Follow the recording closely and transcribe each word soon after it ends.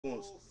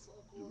won't.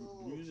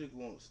 The music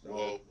won't stop.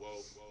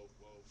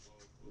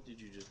 What did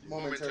you just do?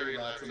 Momentary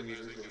lapse in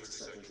music. Give us a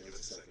second. Give us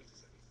a second.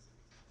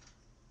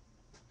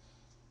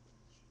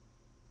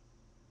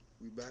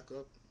 We back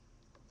up.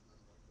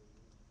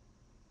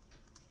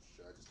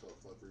 Should I just talk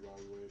fuckery while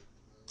we wait?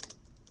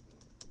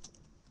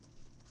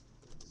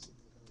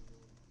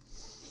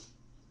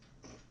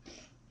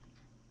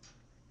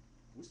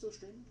 We still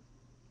streaming?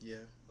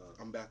 Yeah,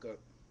 I'm back up.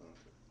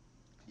 Okay.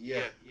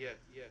 Yeah.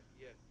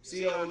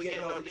 See, we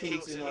getting all the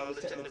kinks and all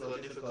the technical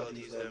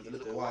difficulties. The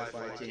little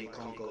Wi-Fi thing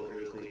conk out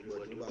real quick,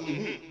 but we're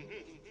back.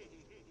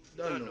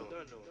 Don't know.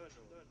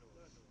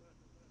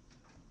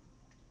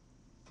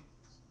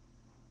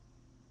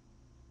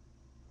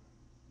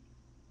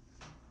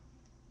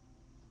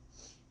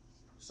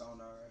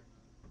 Sound alright?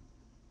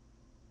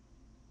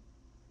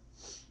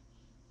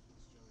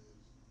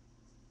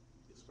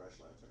 Your scratch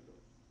line turned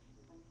off.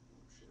 Oh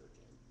shit,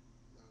 again.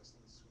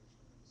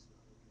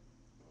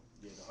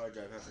 Yeah, the hard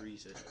drive has to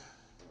reset.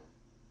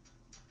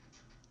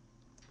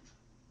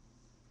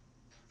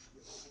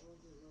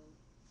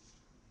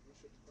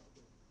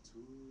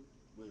 Two.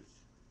 Which?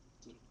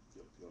 Yep,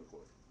 you're on the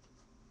court.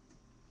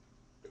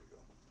 There we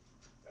go.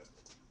 That's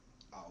better.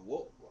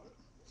 Whoa. What?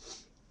 Let's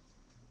see.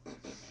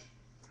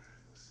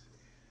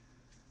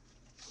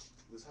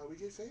 This is how we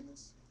get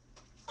famous?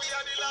 We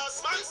are the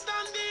last man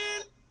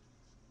standing.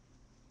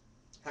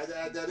 Had to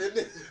add that in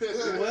there.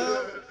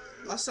 Well,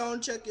 I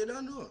sound check it, I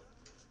know.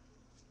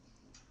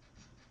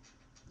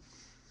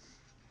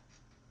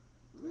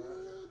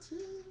 Do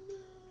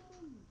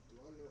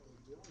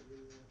I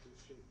really want this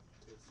shit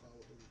to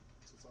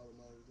follow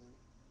my everything?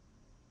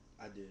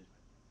 I did.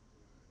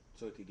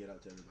 So it could get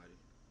out to everybody.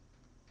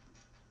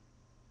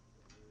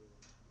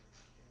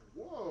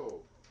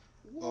 Whoa.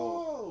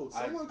 Oh,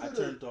 Someone I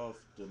turned off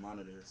the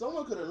monitor.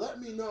 Someone could have let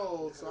me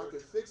know so I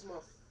could fix my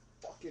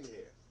fucking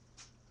hair.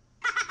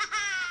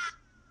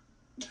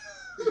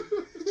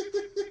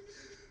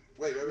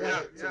 Wait.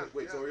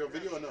 So are we on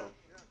video or no?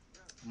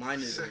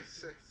 Mine isn't.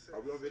 Are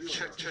we on video or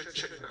Check. no?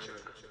 No.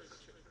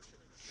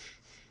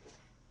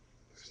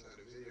 It's not a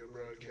video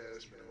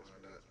broadcast, man. Why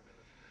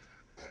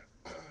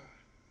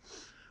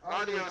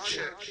not? Audio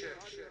check.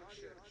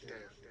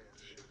 Damn.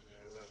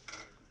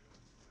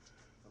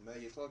 I'm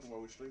mad you're talking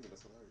while we're streaming.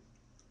 That's hilarious.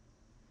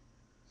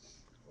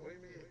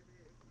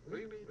 What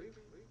do you mean?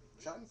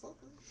 Shouting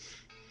fucker?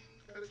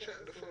 Gotta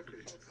chat the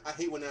fucker. I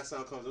hate when that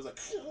sound comes. It was like,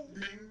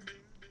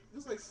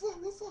 it's like, fuck,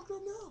 we're fucked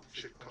up now.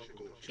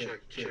 Chicago.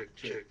 Check.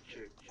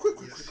 Quick.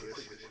 Yes.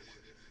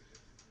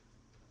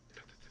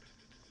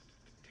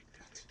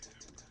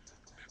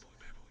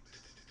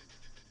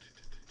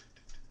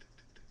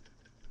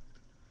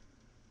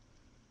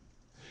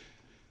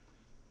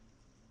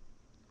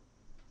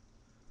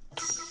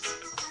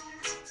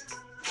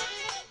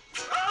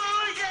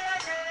 Oh yeah.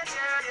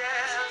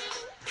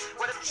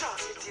 What a joy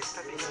it is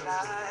to be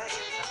alive.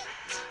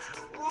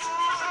 Ooh.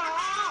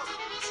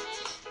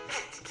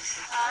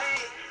 I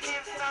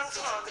give thanks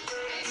for the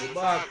day. We're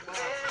back.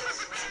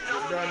 No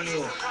We're done need to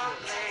now.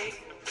 complain.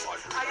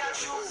 I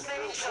choose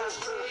nature's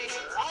way.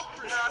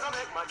 Now don't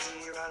make my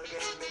material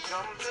get me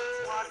jumping.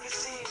 What you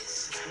see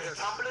is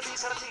humble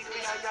these are the people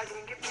behind I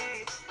can give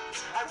me.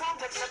 I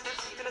won't accept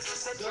defeat unless you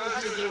said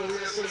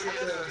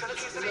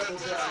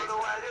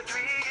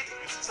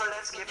so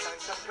let's give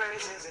thanks and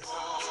praises. It's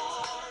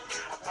all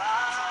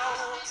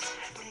about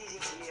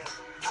being here.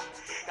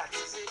 That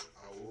is it.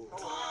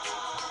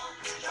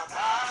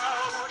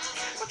 About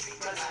so treat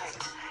your life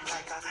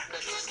like a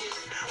precious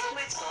gift. Oh,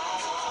 it's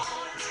all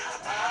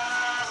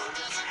about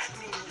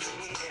being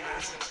here.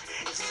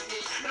 Isn't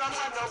it? You don't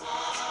want no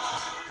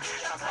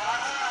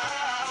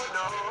about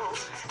no.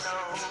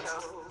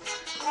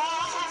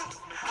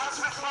 As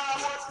we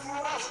forward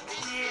throughout the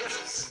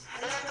years,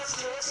 let us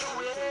chase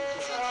away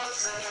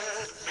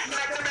ourselves.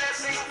 Like the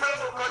blessing from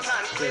God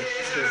and clear.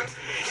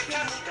 If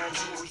you need a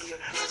new year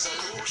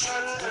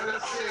resolution, and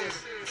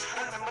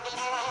remember the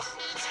more,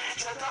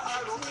 shelter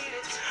all who need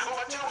it.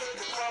 What you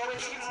waiting for? We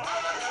need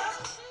more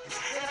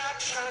in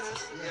action.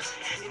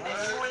 In the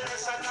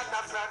fullness and not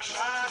a fraction.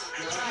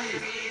 Try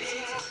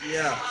reading.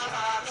 Yeah.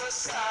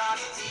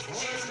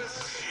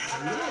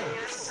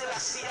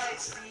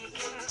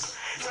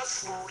 Just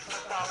food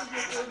for thought,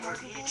 we're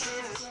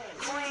reaching,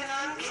 queen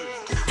and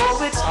king.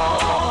 Oh, it's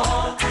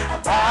all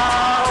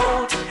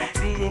about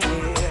being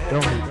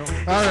here.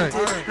 Alright.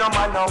 No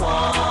man no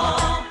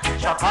one,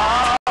 jump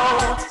out,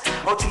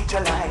 or treat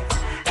your life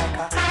like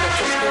a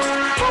precious gift.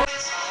 Oh,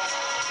 it's all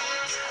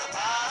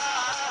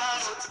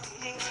about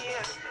being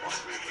here.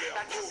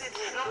 That is it,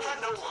 no man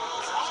no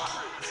one,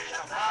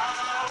 jump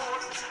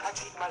out, I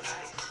treat my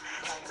life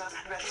like a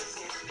precious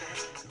gift.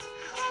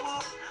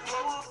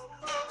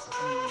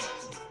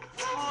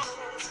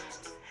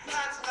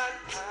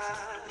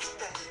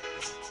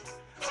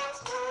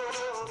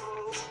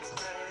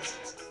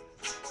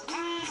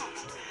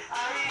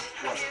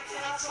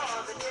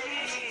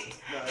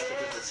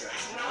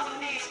 No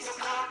need to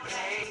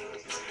complain.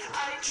 I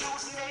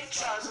choose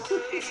nature's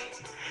way.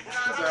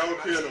 Now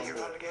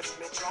get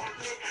me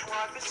jumping.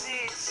 part with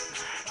seats.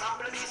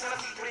 Trample the beast and the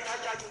feet with the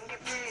hajj in the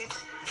feet.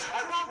 I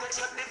won't wet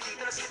up the feet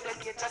and I sit there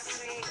get a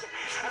seed.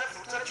 And the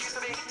fruits of the trees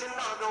to be eaten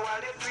all go while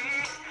they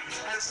breathe.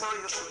 And so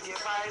you should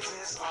devise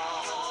this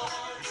all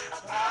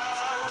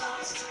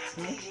about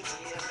being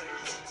here.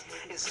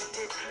 Isn't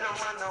it no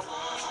one no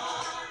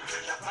more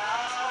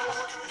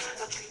about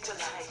the treat of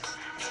life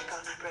like a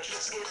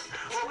precious gift?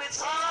 Oh, it's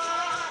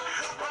all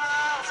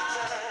about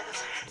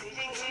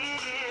being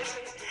here.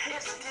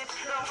 Isn't it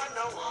no one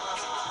no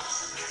more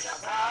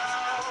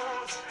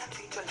about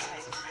treat of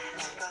life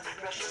like a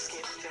precious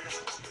gift?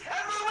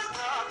 Everyone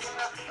talking,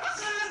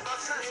 hustling,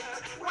 bustling.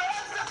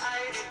 Where's the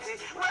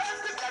identity? Where's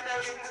the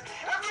gathering?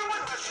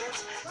 Everyone rushing,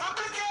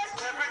 complicate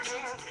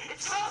everything.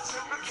 It's all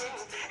simple king,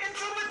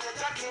 into the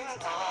king.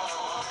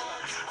 All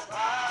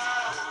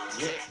about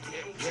isn't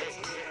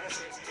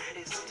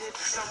it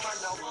someone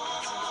no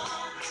more?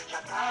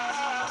 Shout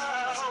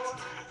out,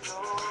 no,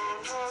 no,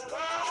 no.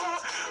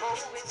 Oh,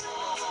 it's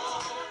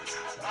all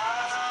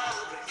about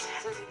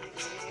living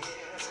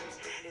here.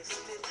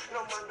 Isn't it no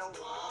one no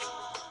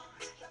more?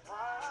 Shout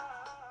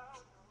out.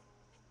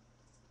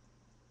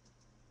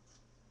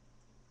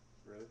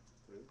 Ready?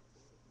 Ready?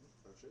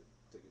 Oh shit.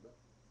 Take it back.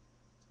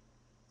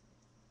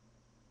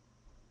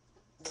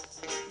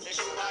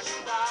 Shuba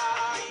shuba,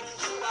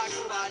 shuba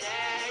shuba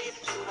day,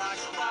 shuba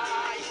shuba,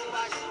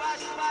 shuba shuba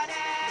shuba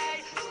day,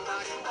 shuba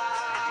shuba,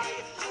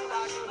 shuba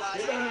shuba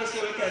You day. don't know, so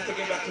we can take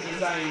it back to the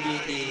Zion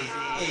Gate days.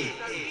 Hey.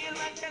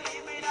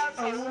 A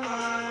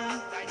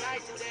woman, that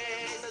night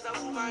today says a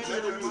woman to her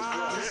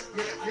man.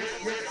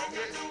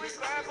 To his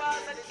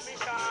purpose and his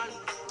mission.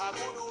 A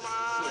good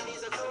woman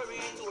is a glory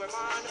to her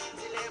man.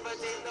 She'll never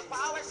take the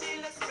power,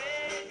 she'll just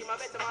make him a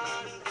better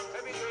man.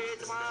 Every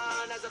great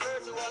man has a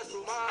virtuous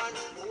woman.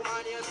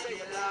 Woman, you say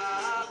you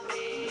love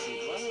me.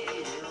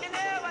 You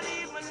never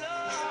leave me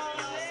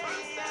lonely.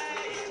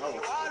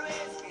 You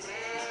always be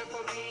there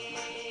for me.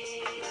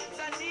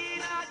 So need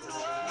not to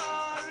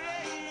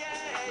worry.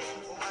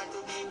 Woman, to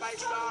be my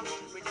strong,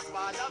 which is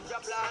part of your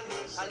plan.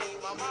 I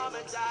leave my mom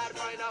and dad,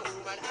 find a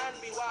woman and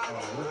be one.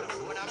 With a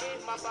woman I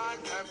make my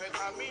band, perfect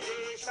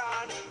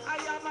combination. I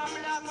am a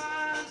black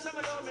man, so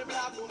I love me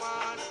black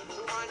woman.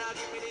 Woman, I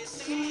give me this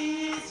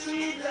sweet,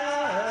 sweet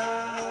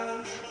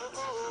love.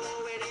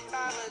 Oh, any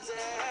time of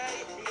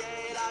day,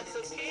 yeah, lots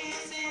of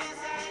kisses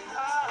and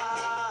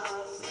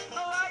hugs. Oh, I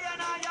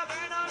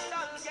burn out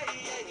all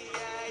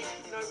gay.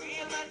 No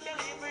real man can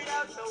live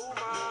without no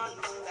woman.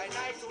 That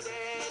night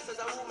today says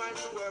a woman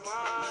to her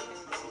man.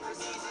 The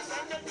season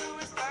sent to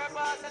his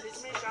purpose and his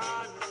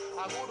mission.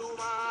 A good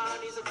woman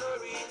is a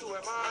glory to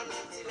her man.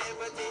 She'll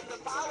never take the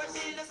power,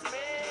 she'll just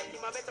make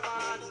him a better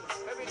man.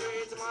 Every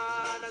great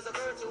man has a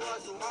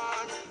virtuous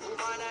woman.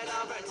 Woman I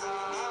love and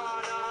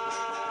honor.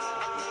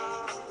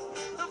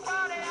 The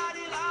father had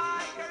the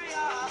light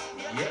career.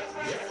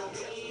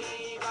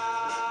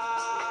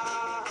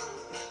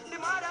 The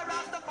mother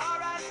of the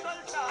forest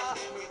culture.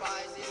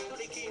 Revising to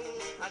the king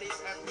and his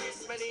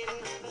empress Melin,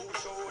 who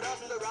showed us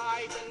the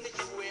right and the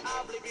true way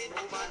of living.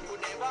 Woman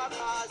could never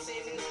cause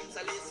sin,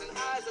 so listen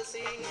as I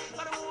sing.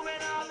 For the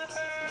woman on the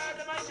earth,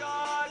 my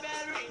joy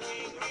bell ring,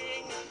 ring,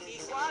 ring.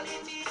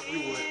 Equality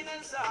in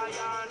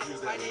Zion,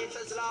 by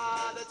nature's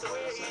law, that's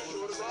where it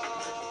should go.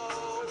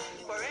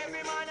 For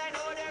every man I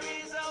know there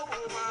is a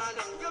woman.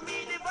 You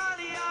meet the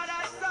valley, and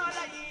that's all I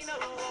know.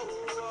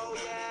 Oh,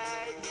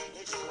 yeah.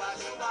 Shuba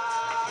shuba,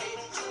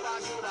 shuba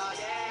shuba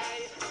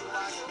day,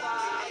 shuba shuba,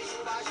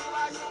 shuba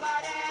shuba shuba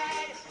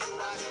day,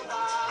 shuba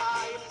shuba,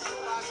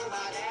 shuba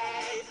shuba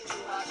day,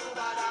 shuba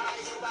shuba day,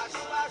 shuba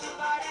shuba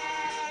shuba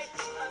day.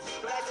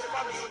 But I tell the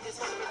family youth this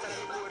one better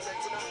than important,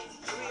 you know.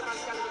 The real man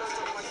can't do no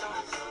so much now.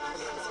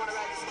 Just wanna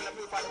ride this one up,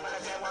 people, the man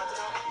that they want to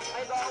know. I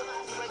go,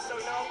 you went so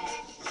now.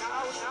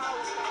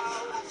 The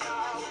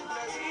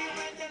real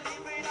man can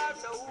live without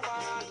a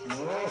woman.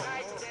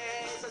 Night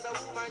today says a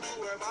woman to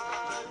her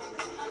man.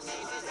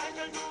 She's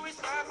essential to his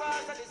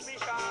purpose and his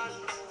mission.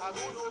 A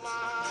good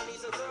woman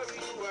is a glory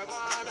to her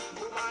man.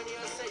 Woman, you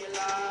say you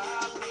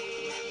love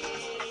me.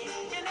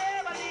 You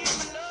never leave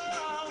me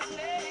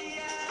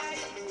lonely.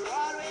 You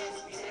always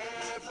be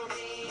there for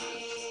me.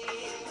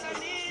 So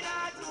need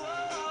not to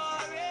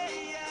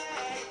worry.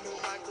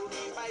 Woman, to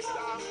be my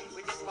strong,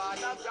 which is part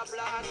of your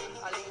plan.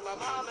 I leave my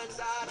mom and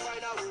dad,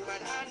 find a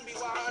woman and be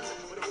one.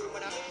 With a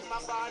woman I make my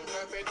band,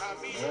 perfect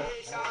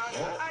combination.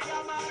 I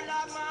am a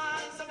black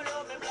man, so I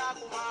love me black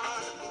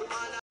woman.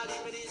 Woman, I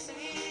give me this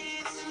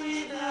sweet,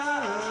 sweet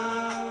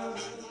love.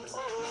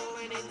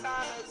 Oh, any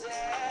time of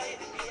day,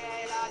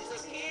 yeah, lots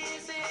of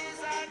kisses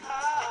and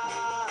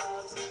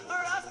hugs.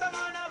 Rasta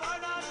man, I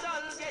wanna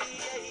tell no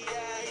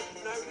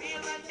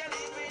real man can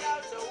live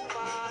without a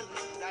woman.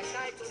 That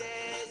night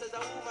today says a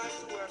woman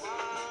to her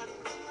man.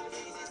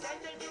 She's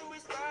essential to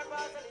his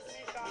purpose and his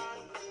mission.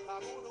 A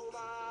good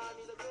woman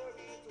is a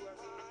glory to her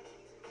man.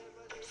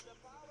 Never gives the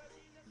power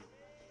in the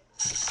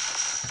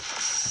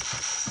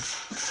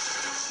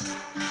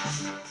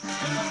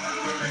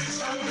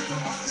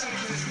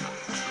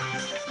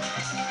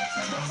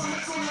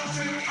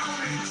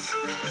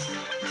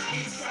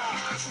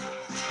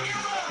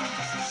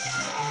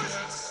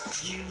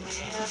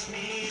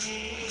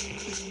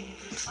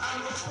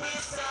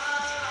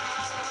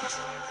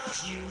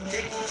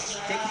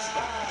Take it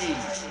back. Hey.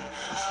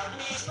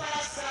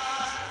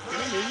 Can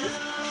I hear you?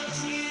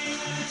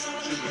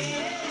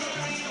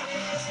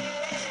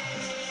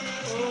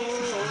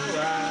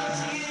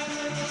 Alright.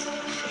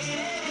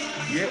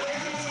 Yep.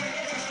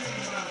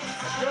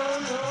 I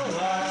don't know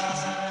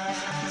why.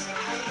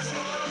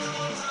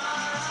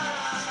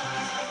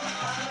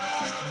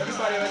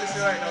 Everybody who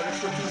listen right now,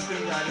 just put two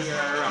fingers on here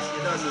and rock.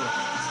 You don't know.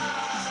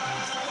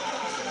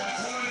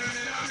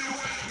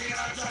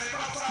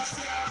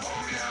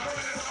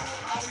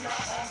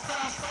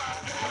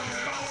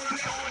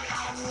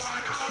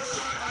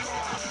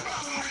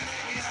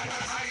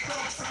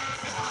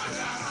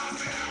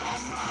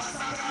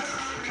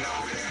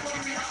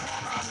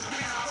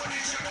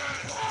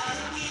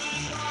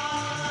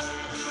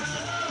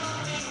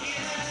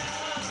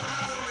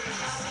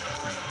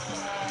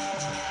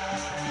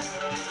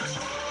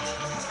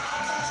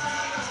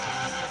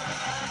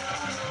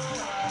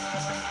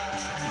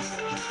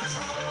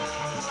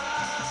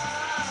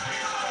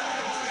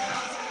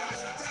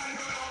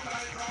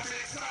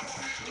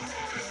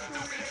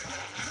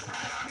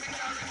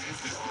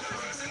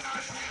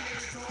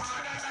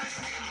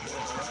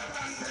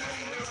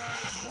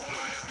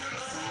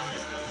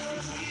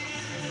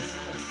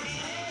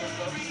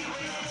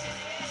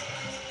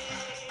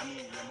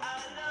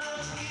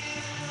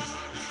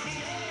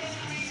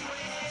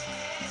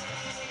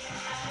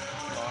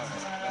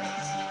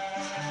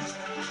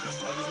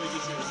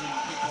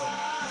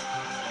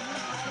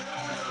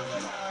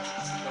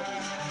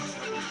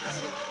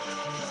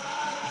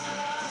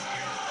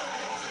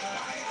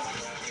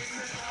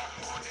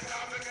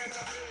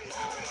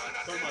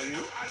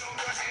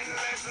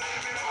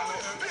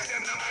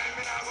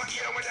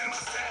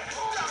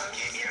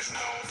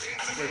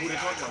 Wait, who they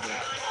talking about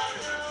there?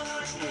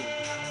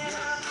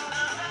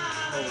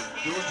 Oh,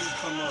 yours just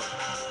come up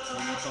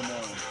when you come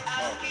on.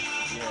 Oh,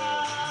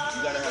 yeah.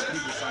 You gotta have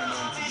people sign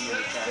on to be in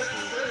the chat.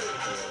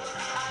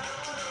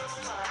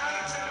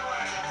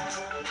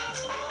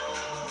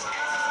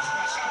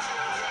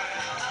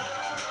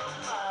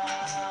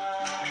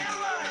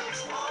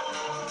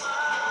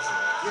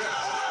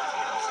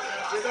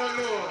 You don't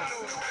know.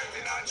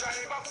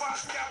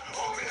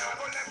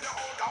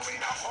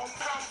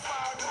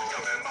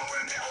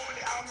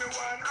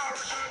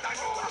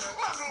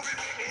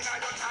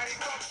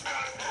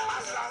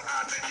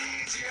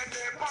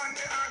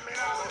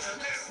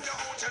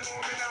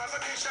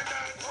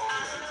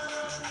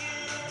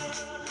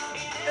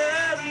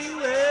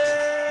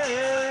 Everywhere.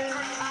 Yeah.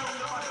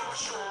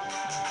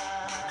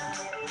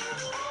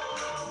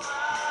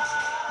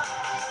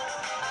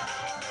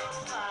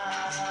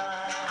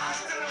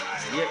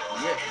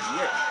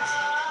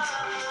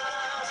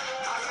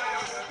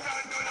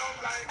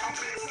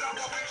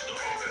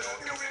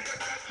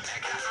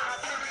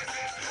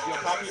 You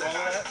copy all of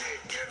that?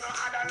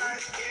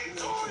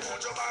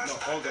 No,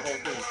 all the whole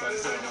thing. So I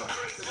just don't know.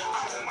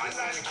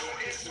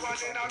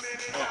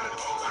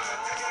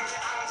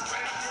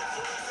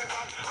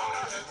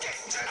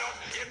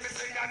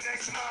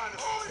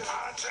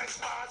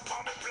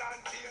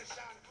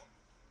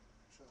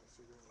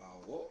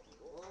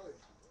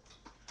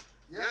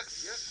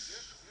 Yes.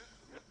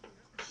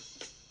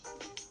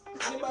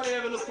 Anybody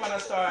ever look for a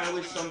star and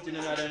wish something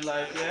in their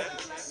life, yeah?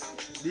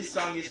 This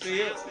song is for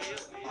you.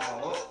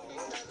 Oh.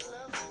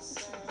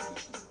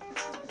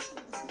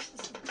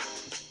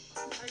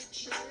 I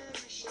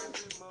cherish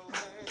every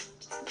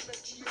moment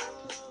that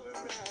you're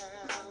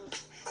around.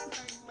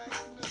 I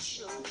might not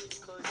show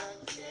it 'cause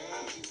I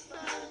can't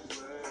find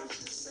words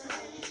to say.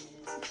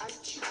 I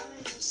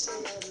try to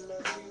say I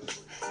love you,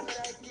 but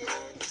I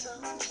get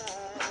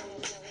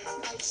tongue-tied.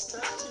 I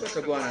start to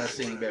Better go on and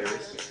sing,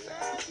 Berries.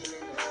 feel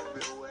in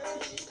every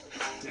way.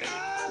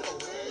 I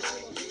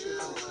wish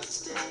you would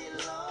stay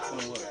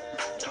longer.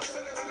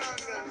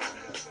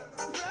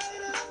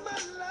 Bright up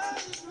my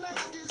life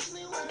like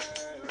Disney World.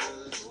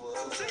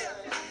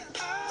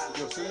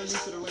 Yo, send a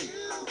link to the link.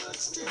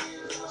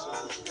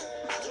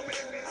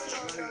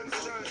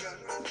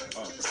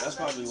 Oh, that's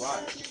probably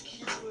why.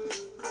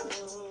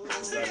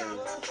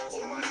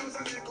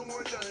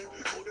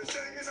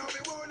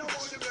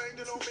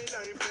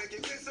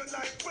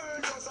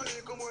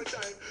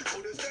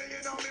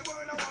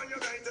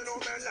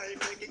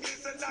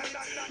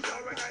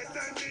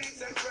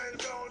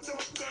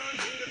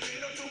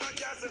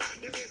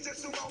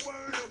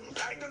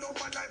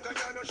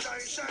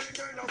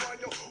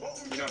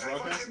 You're not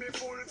broadcasting?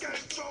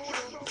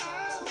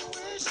 I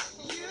wish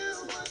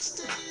you would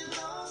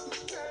stay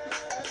longer.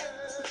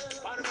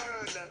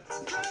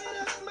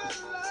 Bright up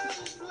my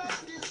life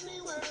like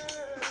Disney World.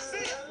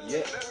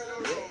 Yeah.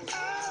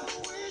 I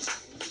wish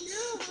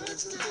you would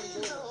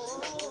stay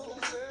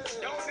longer.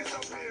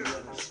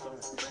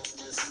 But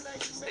just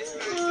like me,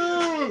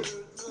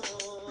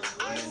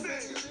 And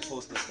then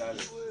post the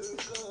status.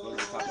 We're gonna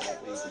talk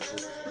about things and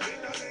post.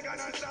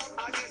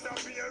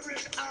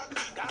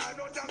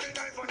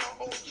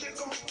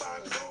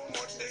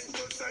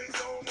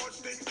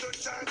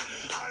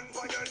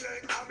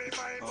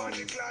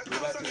 Go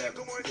back to that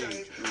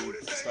page where you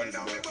started the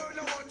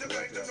bathroom.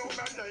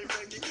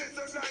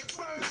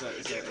 It's an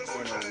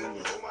external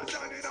window.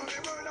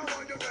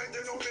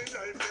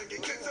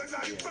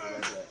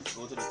 Yeah,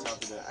 go to the top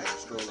of that and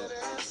scroll up.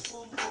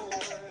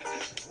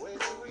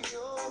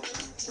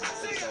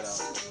 Check that out.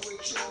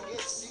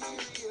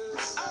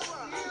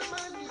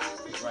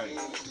 Right.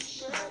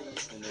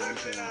 And then you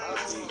can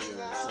update your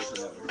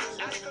social networks.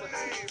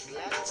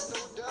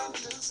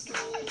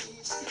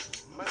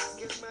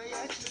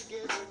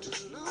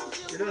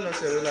 You don't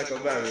necessarily like a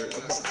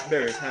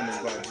virus handling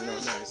vibes, you know,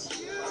 nice.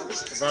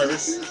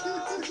 Virus.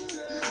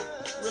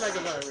 We're like a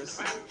virus.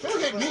 Don't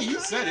hit me, you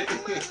said it.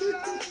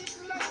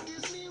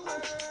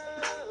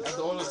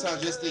 After all those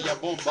times yesterday, y'all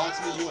both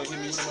boxed me, you want to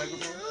hit me with a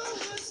microphone?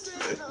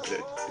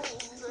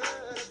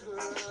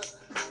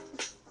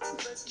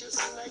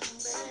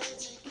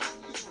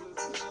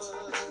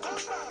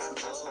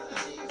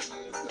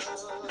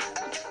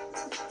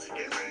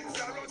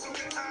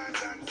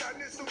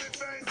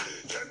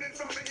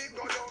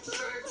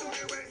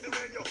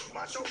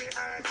 Mash up me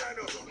hands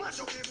and mash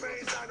up me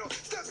face and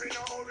step in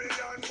a hurry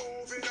and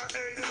move in a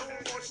haste. So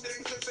much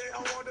things to say,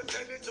 I want to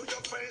tell it to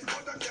your face,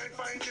 but I can't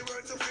find the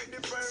words to fit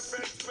the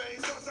perfect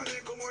space. Just a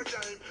little more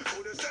time.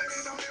 Put the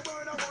saying on the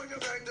word, I want you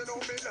back to know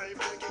me life.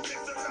 Make it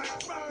listen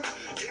like fun.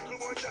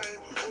 Little more time.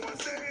 Put the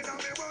saying on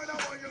the word, I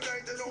want you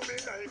back to know me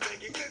life.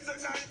 Make it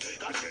listen like,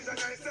 cause she's a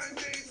nice and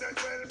decent,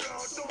 well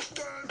brought up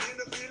girl. In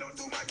the pillow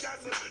to my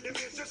castle, the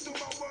mistress to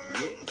my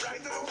world. Right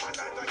to know my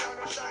life, I got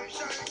no shine,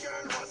 shine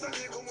girl. What's a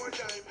little more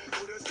time?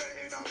 Put the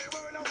saying on the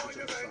word, I want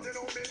you back to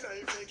know me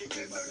life. Make it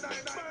listen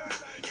like fun.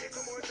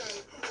 Little more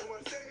time.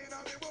 Put the saying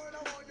on the word,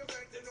 I want you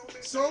back to know me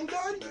life. So I'm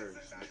done?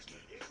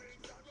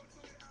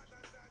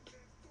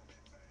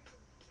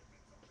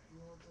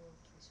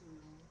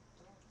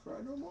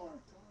 Cry no more.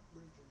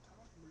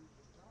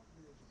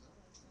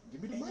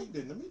 Give me the mic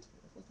then, let me.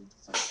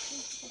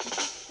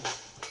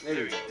 There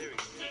we go.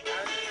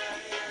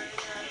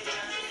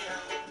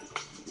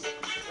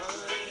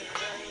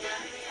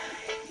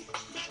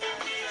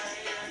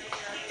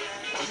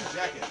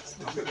 Jackets.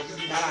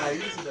 Nah,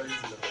 you see that.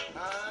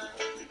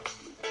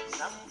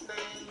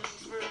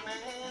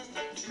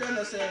 You don't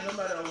understand, no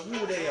matter who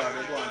they are,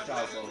 they go and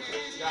talk about it.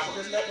 Yeah, but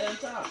just let them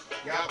talk.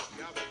 Yup.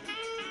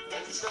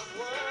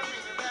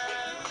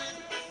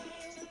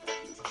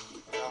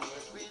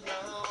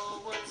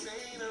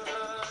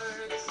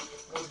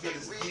 Let's get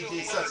this DJ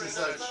such and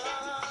such.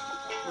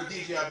 Or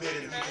DJ Abeid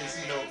and DJ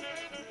Cnote.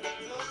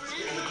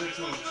 Spitting the good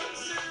tunes.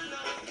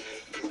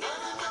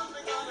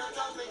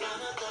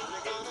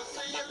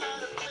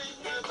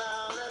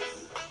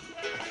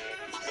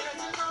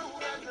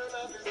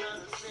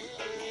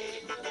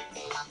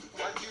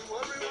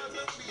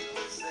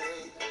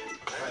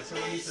 Alright, so we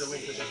need to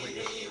wait for this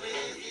weekend.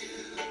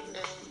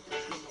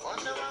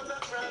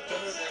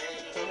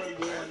 Tell her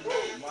go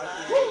and march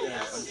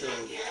until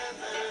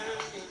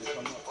they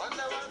come up.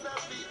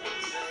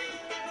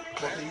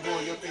 But can you go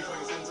on your face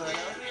like it's inside out?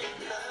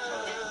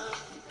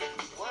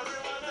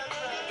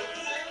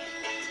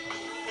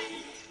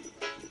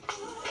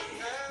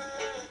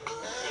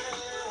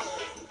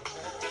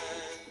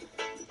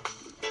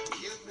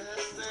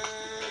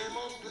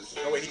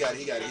 Oh wait, he got it.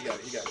 Okay.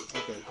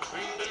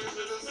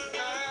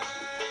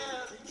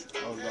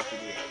 I was about to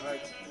do it.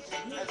 Alright.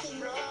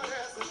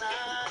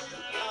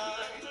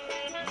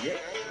 Yep.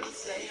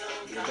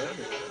 You're done.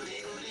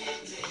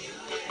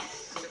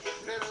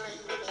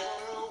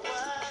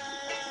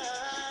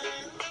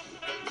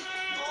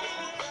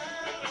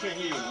 I can't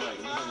hear you,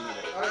 Mike.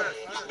 Alright.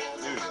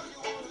 There we go.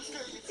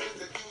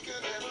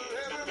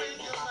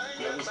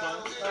 That was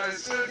fine? Alright,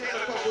 still getting a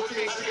couple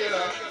things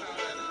together.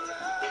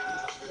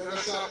 We're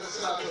gonna start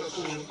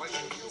soon.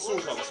 Soon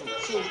come.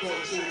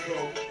 Soon go.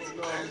 You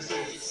know what I'm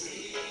saying?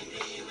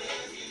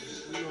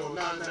 You know,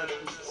 not that.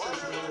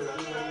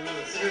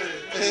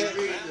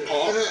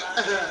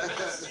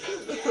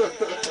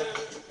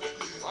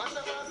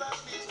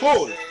 Fall.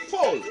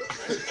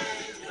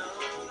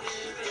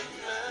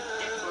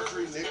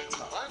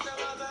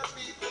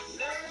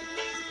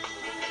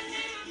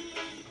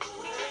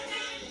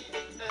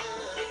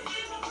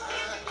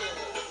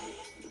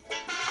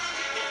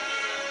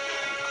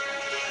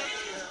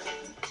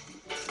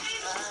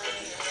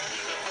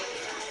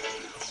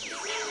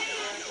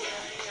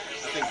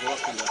 I think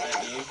Boston got that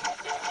game.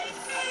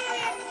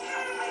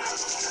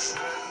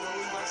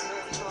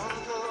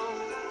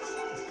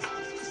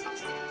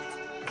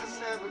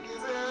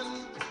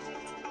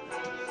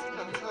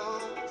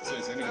 So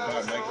it's any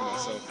bad mic for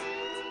myself.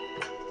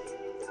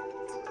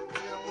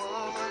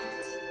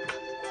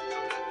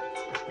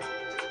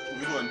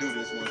 We're going to do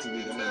this once a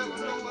week. I'm going to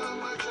do it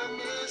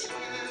next time.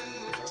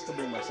 I'll still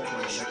bring my second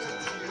one next time.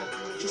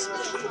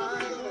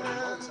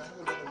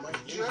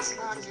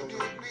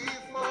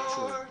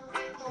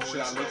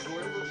 Should I look for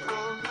it?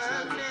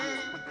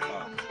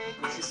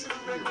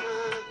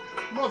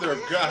 Mother of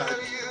God.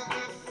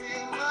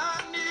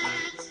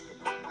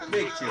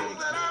 Big tune.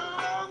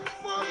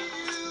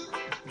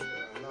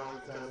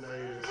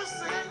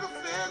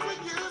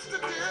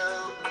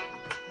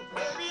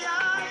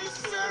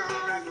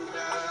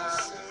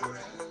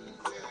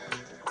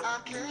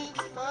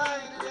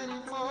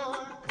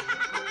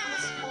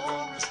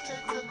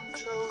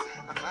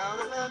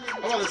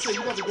 say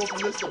you about to go from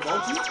this to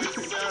Bunky?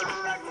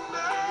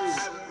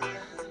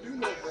 You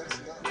know that's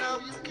not. Now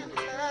you can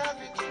have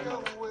it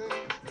your way.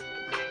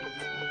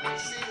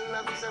 See,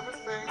 love is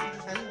everything,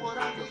 and what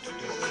I need to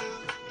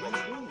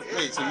do.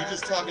 Wait, so you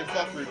just talking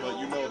fuckery, but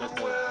you know that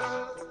the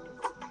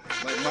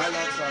like my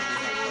laptop is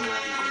not coming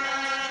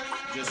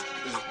through. Just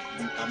is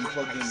I'm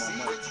plugged in my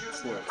mic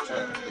for it, so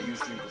the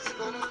Ustream can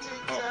pick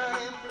it up.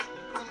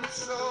 Oh.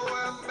 So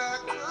I'm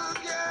back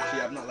again.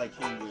 See, I'm not like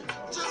him with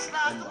Just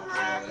like inbox a and all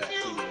brand that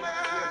new too.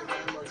 man.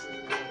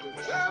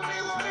 Tell me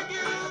what to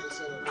do,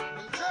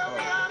 and tell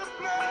me how to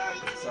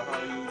play. So how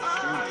do you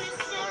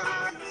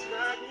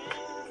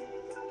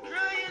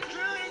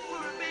Trying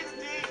for a big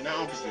thing.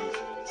 now I'm confused.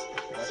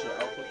 That's your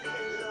output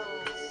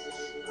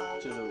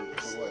to the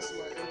what? That's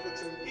my input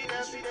to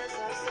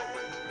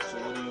So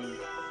what do you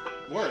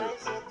word?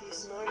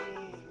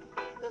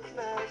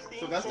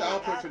 So that's the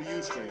output for the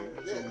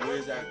Ustream. So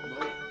where's that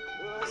going?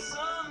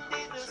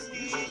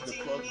 Where's the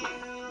plug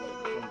like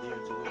from there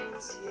to there?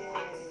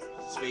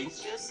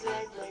 Space? Just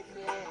like my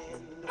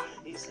friend,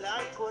 his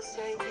life was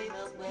taken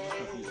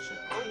away.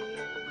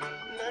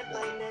 Not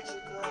by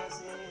natural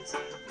causes,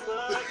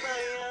 but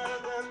by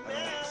other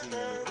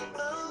men.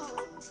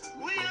 Oh,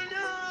 we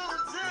know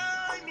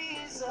time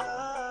is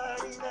hard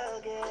in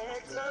the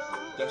ghetto.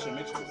 That's your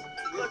mix board.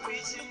 But we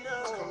should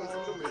know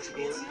it's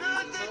it's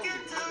not the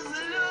ghetto's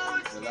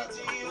alone.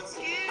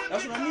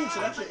 That's what I mean, so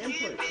that's your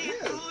input.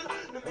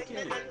 Yeah.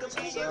 Okay. That's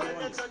what I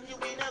wanted.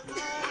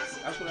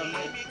 That's what I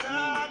meant.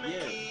 I mean,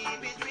 yeah.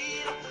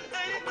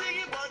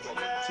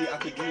 See, I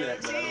could do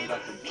that, but I don't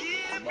like the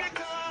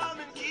box.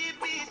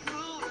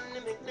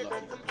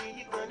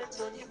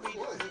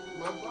 What?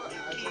 My body.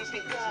 I just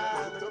hooked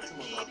up to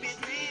my body.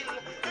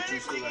 But you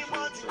still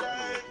have to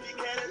like,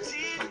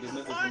 there's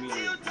nothing for me to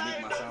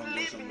make my sound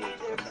do something to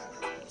come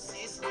back.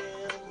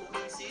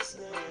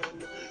 System,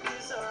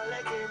 is all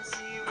I can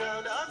see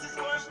around us is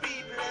more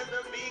people as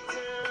a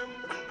victim.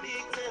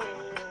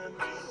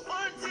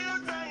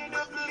 Until tired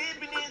of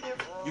living in the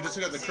You just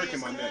took out the crick in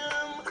my neck.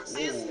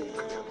 system,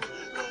 Whoa.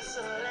 cause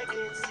all I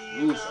can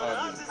see Loose around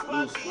audio. us is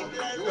more Loose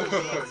people audio. as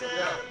a victim.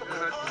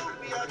 Oh,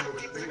 we are the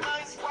people,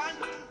 nice one.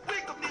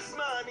 Wake up this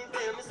morning,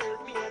 tell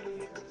myself me had a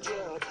little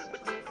job,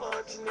 but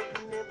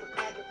unfortunately never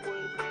got a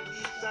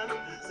qualification.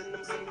 Send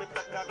them me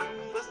back up,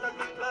 but not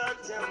the plant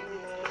jam,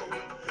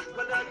 yeah.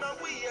 But I know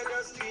we are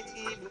the street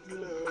evil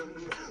plan.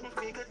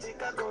 Figure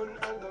take a gun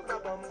and go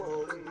grab a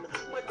man.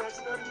 But that's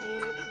not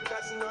me,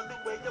 that's not the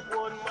way you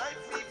want my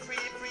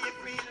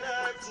free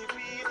life to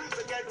be.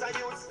 So get a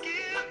youth,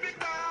 keep it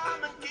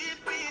calm and keep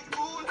it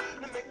cool.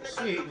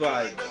 Sweet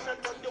vibes.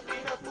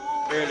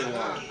 Early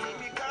one.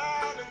 Keep it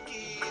calm and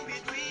keep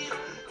it real.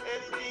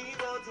 Anything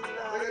about the Like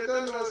I life.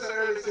 don't know what's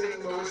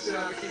everything, but we still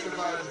have to keep the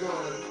vibes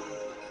going.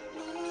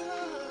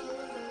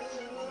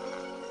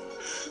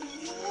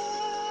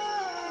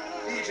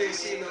 DJ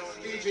Cnote,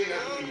 DJ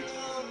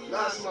Abeid,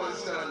 last man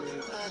standing,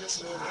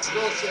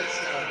 no set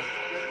style,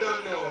 you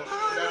don't know,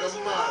 that I'm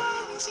mad.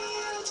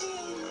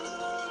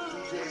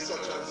 DJ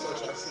such and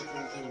such are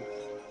sitting too.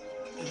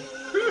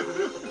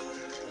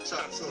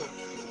 Chat so,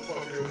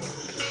 fuck you.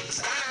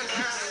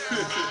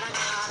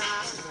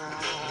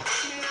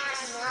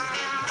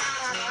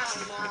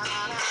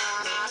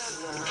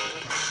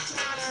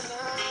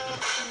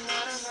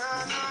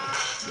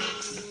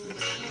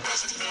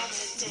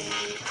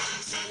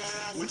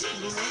 Would you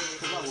do that?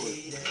 Because I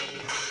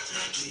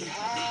would.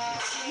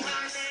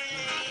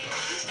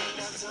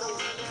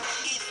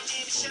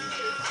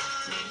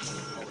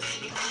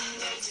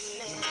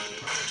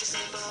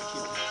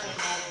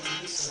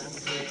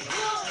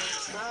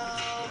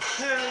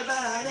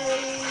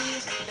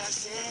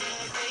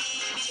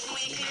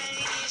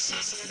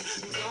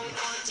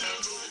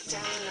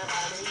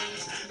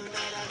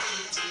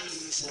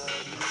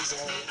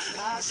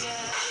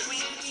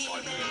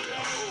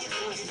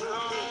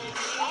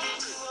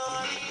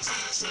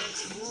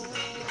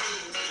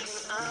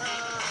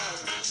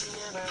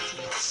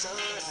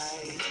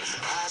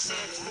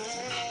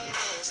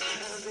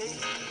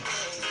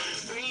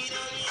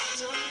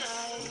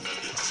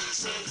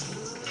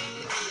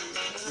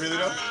 Really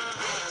though?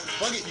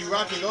 Fuck it, you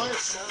rocking on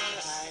it?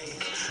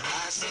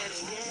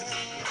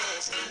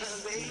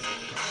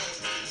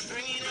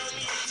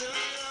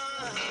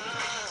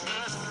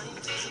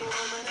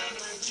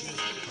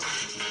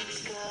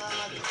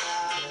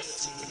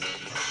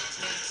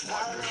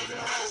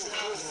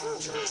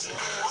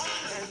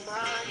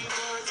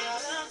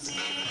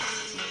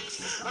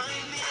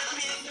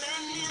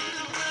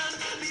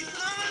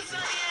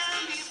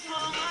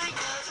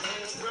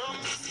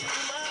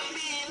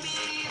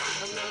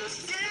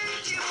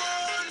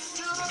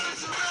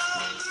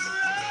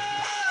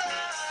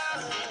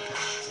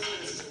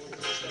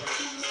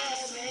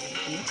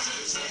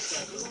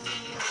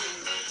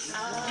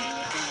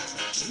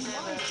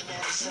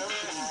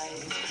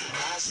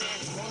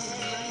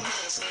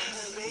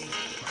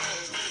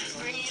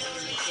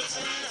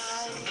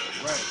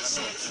 Right,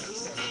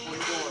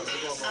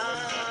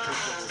 I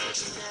know.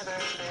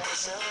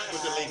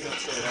 Put the link up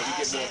so that we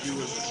get more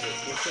viewers and shit.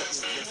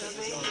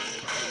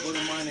 Go to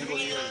mine and go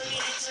to yours.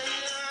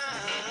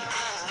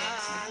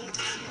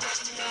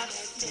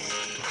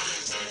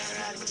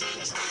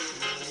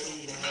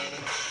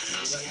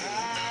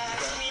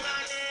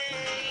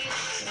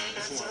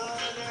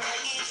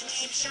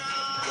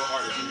 What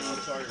artist? You know,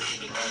 sorry.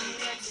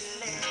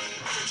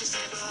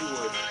 You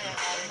would.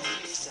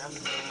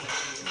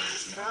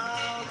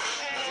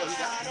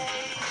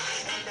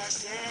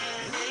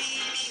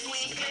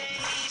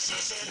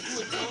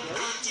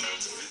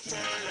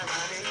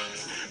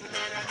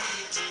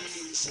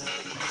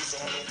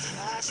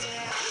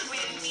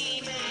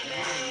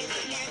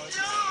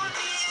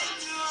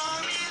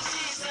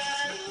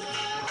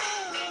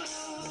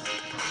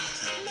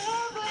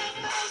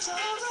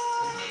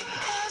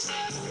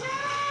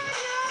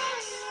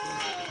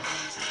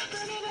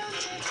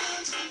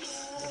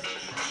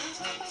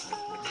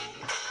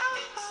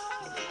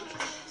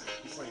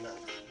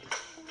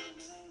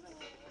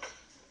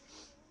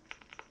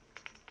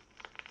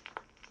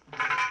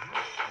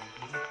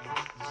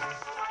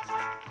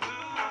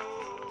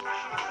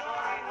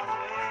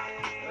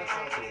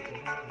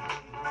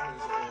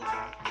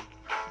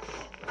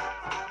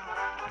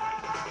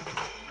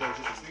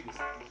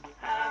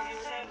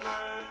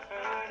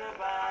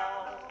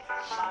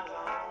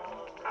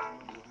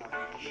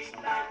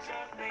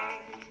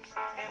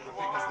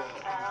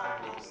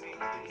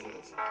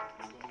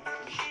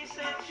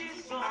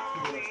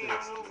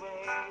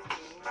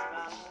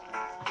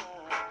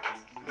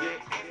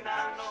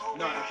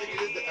 No, I think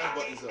it is the F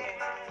buttons though.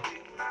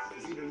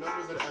 It's either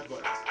numbers or the F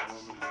buttons.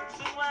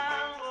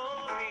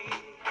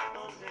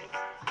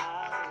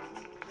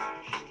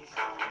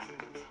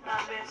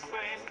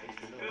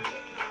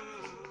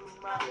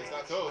 Yeah, it's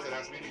not those, it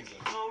has to be these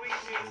ones.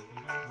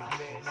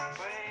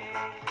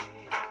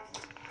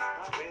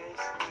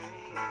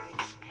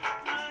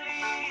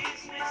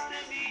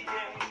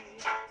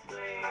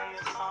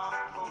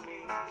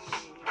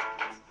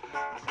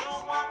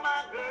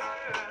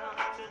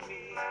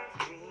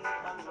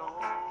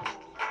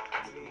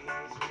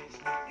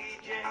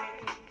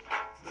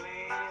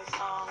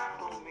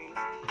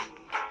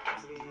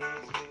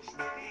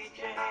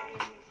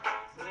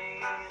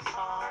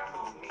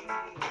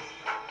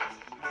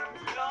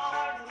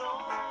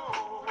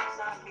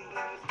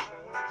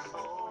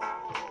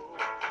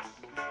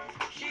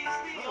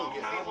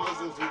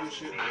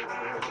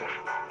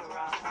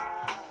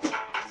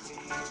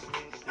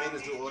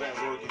 Haters do all that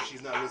work and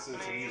she's not listening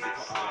to music.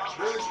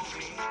 Really?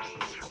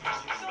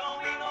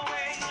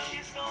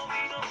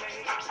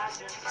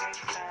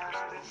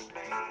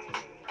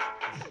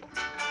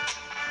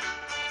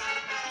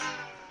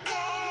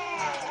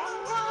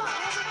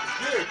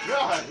 Dear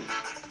God.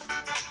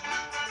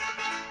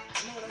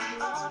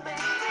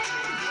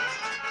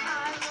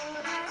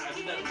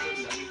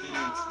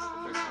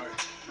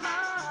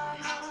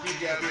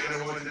 DJ Abeid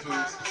and the ones and twos.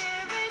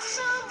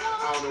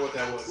 I don't know what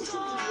that was. It's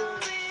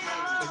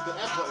the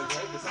F button,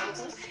 right? The sound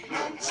effect? No.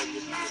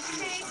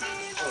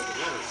 Oh, the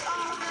letters.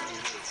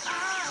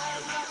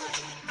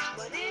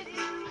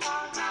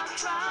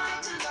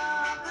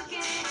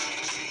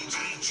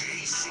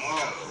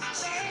 Oh.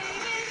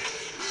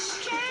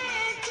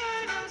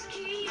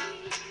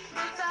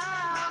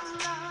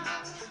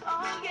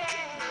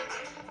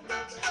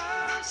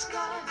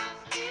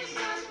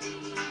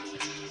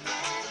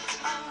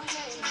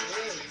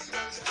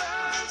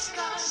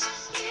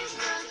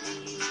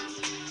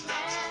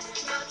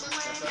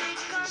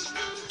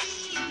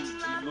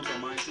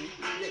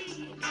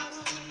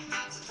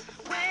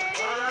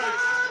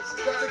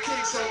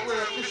 So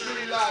we're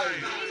officially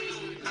live.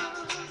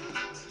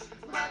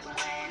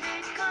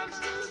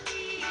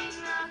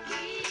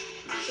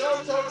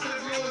 Shout out to the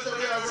viewers that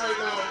we have right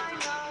now.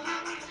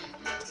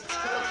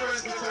 Tell a friend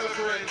to tell a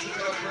friend to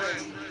tell a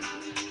friend.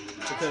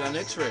 To tell our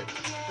next friend. To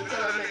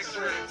tell our next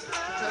friend. To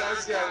tell our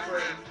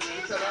girlfriend. To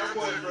tell our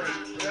boyfriend.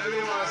 Whatever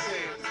you want to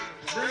say.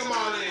 Bring them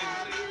all in.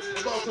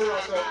 We're about to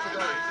rock out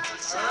tonight.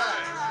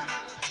 Alright.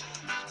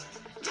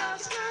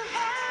 Just a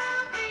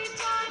happy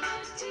time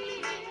of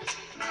tears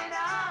that I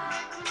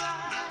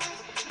cry,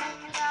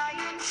 and I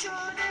am sure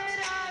that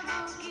I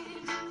will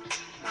give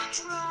a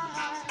try.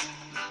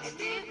 And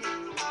if you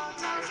want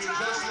to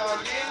just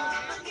log in,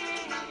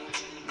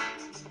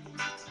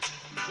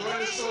 join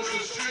the social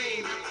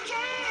stream,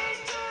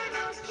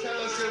 tell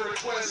us your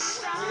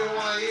requests, we don't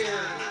want to hear,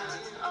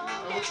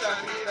 and we'll try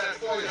to get that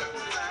for you.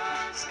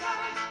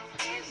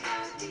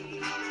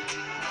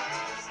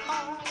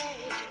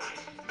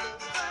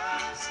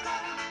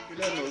 You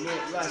don't know, no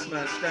last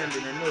man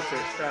standing and no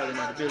such styling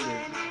at the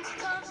building.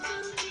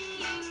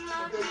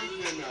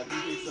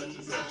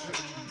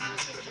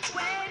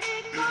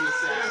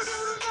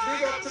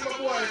 Big up to my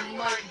boy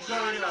Mike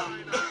Joyner,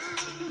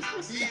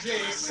 DJ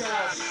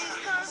Sass,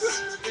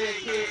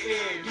 aka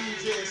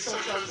DJ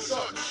Such and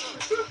Such.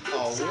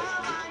 Oh, what?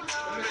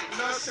 Make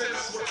no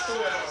sense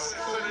whatsoever. So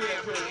yeah,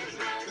 perfect.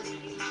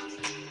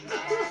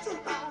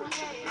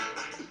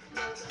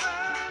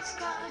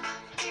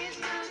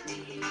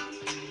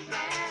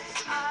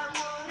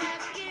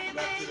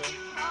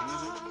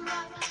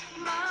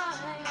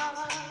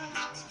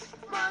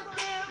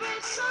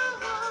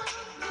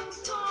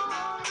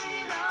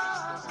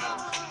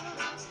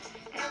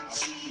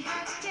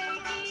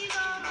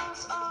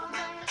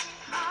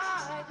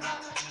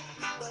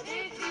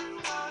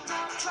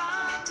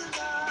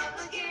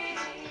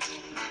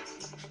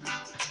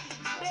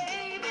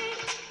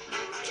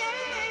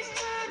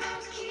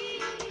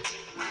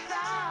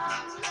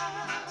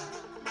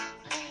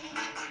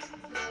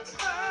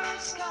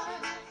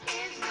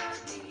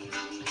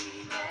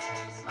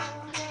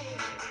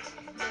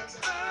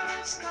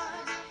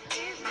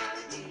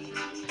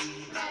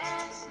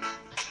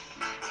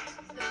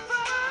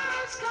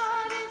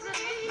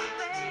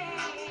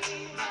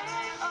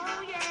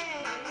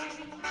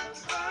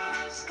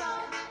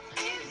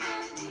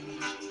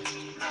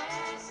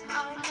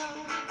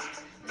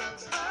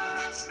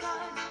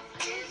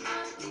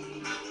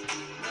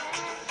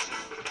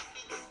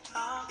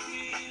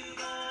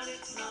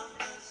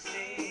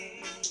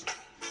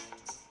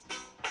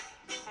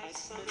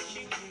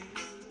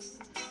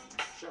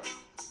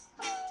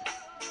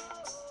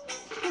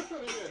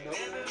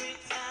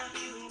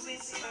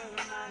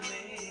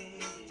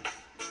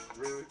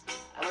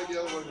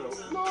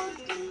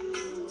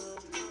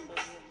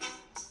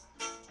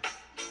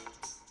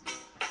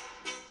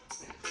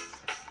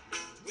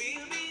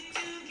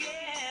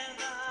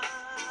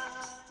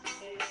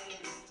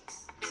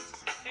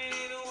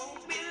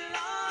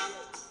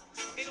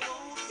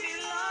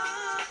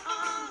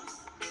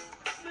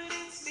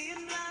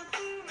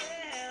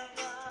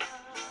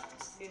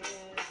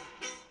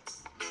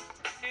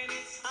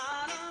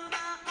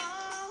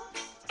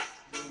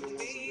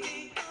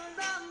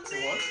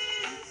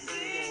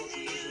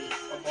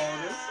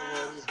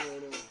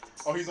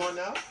 Oh, he's on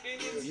now?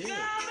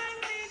 Yeah.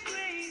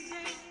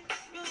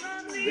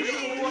 They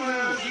don't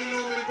want to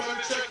know me for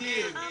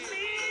check-in.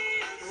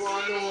 You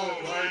want to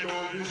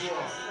know visual.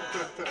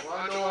 I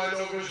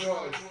know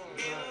visual.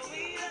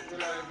 We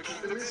like to keep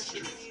the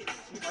mystery.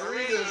 I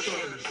radio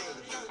shows.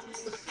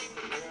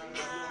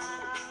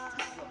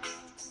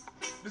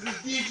 This is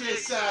DJ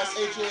Sass,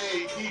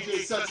 aka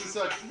DJ Such and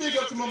Such. Big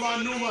up to my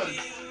man Newman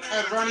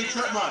and Ronnie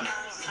Trepman.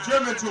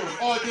 German tune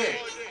all day.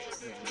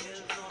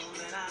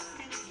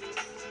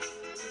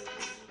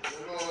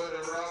 You know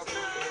the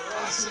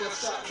Ross in the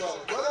shot dog.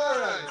 But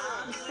alright.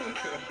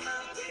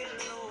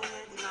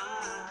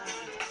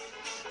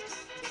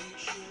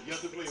 You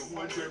have to play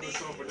one German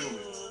song for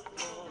Newman.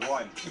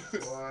 One.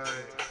 Why?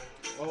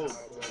 Oh,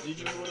 did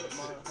you load up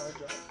my hard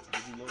drive?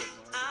 Did you load up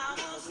my hard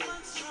drive?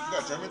 You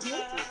got German tune? I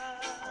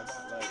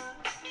got like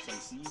some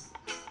seed.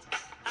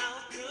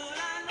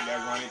 You got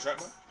Ronnie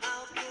Trepman? I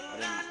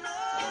don't know.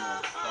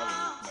 Probably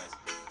nice.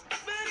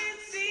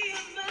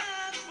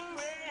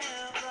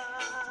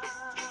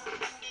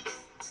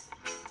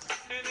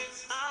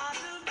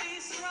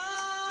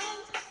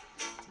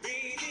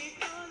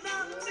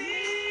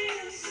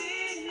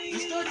 You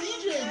start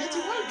DJing. Get to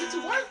work. Get to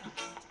work.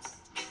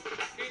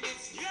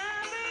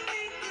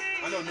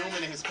 I know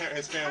Newman and his family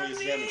is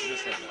jamming to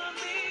this right now.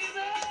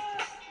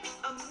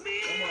 Come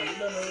on, you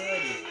done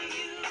already.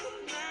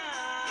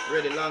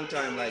 Ready long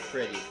time like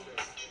Freddy.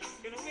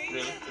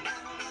 Really?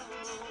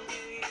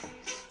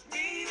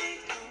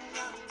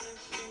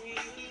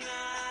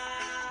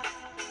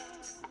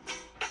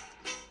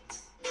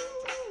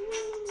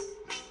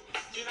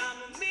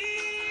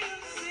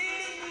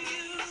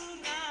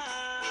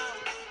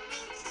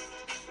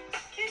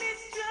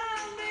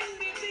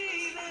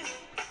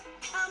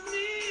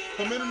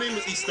 Her middle name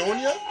is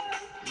Estonia?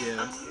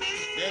 Yeah.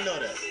 Didn't know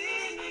that.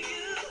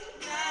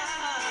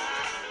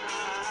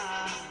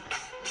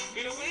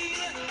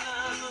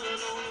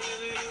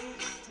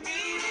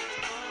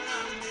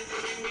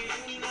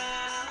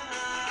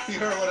 You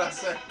heard what I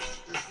said?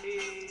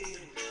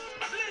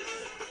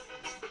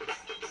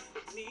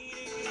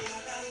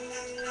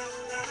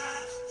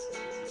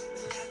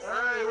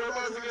 Alright, we're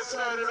about to get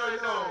started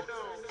right now.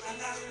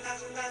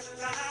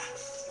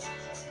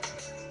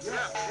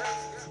 Yeah.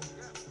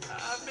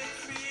 I've been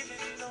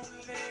feeling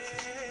lonely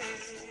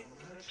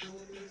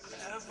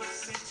ever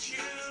since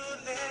you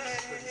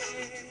left.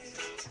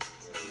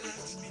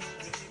 Let me,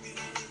 baby.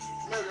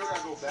 Maybe I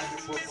gotta go back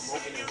and forth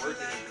promoting and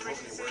working and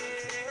promoting and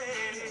working.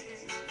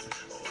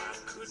 Why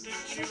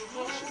couldn't you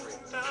hold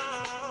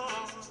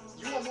on?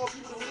 You want more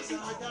people to listen?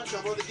 I got you.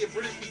 I'm about to get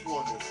British people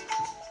on this.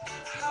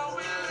 How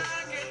will I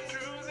get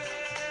through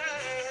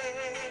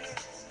this?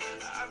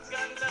 I've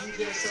got nothing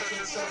DJ such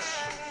and such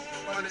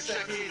on the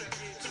check-in.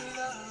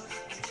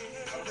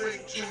 I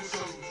bring you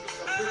some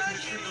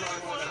British people on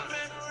one.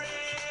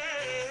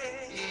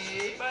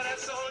 but I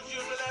told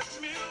you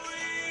let me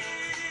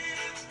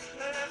win.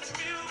 Let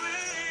me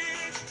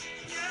win.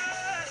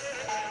 Yeah.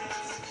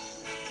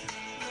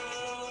 No,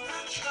 I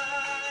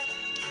tried.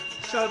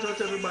 Shout out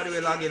to everybody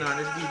we're logging on.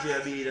 It's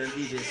DJ Abeid and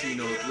DJ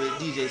Cnote with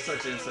DJ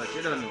Such and Such.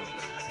 You don't know.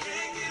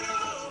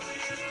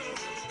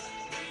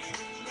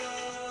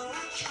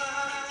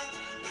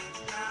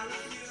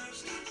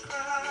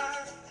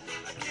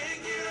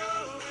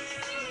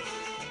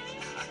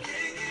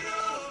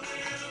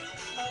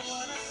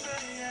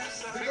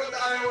 Pick up the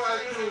IOI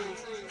crew.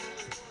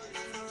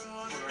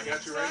 I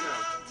got you right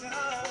now.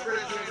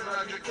 Bridget,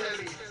 Roger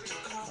Kelly.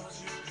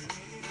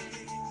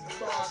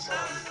 Boss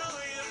man.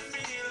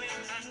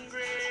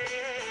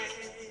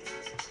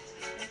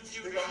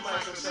 Pick up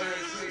Michael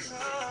Saracen.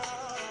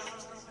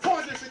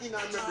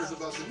 459 members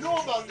about to know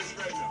about this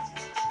right now.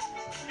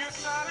 Your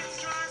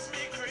silence drives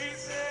me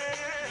crazy.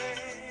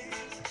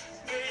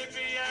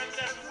 Baby, I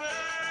never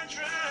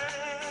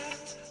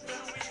dreamt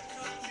that we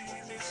could be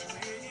this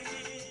way.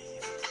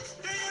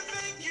 Do you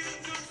think you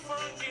could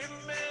forgive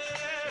me?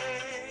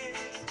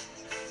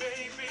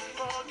 Baby,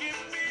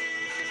 forgive me.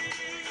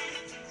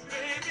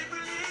 Baby,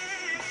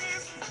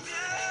 please.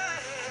 Yeah.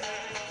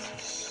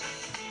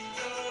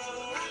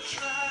 Oh, I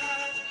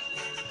tried,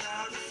 but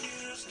I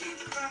refuse to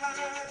cry.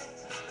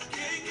 I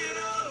can't get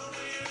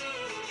over you.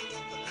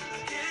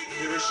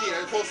 Hey, Rashid, I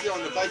posted on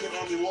the Viking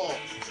Army wall.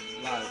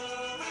 Live.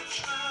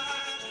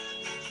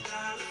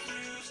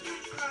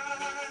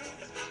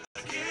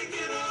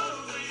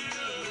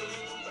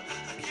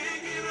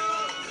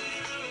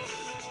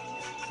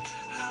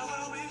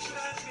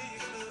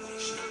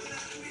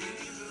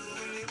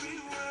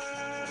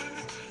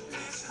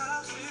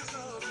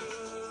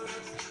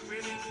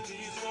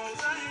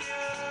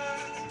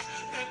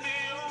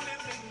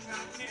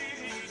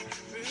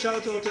 Shout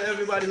out to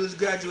everybody who's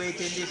graduating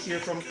this year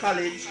from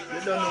college. You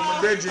don't know, my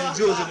brethren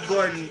Joseph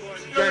Gordon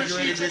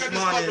graduated this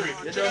morning.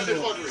 You don't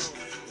know.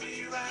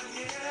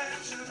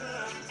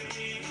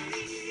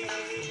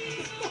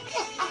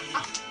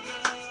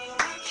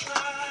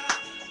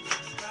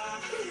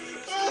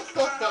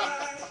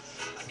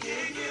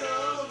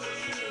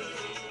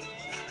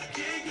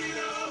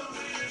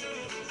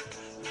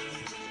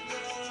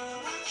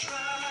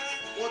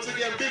 Once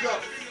again, big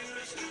up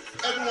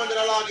everyone that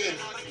I log in.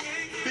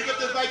 Pick up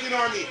the Viking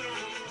Army.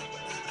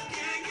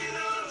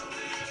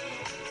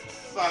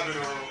 5 in a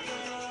row.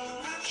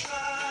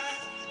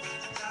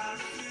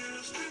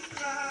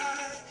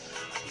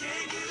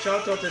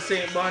 Shout out to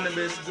St.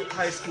 Barnabas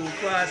High School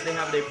class. They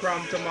have their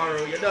prom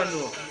tomorrow. You don't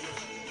know.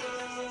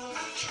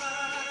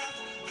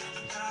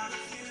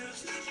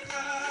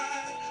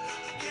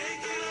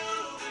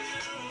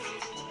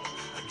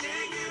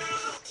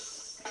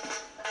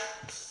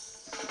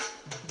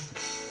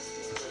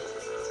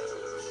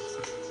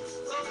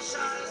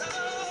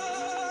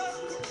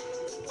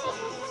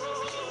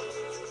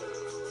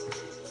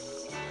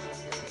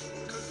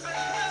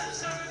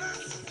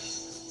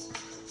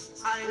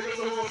 I don't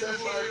know what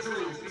that's like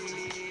through.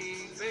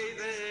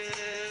 Baby,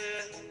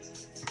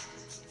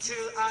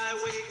 till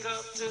I wake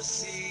up to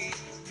see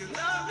you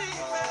love me,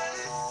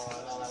 baby.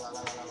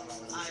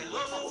 I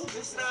hope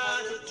it's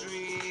not a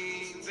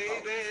dream,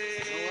 baby.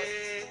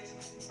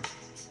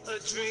 A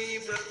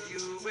dream of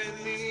you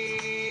and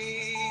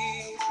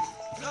me.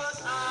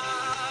 'Cause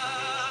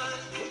I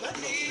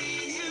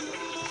need you,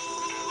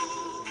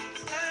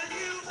 and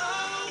you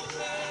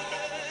only.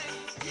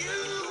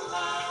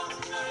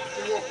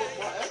 You won't fuck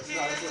my ex? Nah,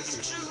 that's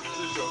what you.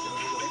 Just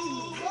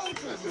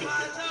joking.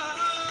 My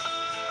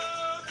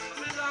love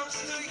belongs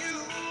to you.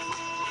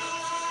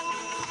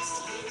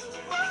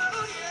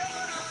 Oh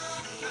yeah,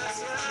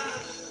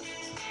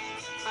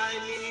 I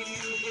need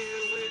you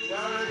here with You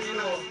already me,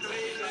 know.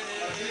 baby.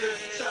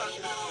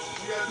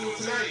 We gotta do it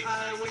tonight. I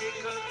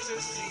wake up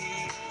to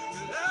see you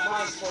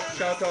Mawd's fuck.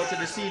 Shout out to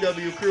the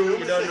CW crew.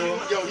 You don't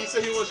know. Yo, he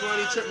said he was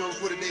Ronnie Chipman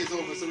before the day's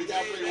over, so we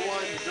gotta play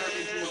one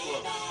German 2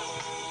 o'clock.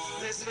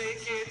 Let's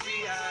make it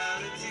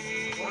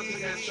reality. Once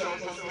again,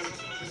 shout out to the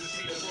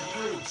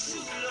crew.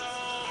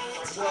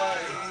 That's why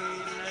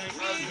I'm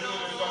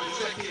doing about to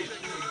check in.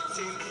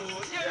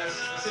 Yes,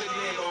 I said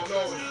you ain't gonna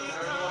know it.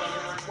 I don't know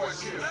how to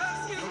request you.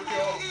 Look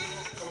y'all,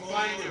 come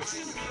find you.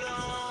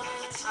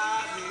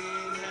 I've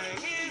been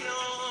hanging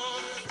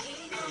on,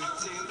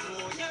 waiting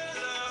for your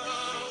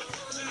love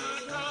to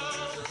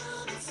come.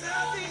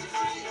 Set me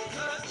free,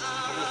 'cause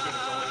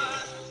I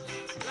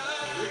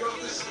Big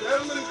up this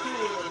Spellman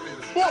crew a little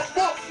bit.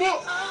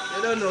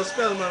 You don't know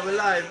Spellman, we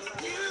live.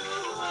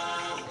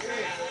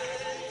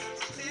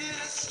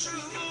 it's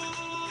true.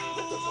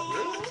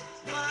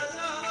 My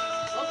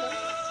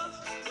love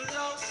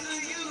belongs to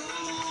you.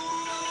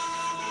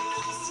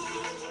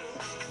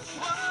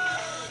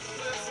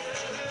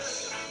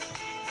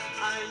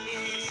 I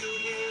need you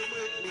here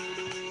with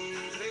me,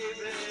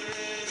 baby.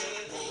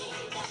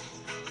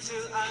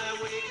 Till I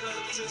wake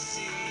up to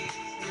see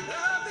you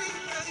love me,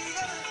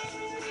 baby.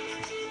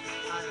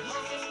 I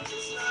hope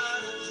it's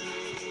not a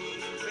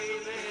dream,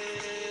 baby.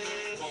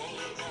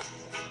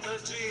 A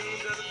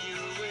dream of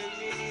you and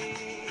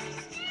me.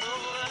 Oh,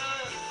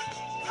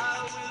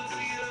 I will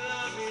be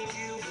loving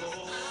you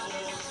more.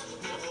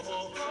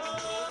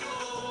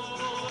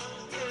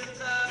 And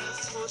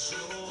that's for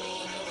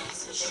sure.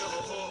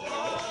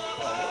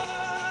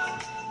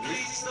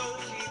 Please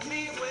don't keep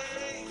me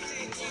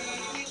waiting.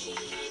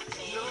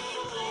 No,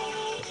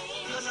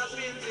 'cause I've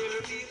been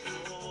there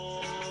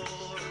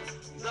before,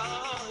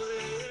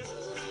 darling.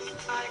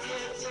 I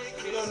can't take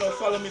it. You don't know,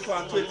 follow me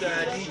on Twitter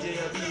at DJ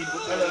Abeid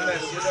with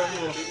LMS. You don't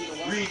know.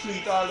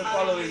 Retweet all the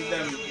following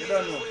them. You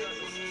don't know.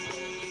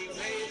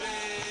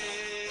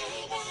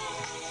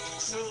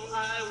 So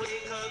I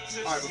wake up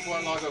to Alright, before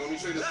I log out, let me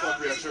show you this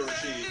fuckery I showed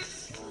Rashid.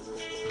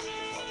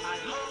 I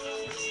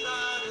hope it's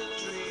not a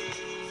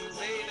dream,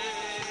 baby.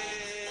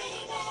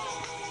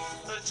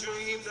 A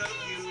dream of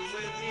you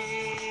and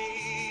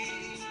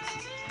me.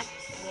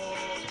 For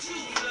too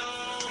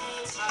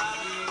long I've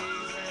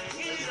been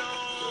hanging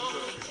on,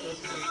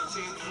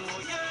 waiting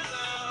for your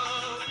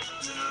love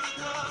to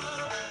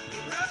come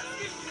and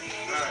rescue me.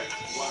 Alright,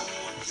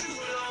 For too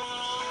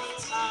long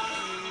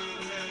I've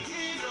been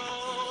hanging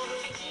on,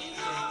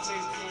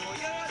 waiting for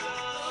your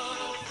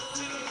love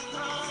to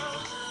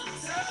come and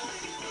set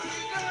me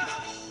free,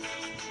 girl.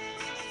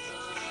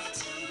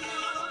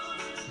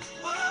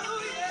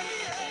 Oh yeah,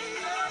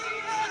 yeah, yeah,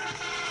 yeah.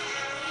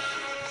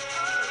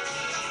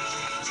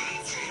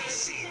 DJ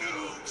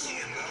Cnote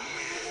in the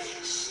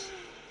mix.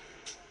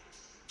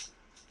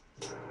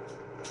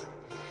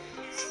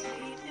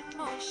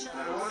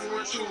 And one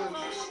more tune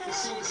to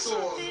soothe the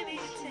soul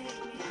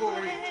before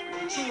we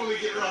truly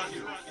get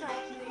rocky.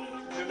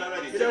 You're not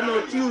ready. You don't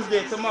know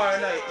Tuesday, tomorrow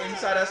night,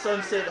 inside of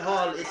Sunset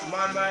Hall. It's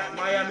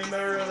Miami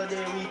Memorial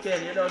Day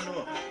weekend. You don't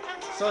know.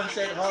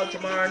 Sunset Hall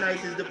tomorrow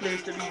night is the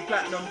place to be.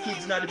 Platinum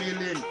Kids not the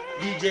building.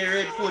 DJ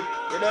Redfoot.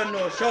 You don't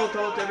know. Shout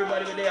out to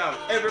everybody where they are.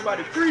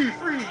 Everybody free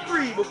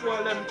before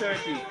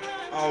 11:30.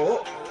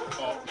 Oh.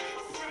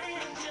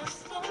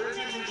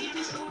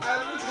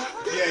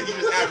 Yeah, he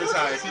just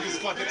advertised. He just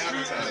fucking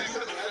advertised.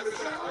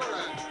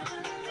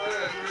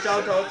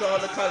 Shout out to all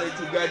the college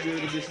who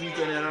graduated this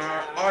weekend and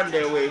are on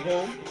their way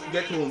home.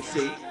 Get home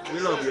safe. We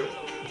love you.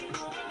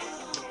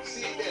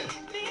 See you then.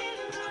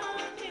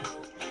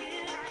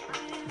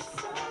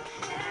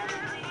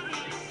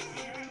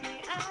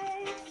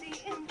 I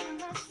see into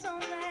my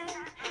soul,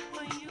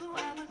 for you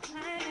are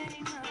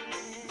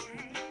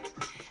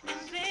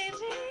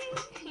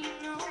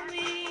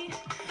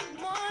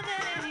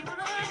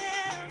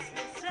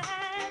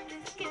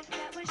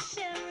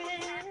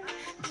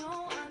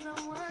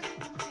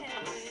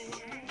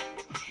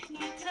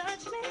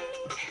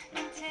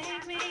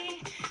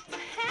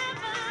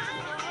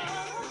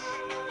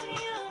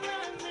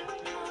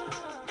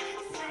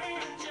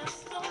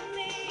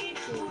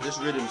This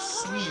rhythm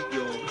sweet,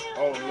 yo.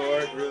 Oh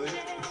Lord, really?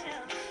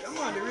 Come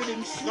on, the rhythm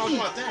No, sweet. come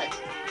on, that.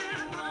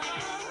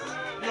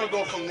 You don't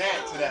go from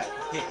that to that.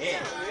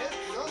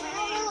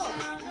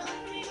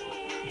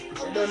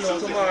 You don't know,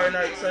 tomorrow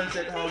night,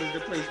 Sunset Hall is the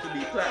place to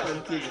be.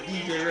 Platinum Kids,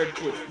 DJ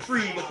Redfoot,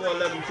 free before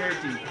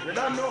 11:30. You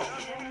don't know.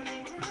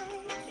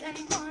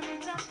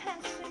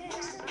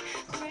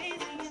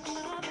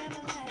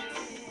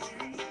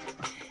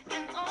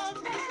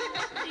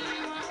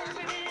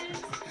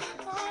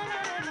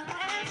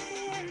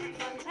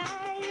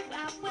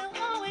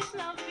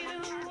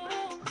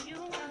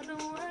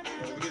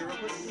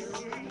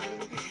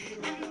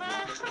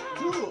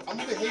 Ooh, I'm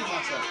gonna behave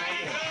myself.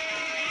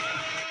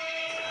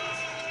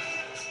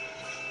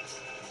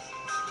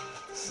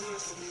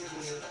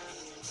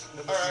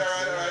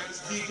 Alright.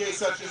 It's DJ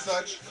such and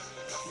such.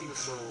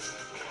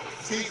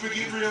 Things will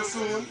get real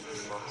soon.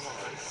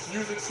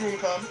 Music soon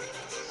come.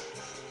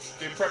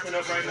 They're prepping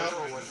up right now.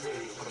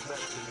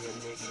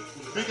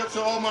 Big up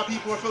to all my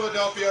people in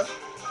Philadelphia.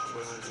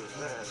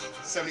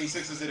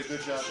 76ers did a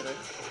good job today.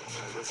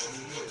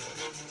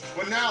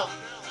 But now,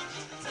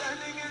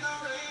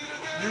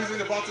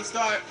 music about to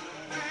start.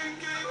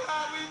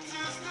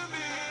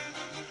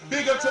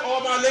 Big up to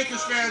all my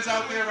Lakers fans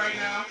out there right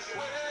now.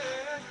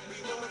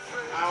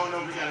 I don't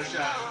know if we got a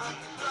shot.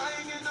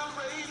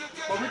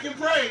 But we can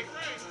pray.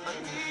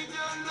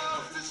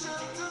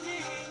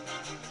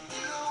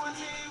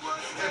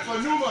 And for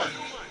Newman,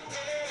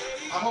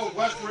 I hope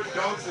Westbrook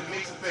dunks and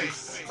makes a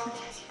face.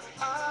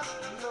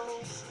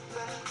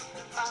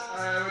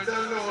 Alright, we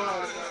don't know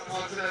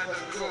how tonight has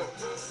to go.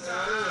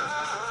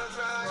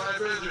 My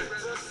brethren.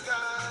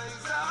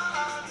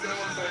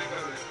 Don't think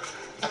of it.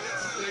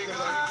 Think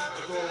about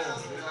it. Go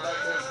home. You know,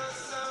 like that.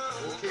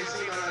 OKC,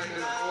 like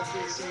that.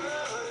 OKC.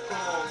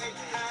 Come on.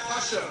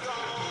 Pasha.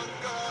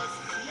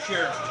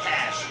 Pure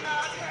passion.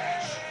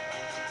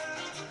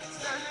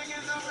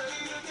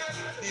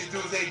 These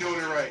dudes ain't doing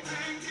it right.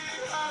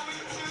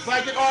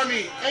 Viking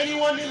Army,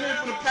 anyone in there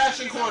for the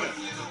passion corner?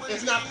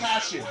 It's not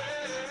passion.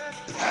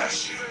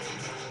 Passion.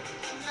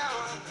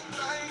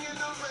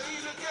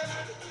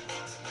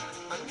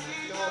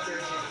 No,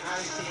 brethren, I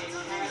say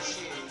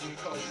passion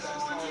because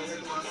that's how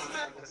everyone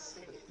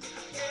understands it.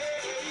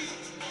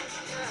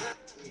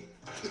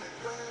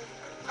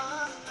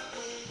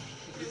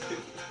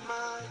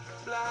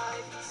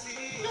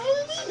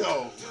 No.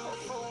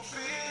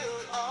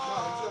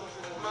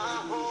 I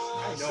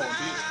know, I'm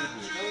being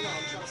stupid.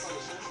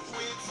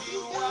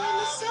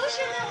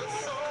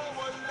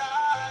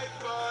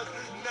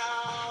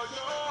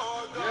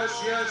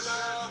 Yes.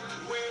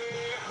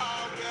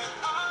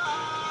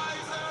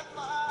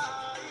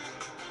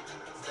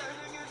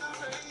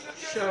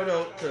 Shout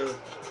out to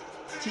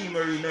Team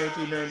Marie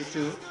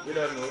 1992. You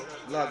don't know.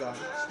 Log on.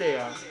 Stay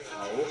on.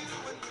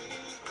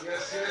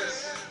 Yes.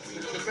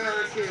 It's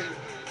American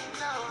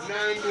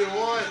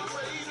 91.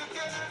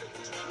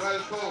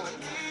 Welcome.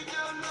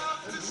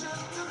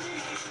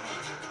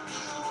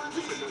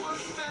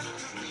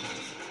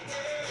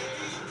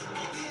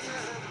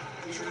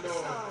 Even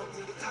though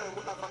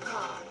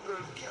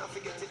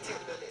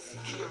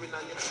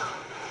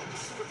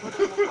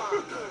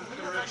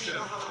correction.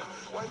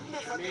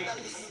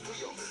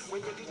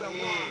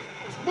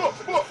 Book.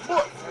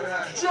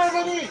 Alright.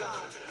 Germany.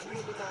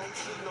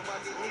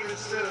 Even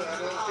still, I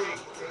don't think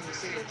when you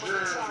say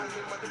German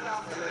and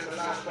then the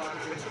last part of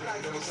it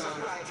don't sound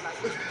right.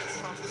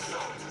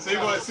 So you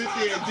want to sit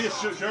there and dish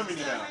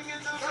Germany now?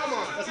 Come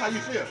on. That's how you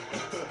feel.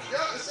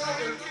 Yeah, it's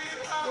something.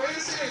 When you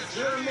say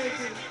German,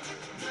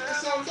 it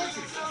sounds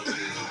dirty.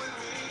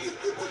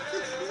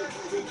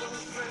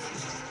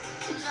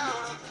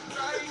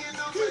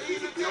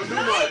 Yo,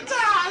 Newman.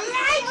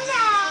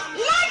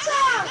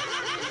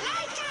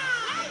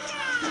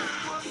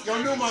 Yo,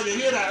 Newman, you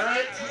hear that,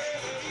 right?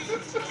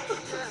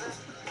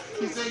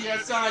 He said you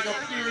sound like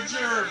a pure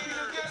germ.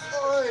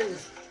 Oi.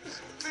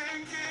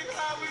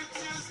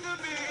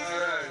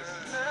 Alright.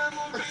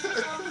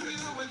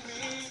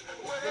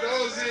 For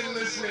those in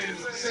listening,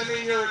 send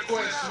in your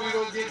requests. We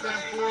will get them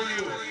for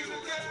you.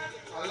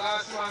 Our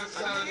last man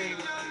standing.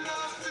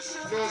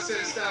 No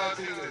sense style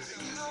to this.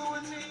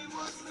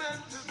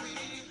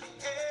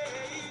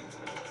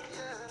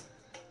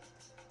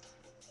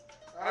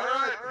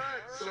 Alright.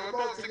 So we're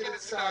about to get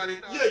it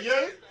started.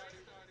 Yeah.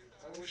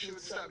 And we should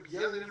stop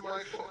yelling in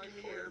my fucking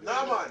ear.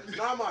 Nah,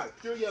 man.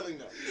 You're yelling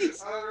now.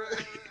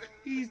 Alright.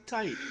 He's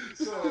tight.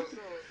 So,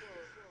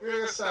 we're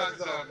gonna start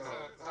this off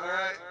now.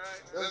 Alright?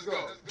 Let's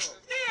go.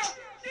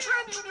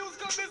 Trending news,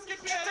 got biscuit,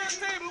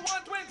 turntable,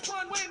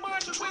 121, Wayne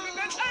Marshall, William,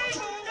 and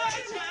Able.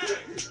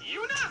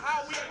 You know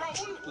how we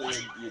roll. Play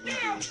your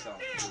DJ song.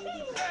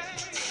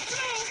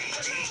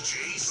 DJ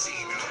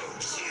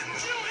Cnote.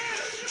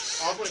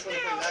 I was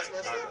waiting for the last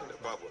man. The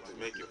bubble to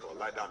make you fall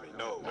like that.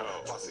 No.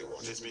 Posse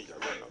want this me, I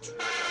run up.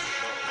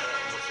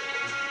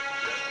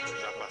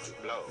 massive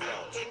blow.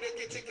 In the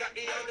kitchen, got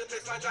the other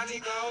place my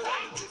Johnny go.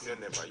 If you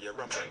never hear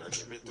I'm gonna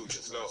give it to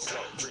you slow.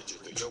 Preach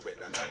it to your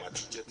bed and I'ma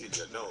teach you till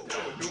you know.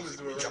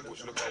 Music we can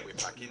push, look how we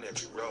pack in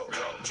every row.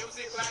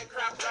 Music like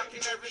crap rock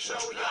in every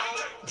show, yo.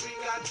 We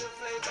got the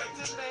flavor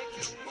to make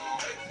you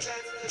move it.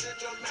 Dance to the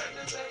drum and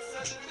the bass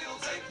of the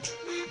music.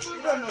 You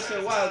don't know say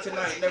Wild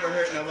Tonight never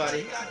hurt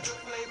nobody. We got the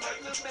flavor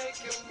to make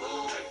you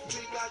move it.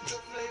 We got the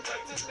flavor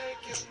to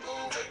make you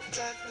move it.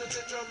 Dance to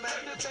the drum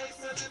and the bass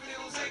of the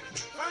music.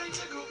 Find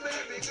the group,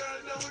 baby girl,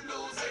 don't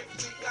lose it.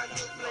 We got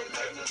the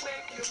flavor to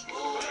make you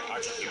move it. I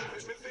just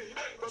make me see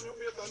from your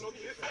face and no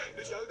kiss.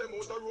 The girl them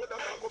out the road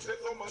that I go play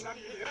some man and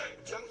here.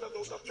 Youngsters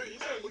out the street,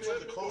 we tell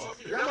me go up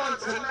here. Yeah, man,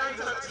 tonight,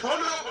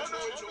 turn up.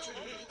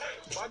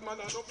 Bad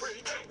man are no free,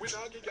 we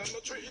not gig and no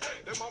treat.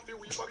 Them have the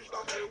weed back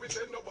that way, we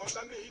say no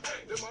bother need.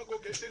 Them a go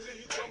get the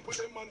lead, trample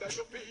them under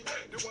your feet.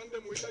 The one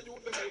them with the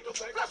youth, them out just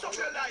like flash up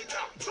your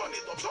lighter. Turn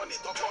it up, turn it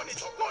up, turn it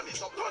up, turn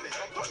it up, turn it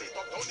up, turn it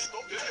up, turn it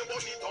up, till you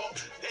burn it up.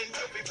 Then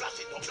you be flash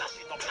it up, flash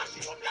it up, flash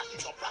it up, flash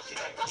it up, flash it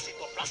up, flash it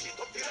up, flash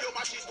it up, till you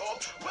mash it up.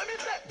 When me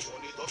say,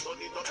 turn it up, turn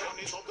it up, turn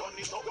it up, turn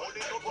it up,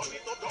 turn it up, turn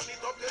it up, turn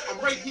it up, till you I'm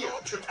right here.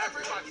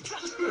 everybody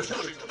flash it up,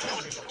 turn it up,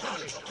 turn it up, turn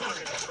it up, turn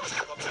it up, turn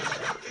it up, turn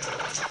it up, till you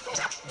mash it up.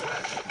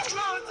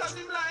 Round of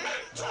him like,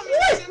 come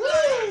here, him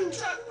like,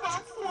 check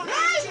back phone,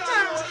 right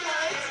now,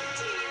 like,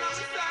 team on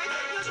the side,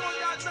 you know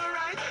that's not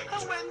right.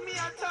 And when me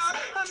attack,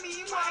 and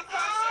me walk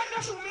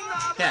past, to me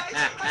not right,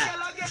 and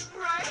yellow get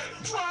bright,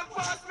 walk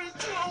past me,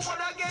 throw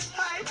wanna get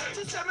high.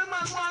 She say me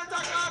man want to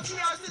off me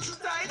or sit too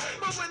tight,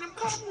 but when him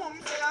come home,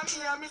 say I'm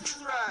me and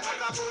Mrs. Right. I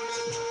got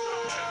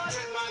bullet,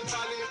 dead man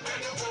falling,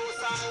 in the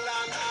house and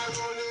land, I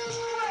running,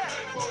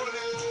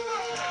 bullet,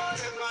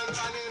 dead man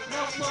falling.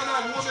 No son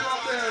of women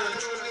up there.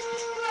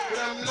 With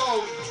them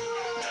love.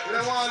 With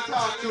them want to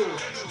talk to.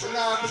 With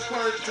not have the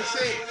courage to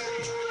say.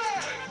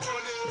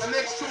 The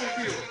next tune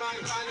for you.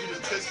 You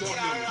just pissed off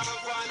me.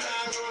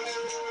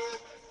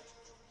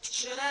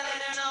 Should I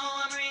let her know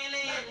I'm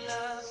really in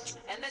love?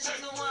 And that she's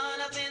the one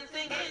I've been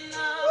thinking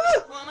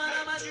of? Woman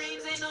of my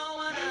dreams, ain't no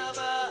one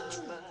above.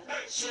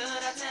 But should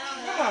I tell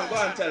her? Come on, go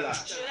and tell her.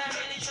 Should I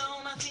really show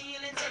my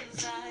feelings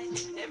inside?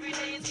 Every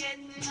day it's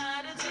getting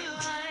harder to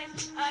hide.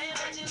 I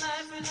imagine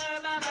life with her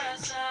by my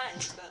side.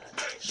 But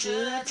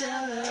should I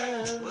tell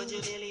her? Would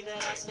you believe that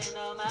I spend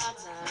all my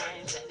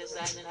time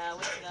fantasizing how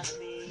it's gonna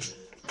be?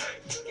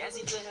 Can't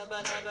seem to help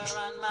but never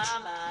on my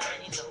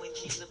mind, knowing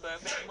she's the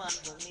perfect one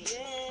for me.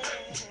 Yeah.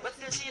 But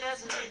still she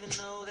doesn't even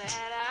know that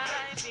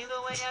I feel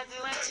the way I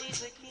do and she's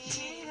the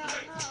key.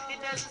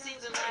 It doesn't seem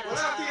to matter. What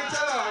after you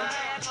tell her?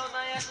 I close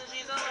my eyes and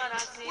she's the one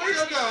I see. What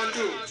you gonna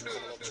do?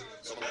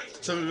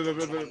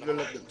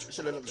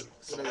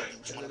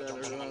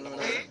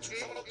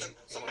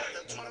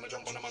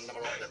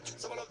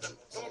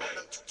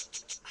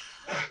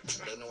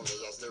 They know me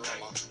as the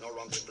rammer, no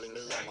wrong people in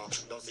the yammer.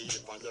 Don't see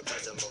it on your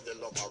face, them love the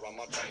love a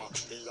rama drama.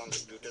 The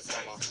undisputed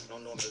summer, no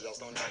know me as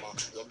no number.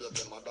 Your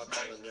baby mother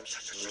coming in,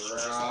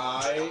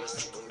 Right.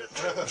 listen to me,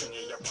 sing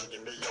it up and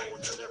give me yo.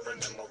 Tell your friend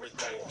them how we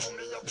go, hold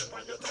me up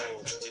on your toe.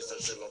 She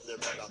says she love the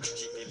brother,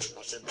 she feel it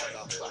now she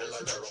bother. They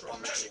like her up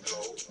and make she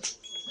glow.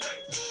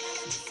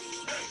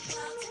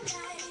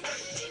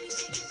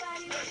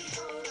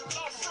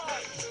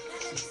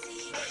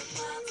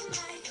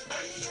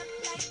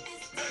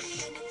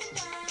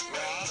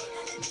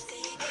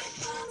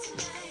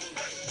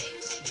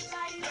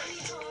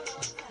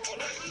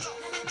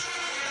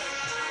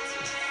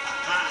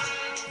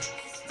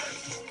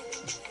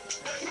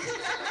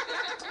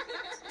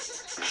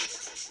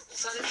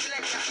 So the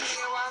selection thing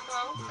you walk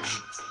out.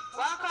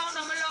 Walk out,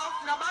 no me love,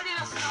 nobody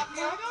will stop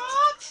you.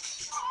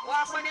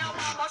 Walk when you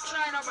want, but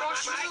try not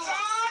brush me.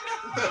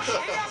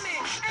 Hear me?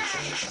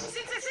 Hey,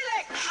 since you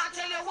select, I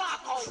tell you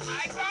walk out.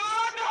 My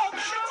God, no,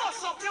 me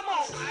bust up your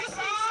mouth. My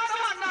God, the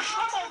man that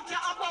come out, you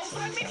about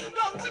when me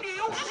done with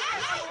you.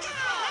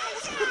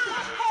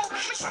 Oh, let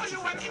me show you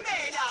when me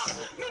made up.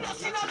 Me no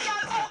see no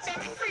girl out there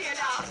me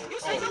afraid of. You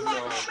say you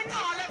want me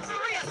now, let me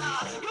razor.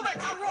 You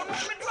better run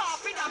when me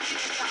drop in a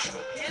pizza.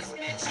 Yes,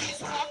 bitch,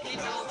 she's walking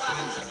over,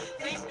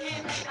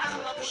 thinking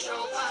I'm a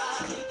pushover.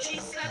 She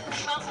slept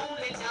with my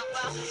only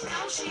lover.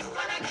 Now she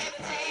wanna get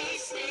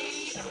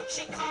tasty.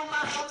 She call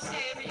my house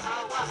every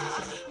hour.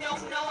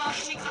 Don't know how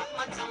she got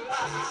my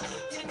number.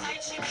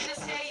 Tonight she gonna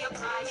say a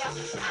prayer.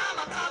 I'm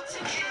about to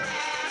get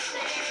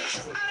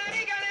nasty.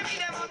 I gotta be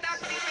them on that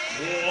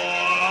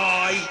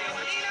Boy!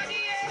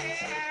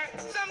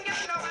 Some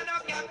girls know I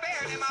don't can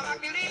bear them. I'm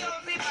like the little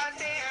zip and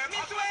there. Me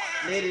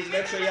swear. Ladies,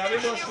 make sure you have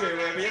your bus fare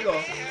wherever you go.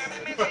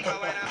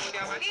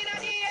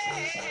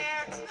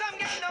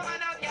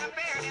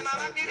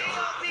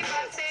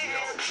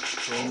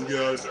 Some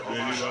girls, they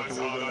leave a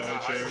fool on a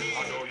chair.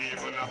 I don't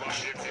even have a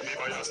 50 me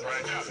by your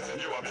spread, yeah.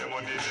 You have your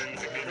money, then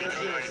to give me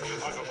your life.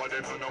 I don't for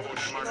them to know what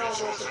them are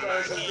resources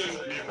like.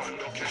 Me one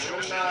look at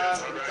you, she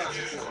gets alright.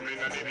 Come in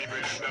and the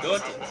bread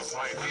dance and bust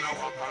fight. And I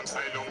walk on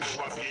side down to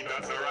a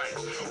peanut the right.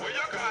 What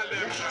you call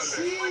them,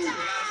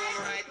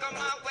 girl?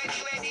 come out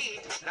ready.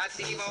 Let's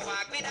see what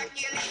walk with a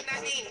kill in the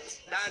knee.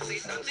 Dance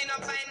is something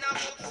up in a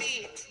book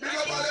seat. Big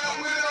up all them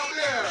women out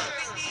there.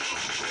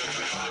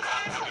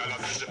 Girl, I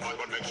say she fat,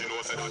 but make she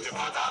know say that you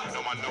fatter.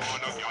 No man, no man,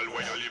 no girl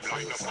where you live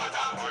like no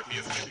fatter. Her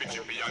face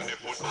chippy and the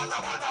foot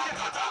fatter. Well,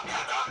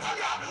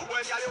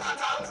 girl, you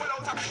fatter. Well,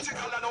 out of pretty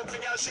girl and out the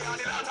girl, she on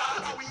the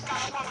latter. A week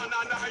off a man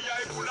and her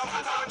eye full of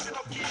matter. When she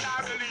tuck in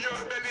her belly, your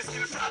belly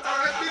still flatter.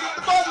 Alright, big up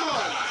the bad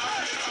man.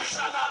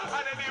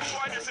 And then the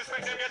boy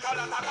disrespect them get all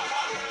the matter.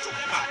 Shoot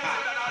them high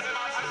and all them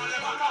out and all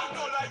them matter.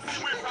 No like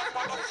see we rock,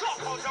 but up suck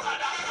out your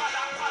mother.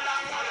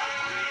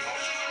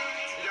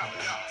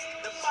 Yeah.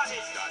 The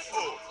baddest guy.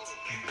 Oh.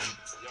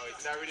 Yo,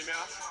 is that really me?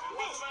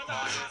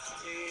 Baddest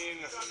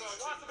thing.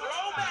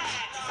 Throwback.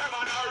 Them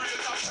on a real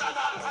top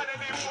shatter. And then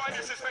the boy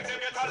disrespect them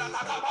get all the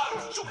matter.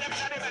 Shoot them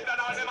in the bed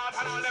and all them out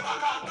and all them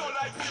matter. No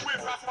like see we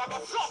rock, but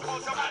up suck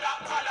out your mother.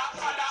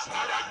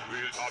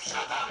 Real top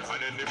shatter.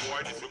 And then the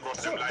boy this will cross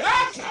them like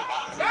a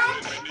snapper.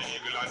 When the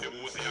eagle and the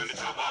Uzi and the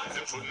chopper.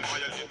 Them shouldn't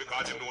violate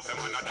because them know them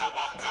on a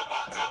dabba.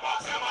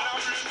 Them on a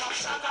real top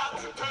shatter.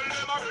 Tell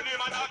them a real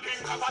name and a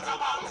king tapper.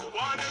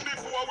 Warn them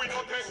before we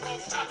don't take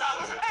off chatter.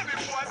 Every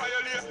boy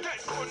violate get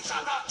gun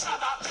chatter.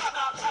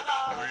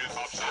 Real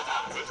top shatter.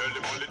 We tell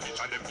them all the teach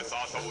and them to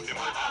sauce out the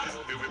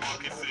matter. We will mark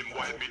it slim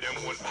while me them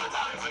won't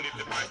fatter. And if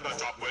the price not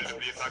drop, well the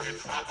place a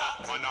get fatter.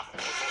 Man a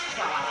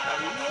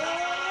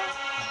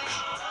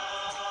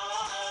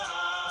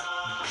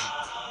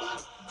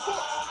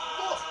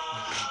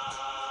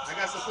I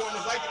got some form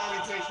of like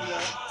orientation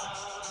there.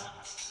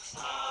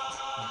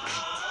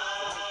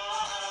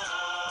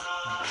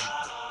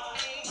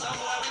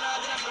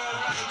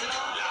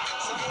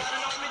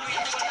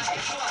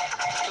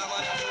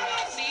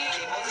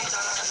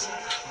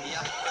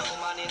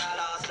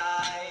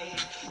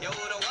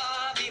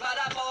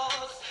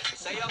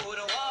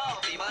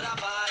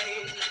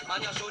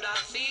 And you should have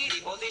seen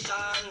the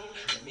position.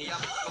 Me a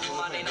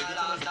woman in a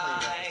last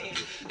night.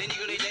 The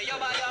nigga say you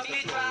buy a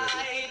bit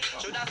right.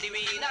 Should have seen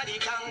we in a the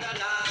conga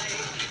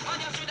line.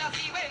 And you should have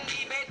seen when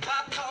the bed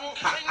pop down.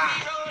 When we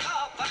roll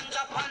up and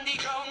drop on the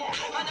ground.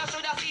 And you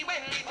should have seen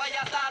when the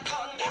fire start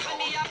on. When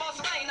me a bus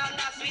wine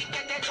and a sweet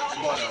get it done.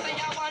 She say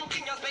you want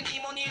thing you spend the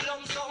money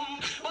lump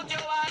sum. But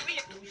you are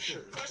wait so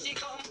she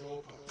come.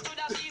 Should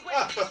have seen when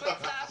the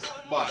sweat starts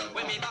on.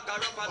 When me back her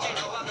up and she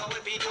know I know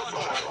if it done.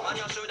 And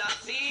you should have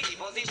seen the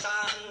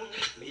position.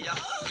 Me a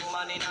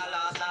woman in a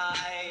last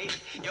night.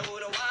 You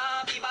wouldn't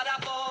want be bad a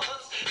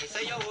boss. Me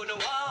say you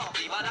wouldn't want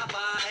be bad a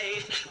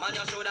fight. Man,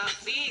 you should have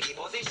seen the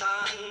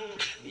position.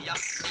 Me a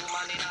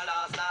woman in a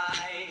last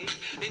night.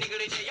 The nigga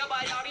say you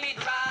buy your lead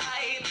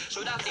right.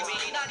 Should have seen me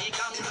in a the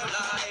camera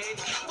light.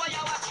 Why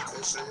you watch?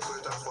 they say you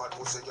that fat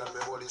pussy girl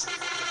me body stiff.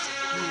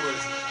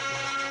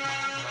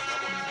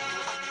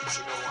 She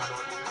don't want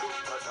no new look,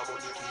 but I'm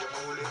only for your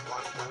bullet.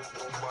 One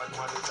boom, bad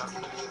man, it's a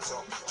million, so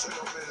she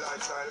love me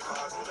lifestyle,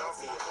 cause me love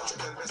me. She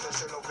tell me say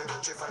she love me,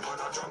 she find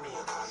man a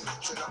Jamaican.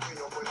 She lock me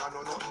up when I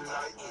know nothing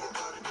like it.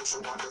 If she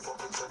want the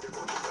fucking say, they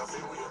go to the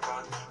free way,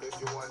 man. If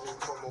you want him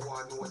from, I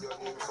want know your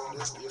name from.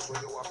 The space where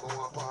you have no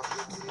one park,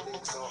 you get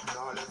it, so.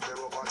 Now left the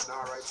robots,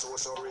 now right, so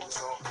ring,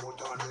 so.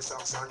 Put on the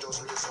socks and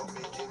just lace up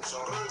me king,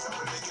 so. Girls I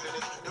will be killing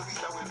it, the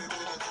weed I will be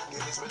killing it.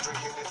 Guinness me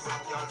drinking it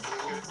from your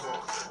finger,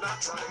 fuck.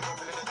 Naturally I'm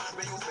feeling it,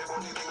 me use me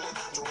money killing it.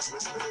 Just me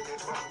spilling it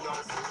from your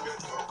finger,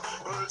 fuck.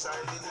 Girls I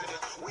be killing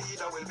it,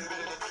 weed I will be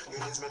killing it.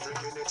 Guinness me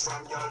drinking it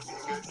from your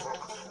finger, fuck.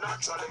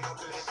 Naturally I'm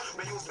feeling it,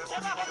 me use me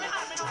money killing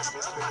it. Just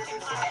me spilling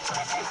it from your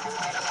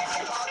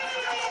finger.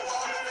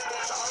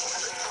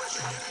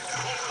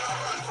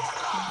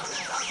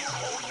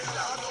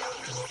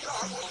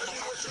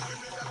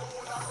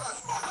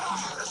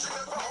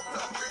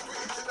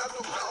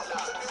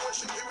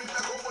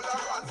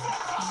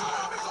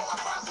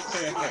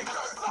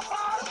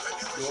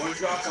 Don't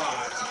drop on.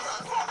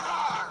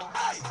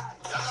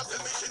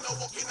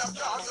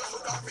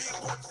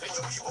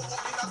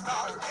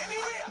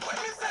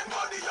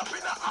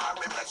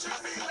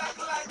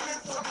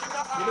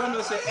 You don't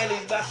know, say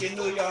Ellie's back in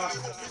New York.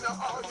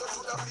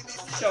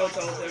 Shout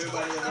out to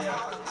everybody in there.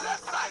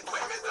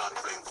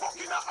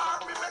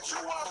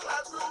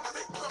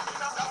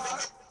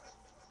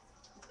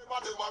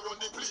 Them a run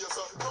the place.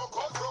 Rock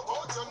out,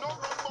 you no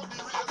run for the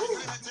race.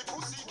 Little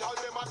pussy girl,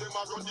 them a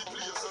run the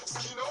place.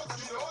 Skin out,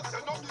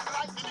 you no give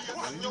like the lace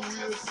on your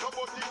waist.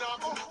 Nobody now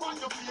go on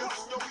your face,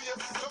 on your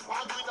waist. You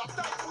find with a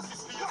tight pussy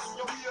space on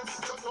your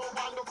waist. You no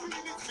want to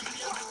feel it,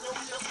 space on your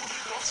waist.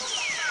 Pussy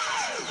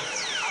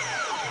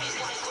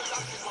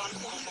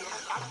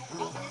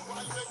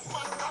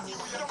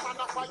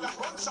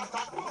gunshot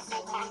and bust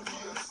up and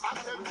kill. And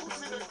tell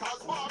pussy they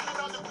cause bombing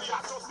on the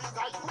place. Just the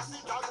tight pussy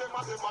girl, them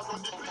a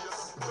run the place.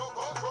 Rock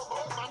out,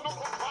 man, no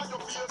come by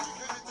your face.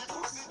 Little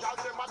pussy girl,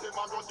 them a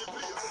run the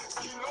place.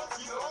 Kill out,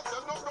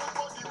 them no run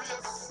for the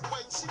race.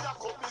 When she a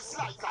come, it's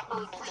like an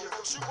earthquake.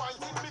 She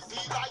whining me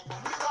feel like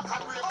me rock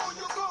and break. Oh,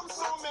 you come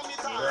so many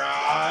times.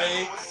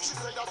 Right. She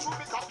say you true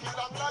me cocky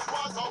long like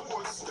water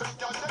hose. Them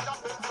girl they a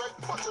bend red,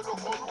 but you no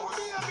come roll.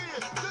 Baby,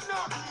 you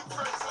not keep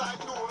friends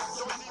like those.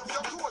 So leave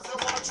your clothes, you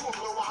want choke,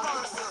 you want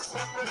answers.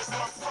 Make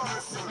stop from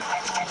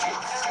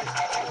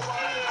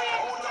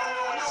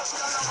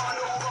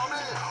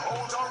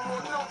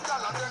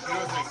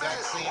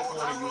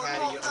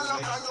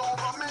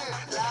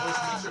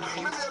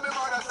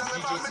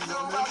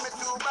me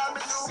too bad,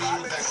 me too bad,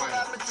 me too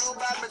bad, me too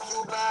bad, me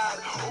too bad.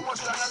 How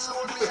much time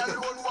alone me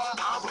alone want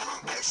have?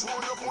 Make sure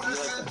you put the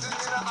same thing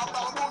in a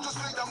bag. Don't just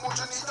need a much,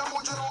 you need a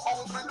much, you know how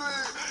to do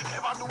it.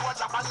 Never do a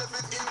job and leave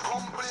it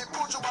incomplete.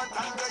 Put you one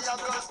time where your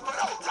girl spread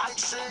out like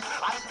shit.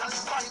 I tell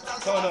you fight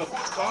and Turn up,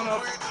 turn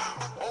up.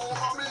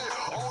 over me,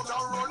 out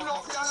and run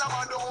up, y'all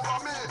mad over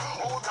me.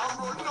 Out and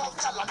run up,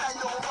 y'all die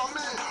over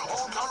me.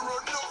 Out and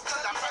run up,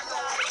 y'all die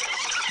over me.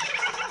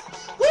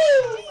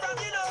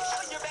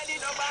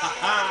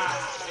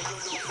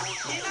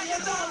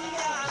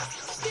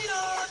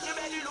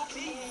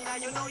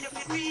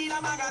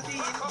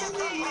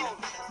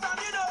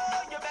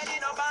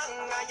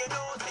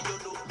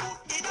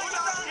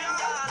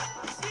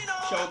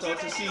 Shout out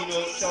to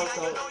Cnote, shout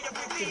out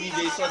to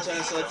DJ such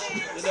and such.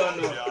 You don't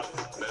know.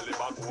 Belly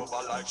back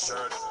over like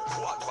shirt.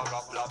 What bag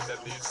of flap them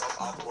need some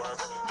at work.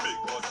 Big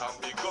butt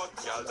and big gut,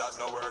 girl that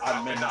no work.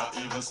 I may not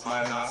even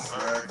smile and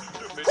smirk.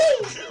 You may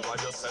not care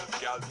about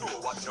yourself, girl. Do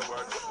what you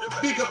work.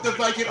 Big up the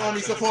Viking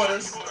Army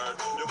supporters.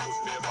 You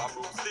put me in my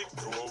broomstick.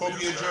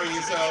 Hope you're enjoying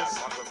yourselves.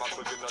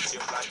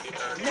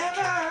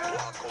 Never.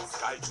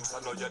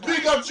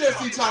 Big up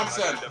Jesse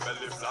Thompson.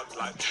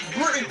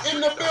 Britain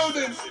in the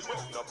building.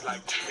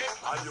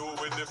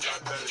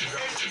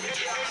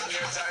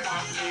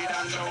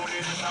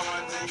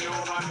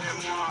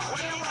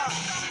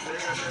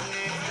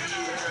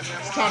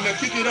 It's time to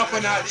kick it up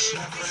a notch.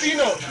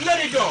 Cino,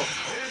 let it go.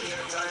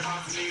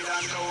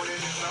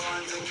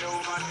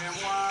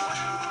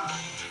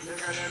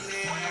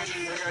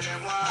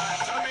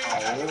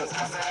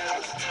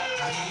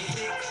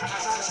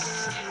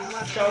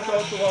 Shout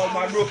out to all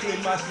my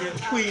Brooklyn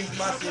massive, Queens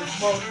massive,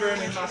 Mount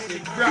Vernon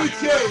massive, Bronx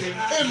BK,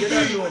 massive, you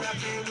don't know.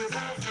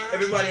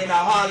 Everybody in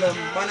Harlem,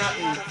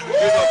 Manhattan,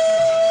 big up.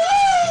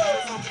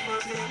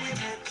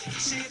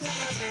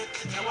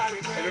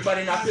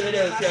 Everybody in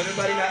Philadelphia,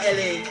 everybody in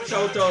LA,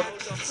 shout out.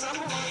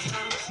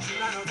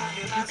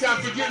 You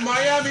can't forget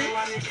Miami.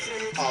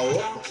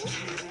 Oh.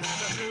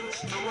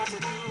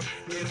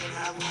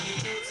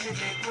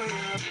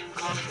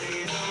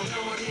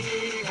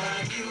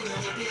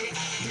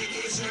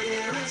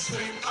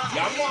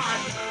 Yeah,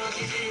 man.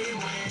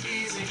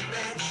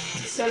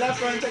 Tell a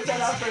friend to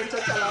tell a friend to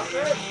tell a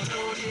friend.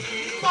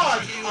 Man.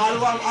 All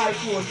who have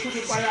iPhone, put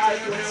it on your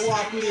iPhone and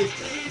walk with it.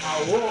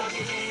 Oh.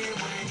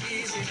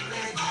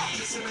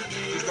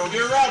 Just don't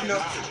get robbed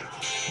now.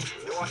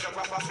 You want your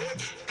proper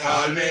fix?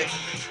 Call me.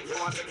 You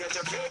want to get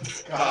your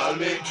kick? Call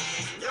me.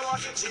 You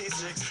want your cheese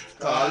sticks?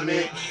 Call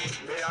me.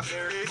 May I be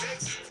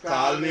remix?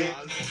 Call me.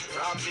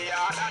 From the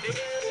other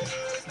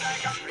days,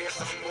 like I play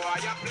some boy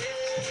you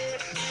play.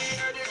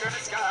 Hear the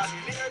girls call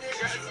me, hear the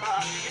girls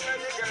call me, hear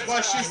the girls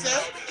What she call me.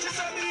 said? She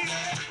said me,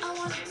 I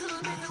wanna do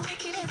it with the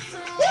wicked and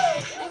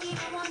sad. And you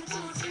don't want to do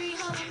it free,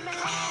 hold it mad.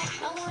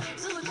 I wanna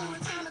do it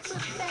time I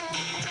took it back.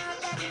 And now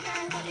that you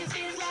find what it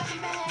feels like a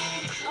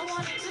man. I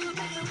wanna do it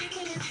with the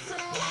wicked and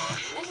sad.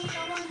 And you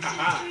don't want to do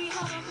it free,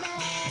 hold it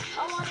mad.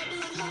 I wanna do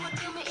it who would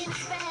do me in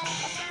his bag.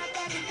 And now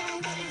that you find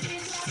what it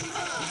feels like a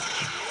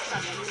man.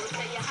 You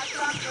say you had to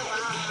have the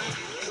one.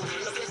 You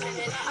look at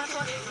the I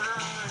got it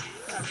on.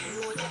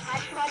 You would have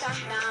had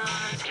and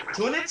none.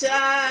 Tony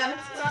Chan.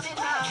 Run it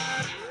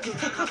hard.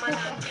 Come on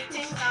and do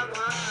things I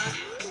want.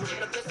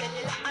 Pull up the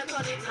cellular and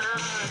run it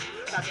hard.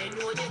 Cause they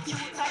know the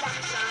cute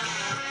selection.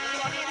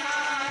 Run it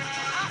hard.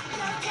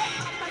 Don't get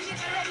up and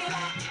get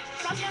regular.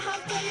 From your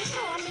mouth to the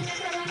show me the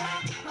cellular.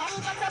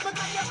 Comfortable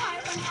on your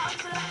heart and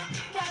hustler.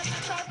 Girl,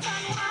 touch up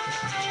and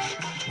wine.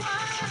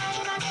 Wine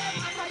and get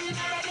mad for you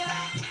the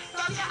regular.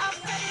 From your mouth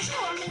to the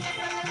show me the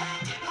cellular.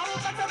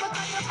 Comfortable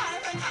on your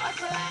heart and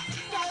hustler.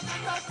 Girl,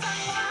 touch up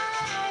and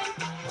wine.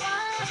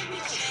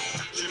 Wine.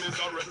 Jimmy's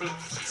a rebel.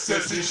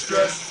 Sexy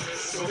stress.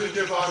 So we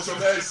give out some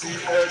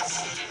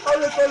LCX. All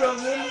the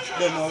fellas in,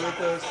 them are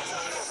with us.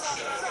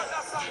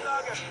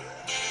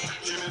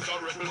 Jimmy's a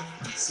rebel.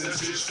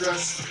 Sexy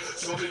stress.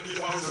 So we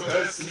give out some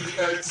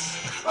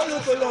LCX. All the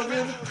fellas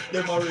in,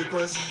 them are with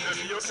us. Them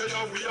you say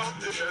we have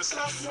the best.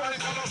 That's why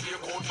I love you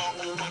call my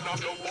home and I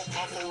blow up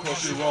my phone. Cause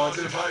she want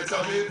the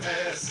vitamin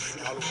S.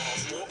 Y'all want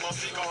smoke my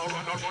cigar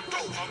and I run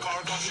down my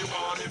car cause she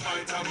want the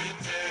vitamin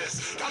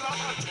S. Y'all a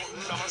hot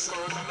button on my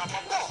skirt and I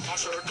pop off my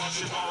shirt cause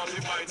she want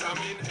the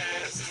vitamin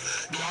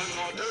S. Y'all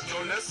not dirt no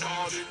less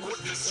hard, it could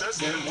distress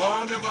them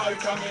want the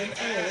vitamin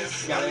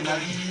S. Y'all in a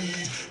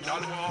lead.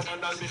 Y'all warm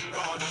and I live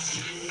on the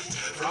street.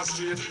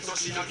 Frustrated so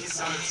she a kiss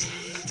her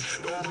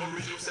teeth. Don't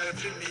worry yourself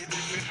to lead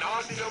it with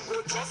all the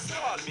good just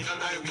call me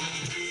and I will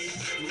eat.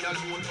 Me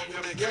alone come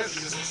you make your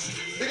face so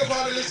sweet. Big up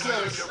all the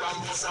listeners. Your ram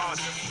massage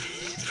your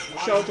feet.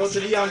 Shout out to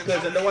the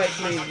Yonkers and the White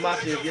Plains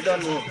massive, you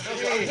don't know.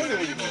 I wonder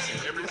what you gonna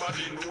say.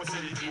 Everybody knows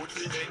that it good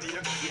for headache.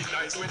 It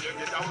nice when you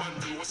get a one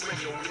dose when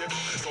you wake.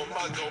 Some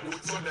man no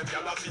good so them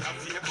y'all have to have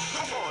fake.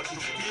 Come on,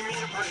 give me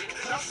a break.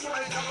 That's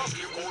why y'all have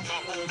to go my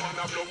home and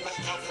I blow up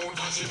my phone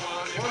and she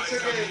want me Once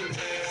vitamin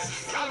again,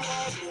 S. Y'all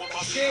want to up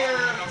a share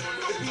and I run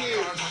the down my view.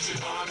 car and she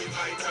want me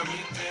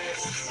vitamin S.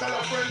 Tell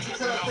a friend to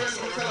tell a friend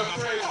to tell a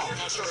friend.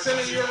 Send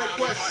in your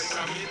requests.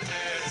 Vitamin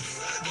S.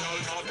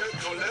 Y'all not get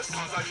no no less,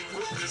 cause I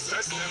put the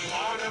stress them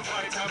on them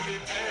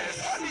vitamin S.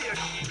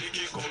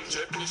 Biggie come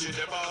check me, she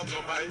never have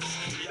no vice.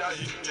 Need a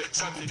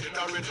injection to get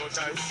her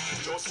energized.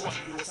 Just one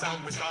dose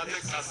and we start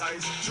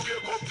exercise. She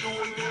wake up to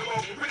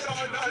neighbor with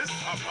her nice.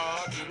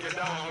 Apart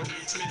together and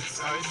reach me the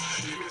skies.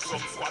 Give me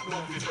some squat, no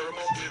be firm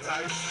up the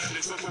ties.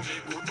 Listen to me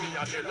good, me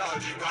I tell all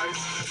the guys.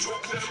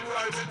 Choke them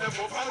right with them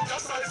up and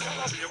just size. Cause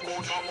I take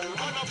out my own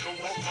and I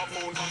blow up my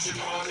phone. And she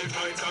want the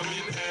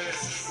vitamin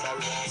S. I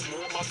want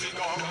smoke my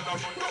cigar and I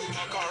run down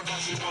my car.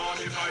 Cause she want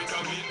the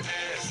vitamin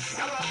S.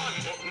 Y'all a man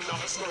button on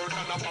a skirt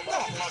and I pop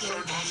off my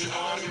shirt. And she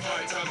want the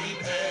vitamin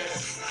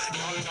S.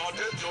 Y'all not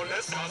dead no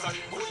less. Cause I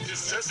put the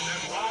stress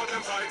them on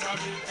them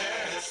vitamin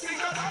S.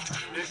 Think of that.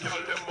 They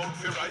call them up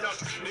for riot.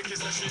 Nikki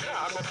says she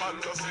hang up and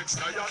no sex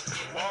diet.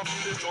 Walk in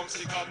the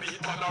drumstick a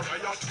beat and a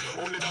riot.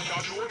 Only that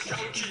God alone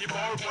can keep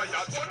her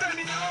quiet. But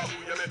anyhow,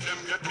 you let them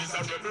get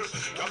miserable.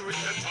 Can we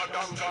get a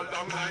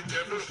down like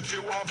devil? She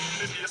walk in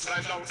the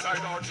baseline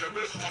alongside our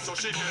treble. So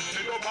she get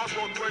me up and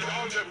run way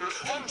down level.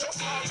 I'm just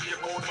not here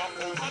out my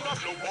home and I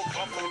blow up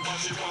my phone.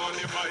 Cause she want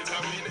the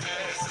vitamin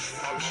S.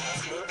 I want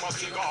smoke my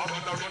cigar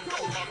and I run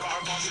down my car.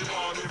 Cause she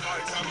want the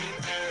vitamin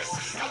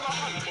S. Y'all a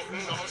hand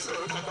button on her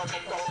skirt and I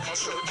pop out my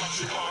shirt. Cause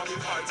she want the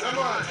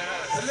vitamin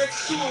S. The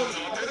next tune,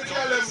 the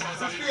girl them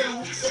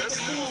feel they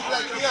move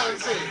like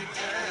Beyonce.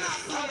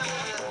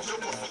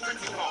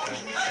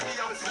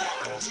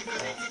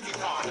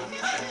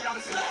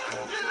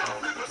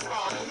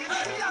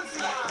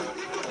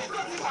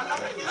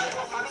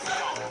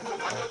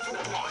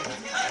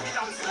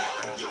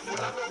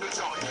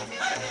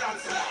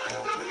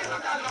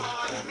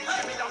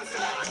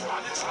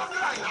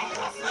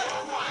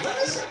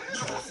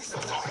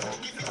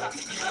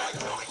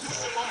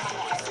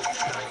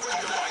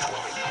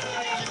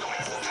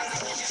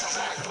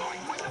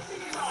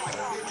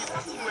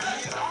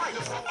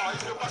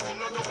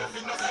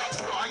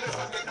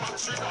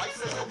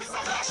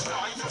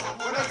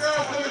 When a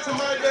girl comes into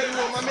my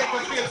bedroom, I make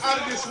her feel out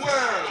of this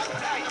world.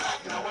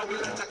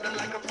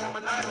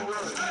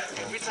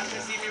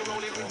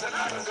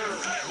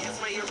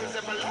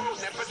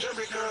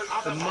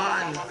 The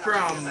man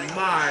from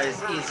Mars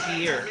is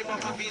here.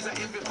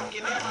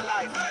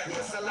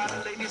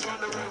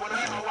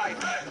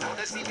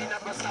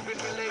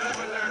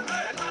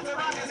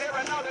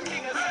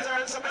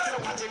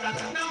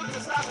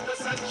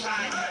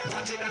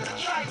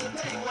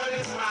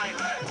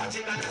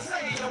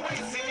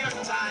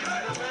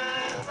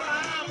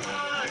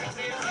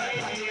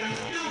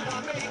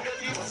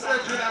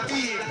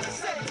 Abeid,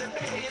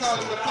 call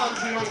him the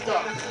Panty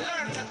Hunter.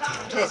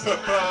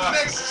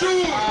 Next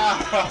tune,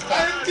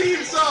 and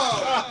team song.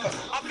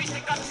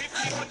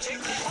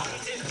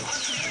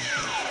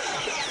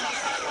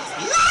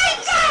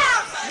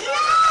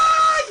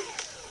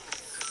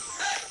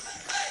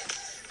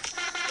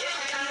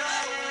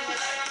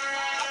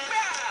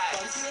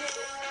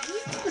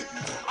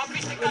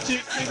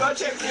 We gon'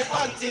 check the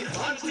panty.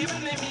 Panty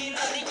when they mean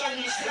that the girl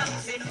is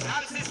fancy.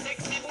 Fancy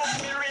sexy, but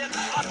me real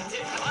panty.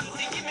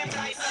 Panty give me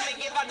price and me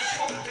give her the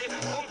pumpy.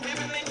 Pumpy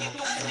when me get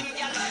to the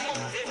girl is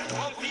pumpy.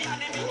 Pumpy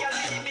and the big girl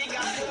with the big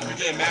ass. You're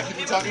getting mad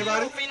people talking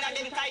about it?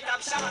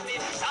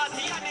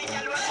 Shorty and the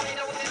girl will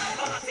find out in the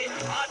party.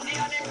 Party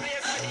and the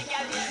place where the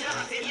girl is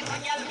naughty. If a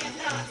girl get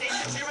naughty,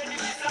 she ready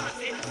to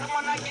party.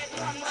 Someone I get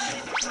one money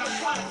to the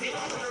party.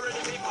 She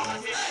ready to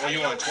party. What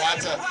you want,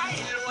 twata?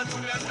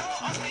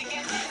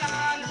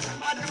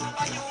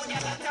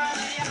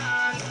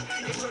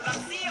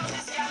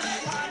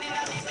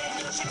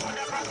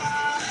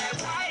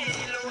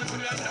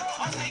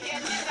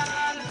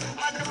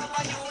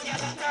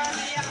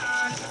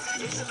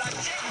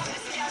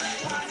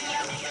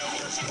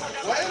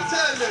 What you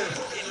tell them?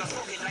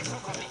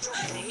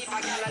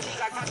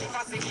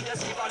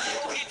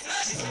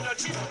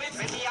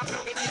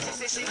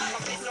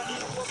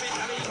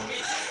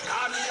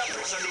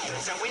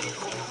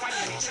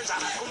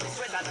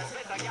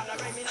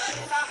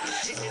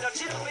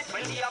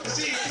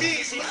 See, me,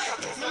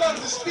 I love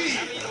the speed.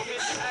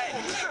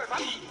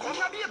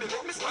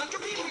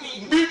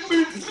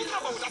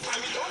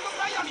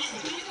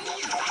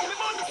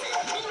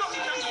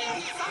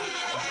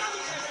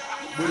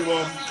 Booty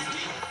bomb.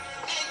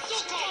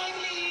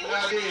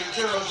 Now these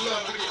girls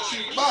love to get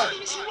cheap body.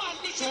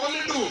 So what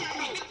they do?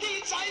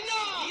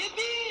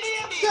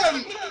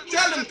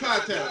 Tell them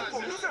cartel.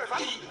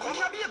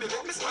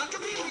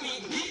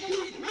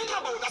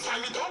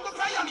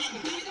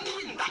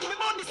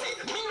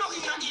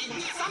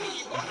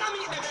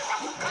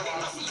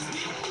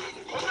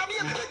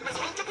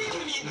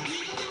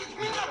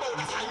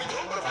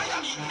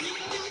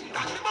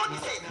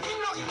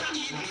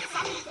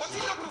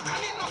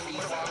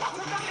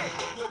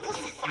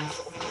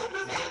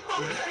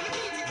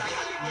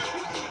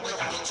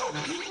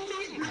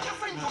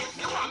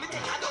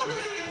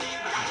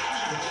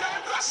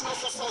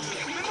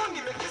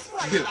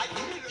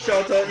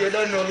 Shout out, you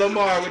don't know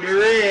Lamar with the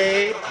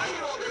Ray.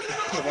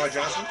 Lamar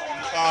Johnson?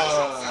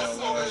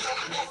 Lord.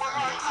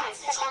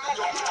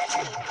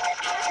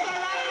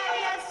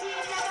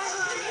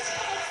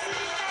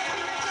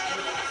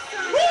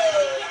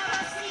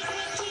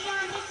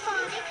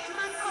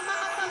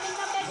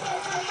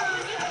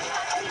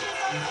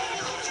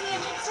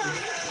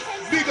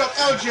 Big up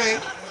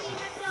LJ.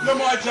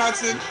 Lamar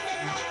Johnson.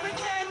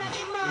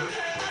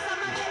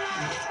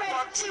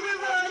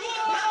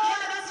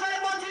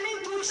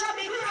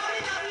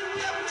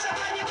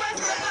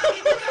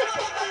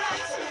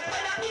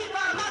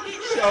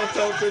 Shout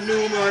out to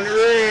Newman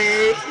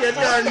Ray. You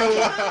don't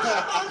know.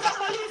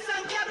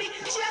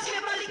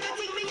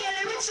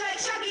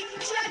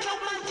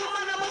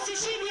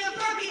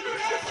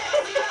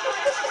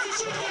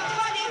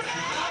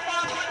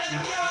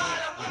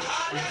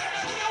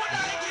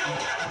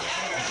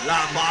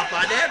 Laugh off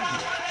of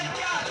them.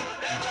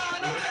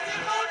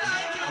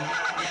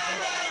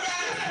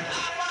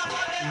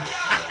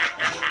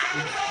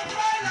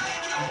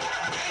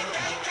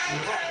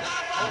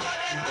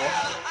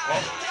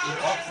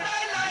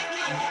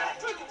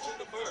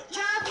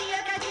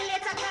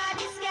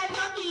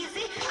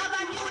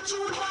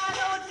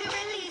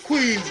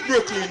 Queens,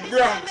 Brooklyn,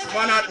 Bronx,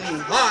 Manhattan,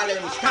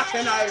 Harlem,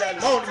 Staten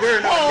Island, Mount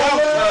Vernon,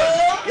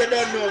 Yonkers. You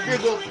don't know,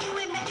 big up.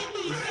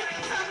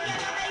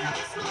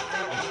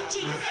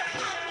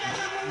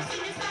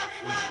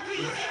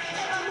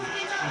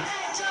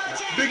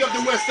 Big up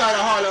the west side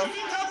of Harlem.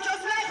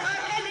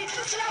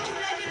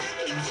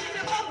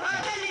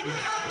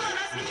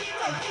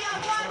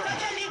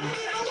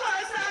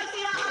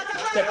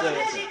 Check where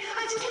you see.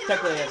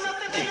 Check where you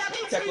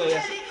see. Check where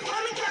you see.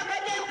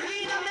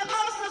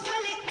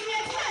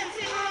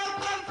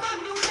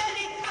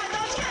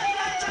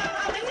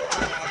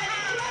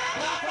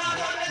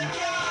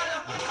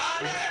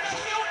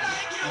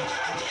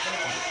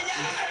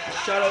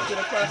 Shout out to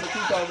the class of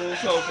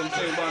 2012 from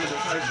St. Barnabas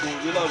High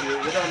School. We love you.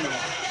 You don't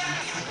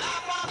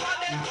know.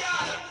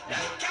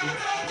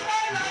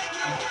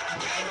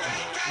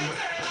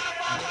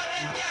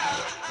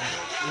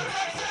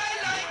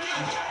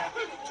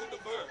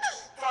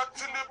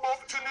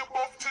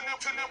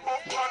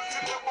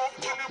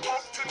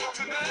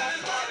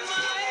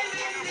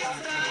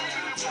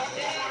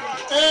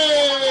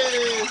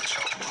 Hey!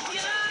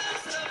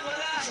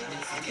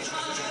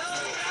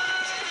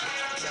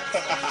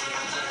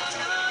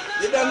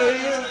 You don't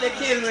know, they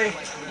killed me.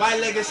 My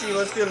legacy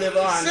will still live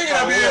on. Sing it,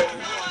 Abeid.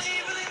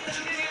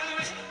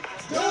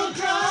 Don't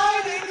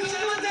cry,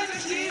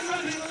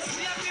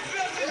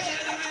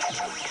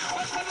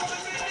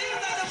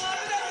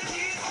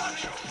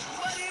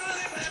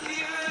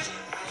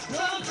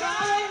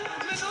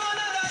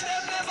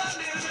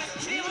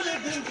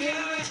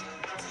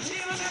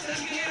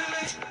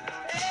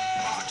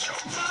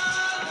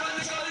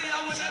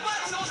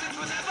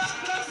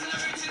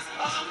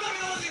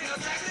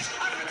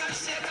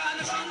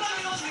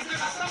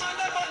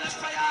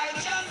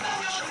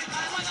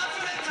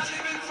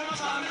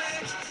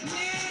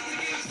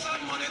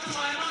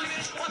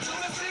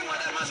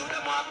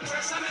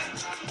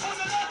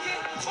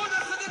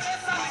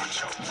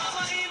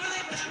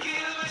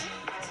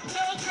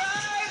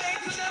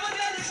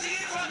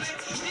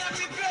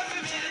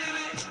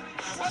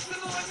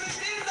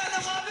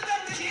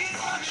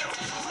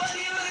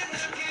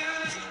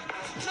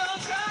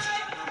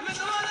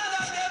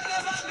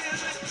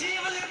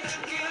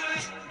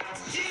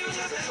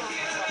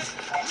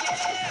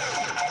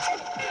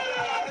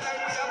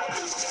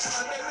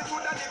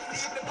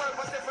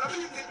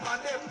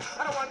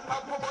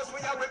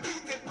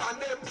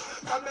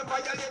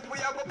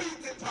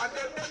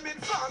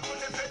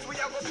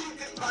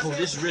 Oh,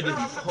 this rhythm.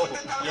 Oh.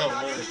 Yo,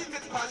 man.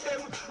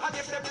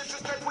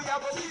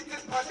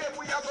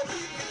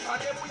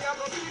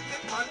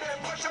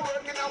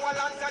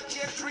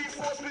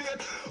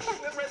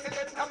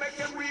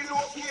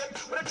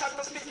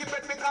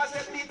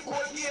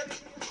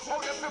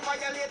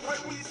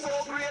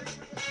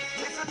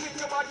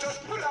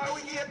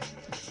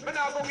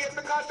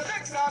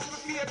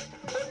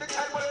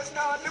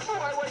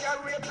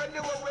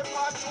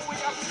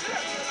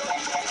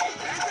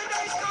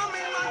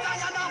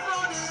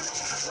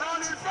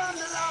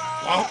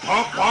 Pump,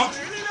 pump, pump.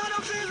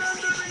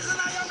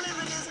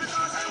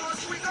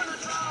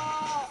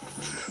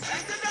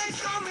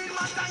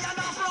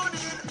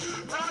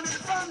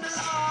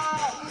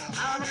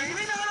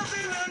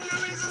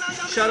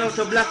 Shout out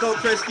to Blackout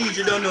Prestige,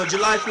 you don't know,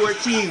 July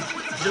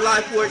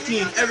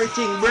 14th,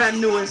 everything brand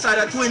new inside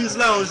of Twins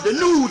Lounge, the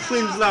new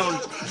Twins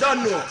Lounge,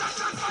 don't know.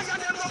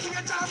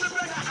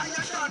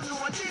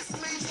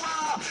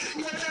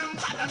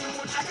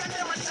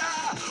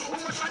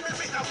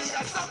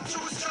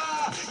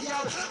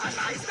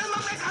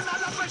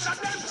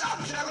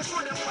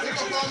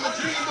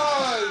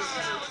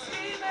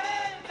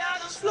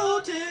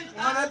 Floating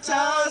on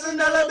 $1,000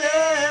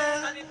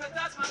 bill.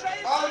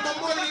 All my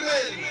money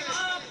men.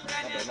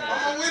 All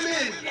my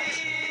women.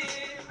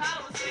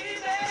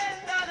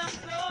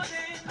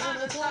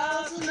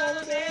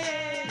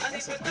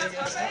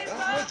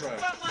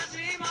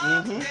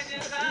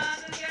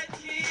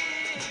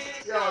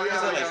 Yo,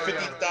 Is that like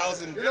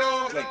 50,000 You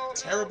know, like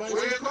terabytes?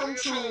 when you come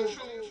through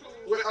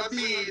with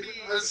Abeid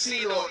and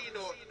Cnote,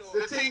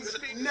 the things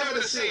never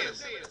the same.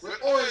 We're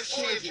always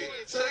changing.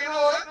 So you know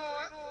what?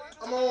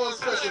 I'm on one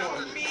special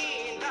one.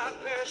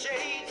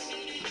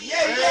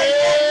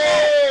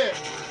 Yeah.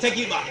 Take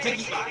it back.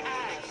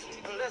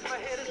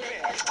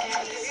 It's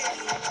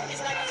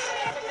like a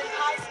celebrity in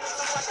high school,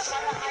 so what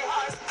about the high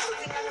horse?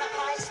 Sitting on the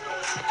high school.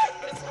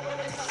 Let's go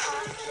with the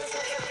high, let's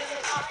go with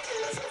the high,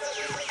 let's go with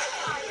the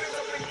high, let's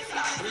go with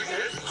the high.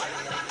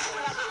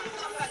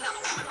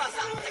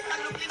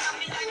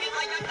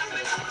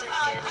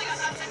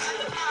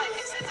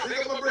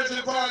 Big up my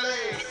Bridget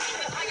Parlay.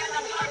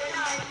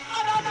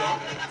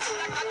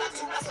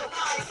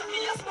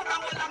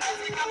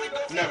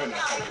 Never know.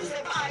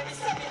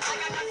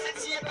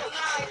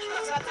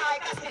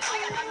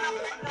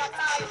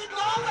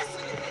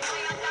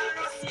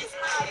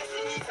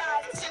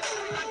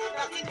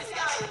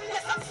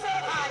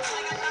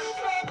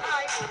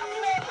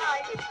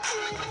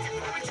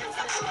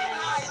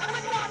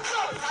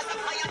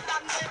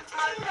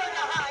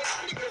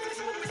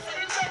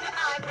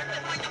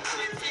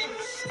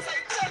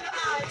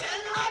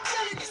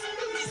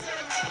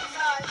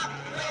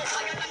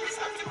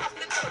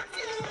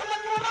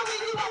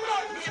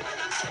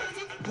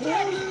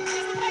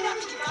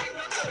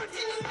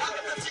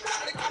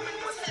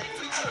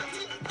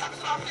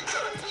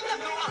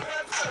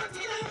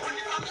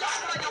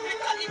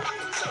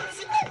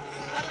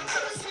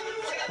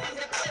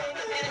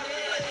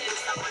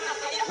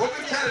 What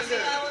the cat is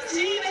there?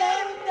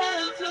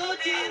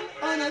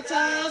 On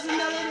 $1,000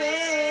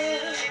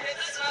 bill.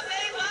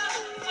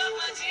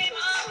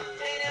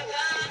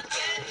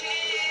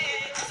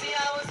 See, I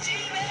was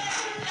dreaming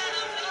that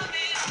I'm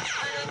floating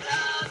on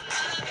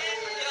 $1,000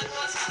 bill. Your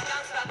boss is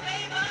gangsta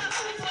flavor,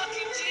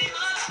 fucking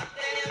dreamer,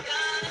 then you're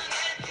gonna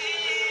get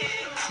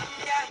killed.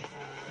 Yeah.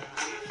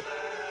 You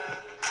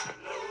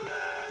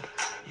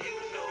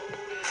know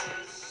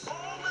this.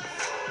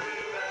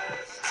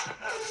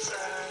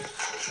 Outside,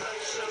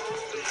 like showbiz.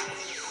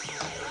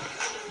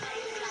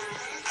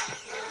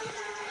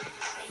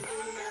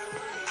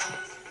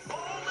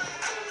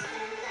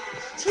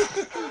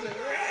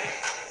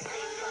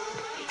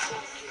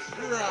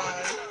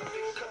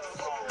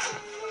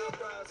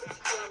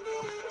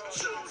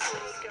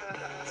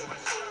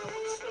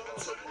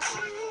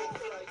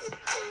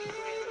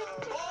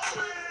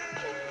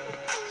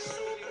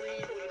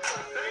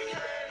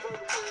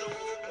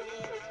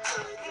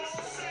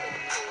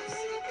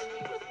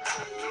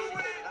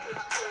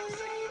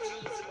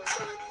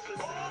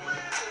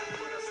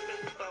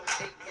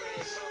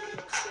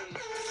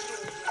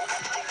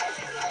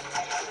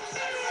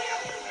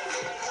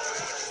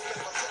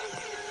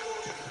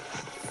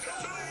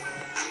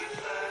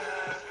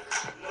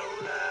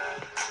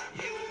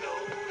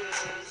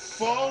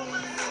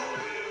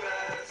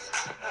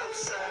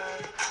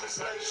 Outside, it's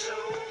like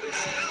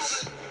showbiz.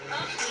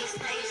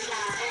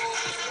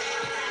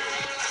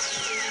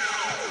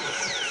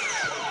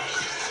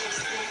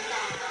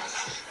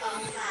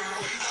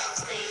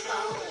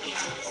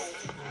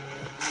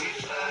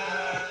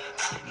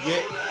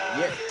 Yeah.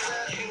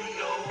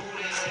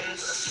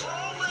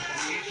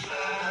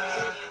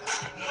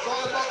 It's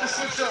all about the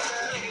switch up.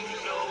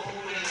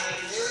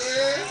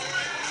 Yeah.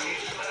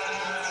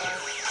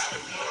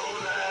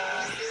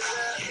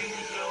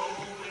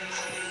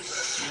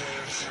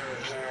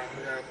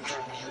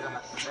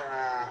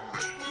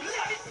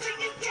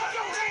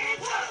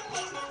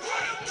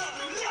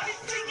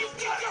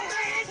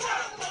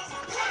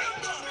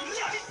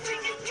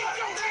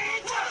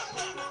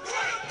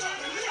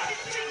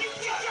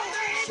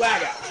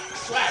 Swagger.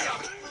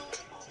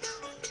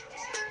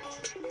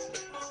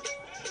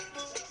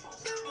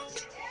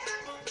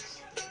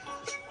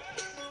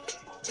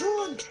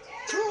 Tune.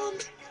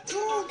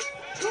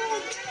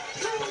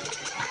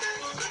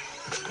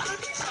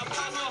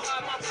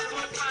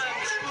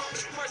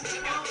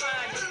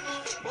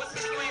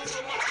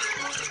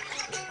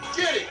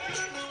 Get it.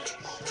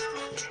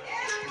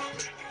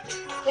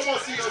 Come on,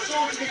 CEO, show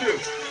what you can do.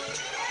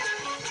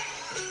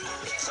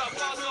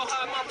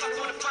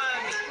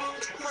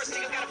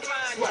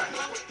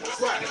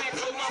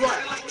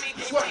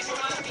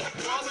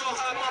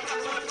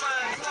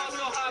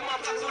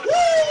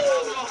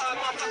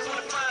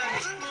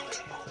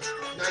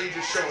 Now you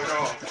just show it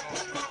off.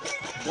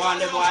 One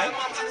the boy.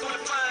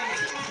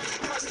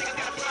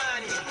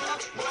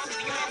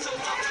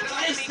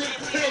 Instant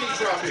penny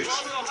droppage.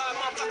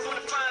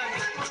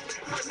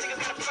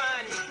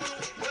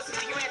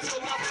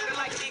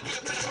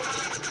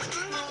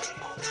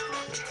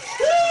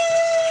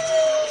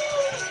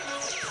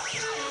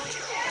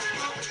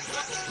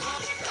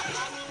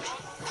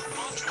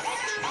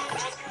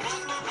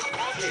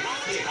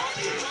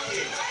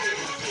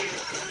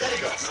 There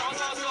you go.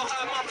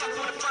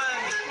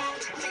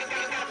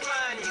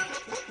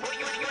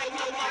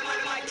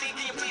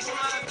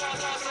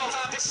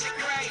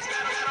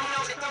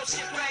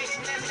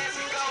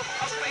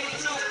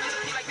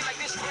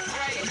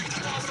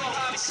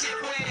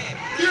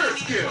 Pure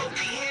skill.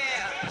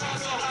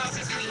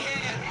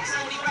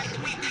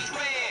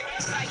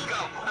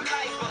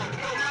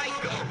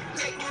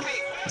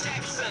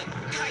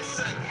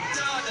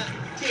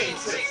 King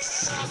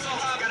 6.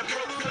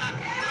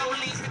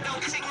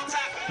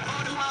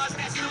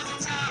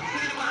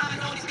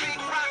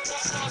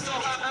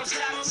 I'm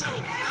strapped too.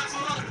 I'm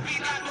supposed to be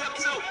locked up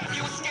too.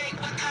 You escape,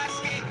 but I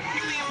escape.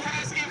 You be in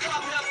Paris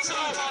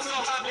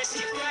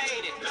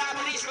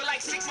like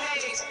 6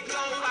 days.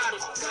 Gold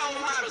models,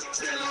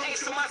 still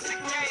ace on my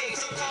sick days.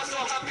 Also,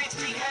 her bitch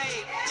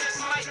behave, just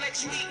might let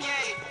you eat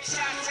game.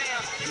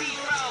 Shot-town,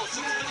 B-Rose,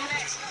 moving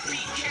next,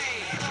 BK.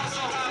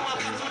 Also, her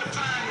mother wanna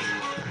find me.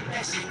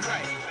 That shit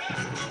crack.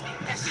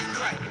 That shit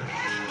crack.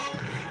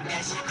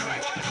 That shit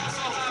crack.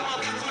 Also, her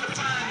mother wanna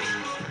find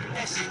me.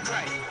 That shit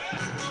crack.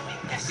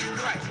 That shit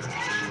crack.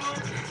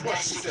 What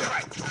she said?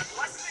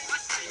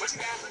 What you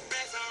got?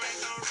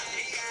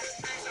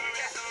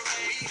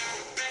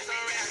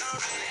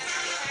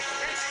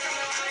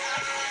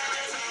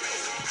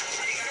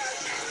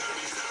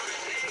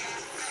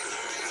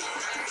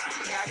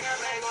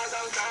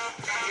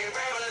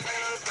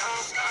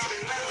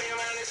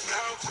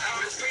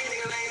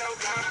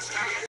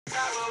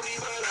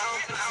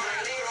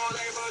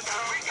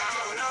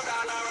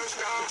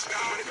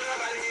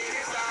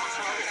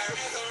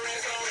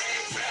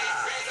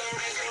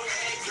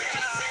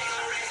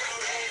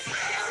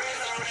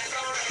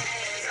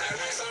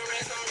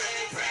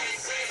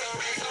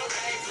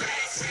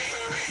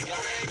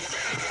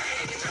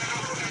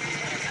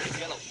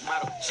 Yellow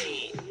model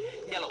chin,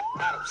 yellow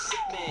bottle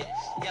sipping,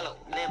 yellow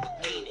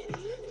Lamborghini,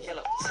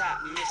 yellow top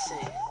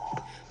missing.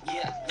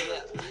 Yeah,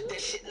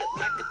 that shit look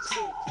like a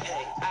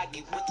toupee. I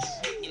get what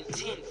you get in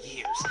 10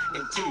 years,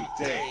 in 2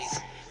 days.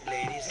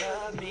 Ladies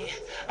love me,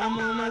 I'm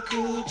on my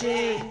cool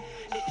J.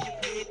 If you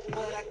get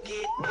what I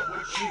get, what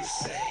would you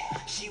say?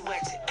 She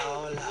whacked it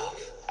all off,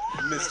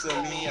 Mr.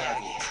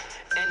 Miyagi.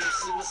 and the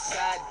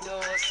suicide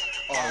doors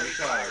All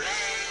retired.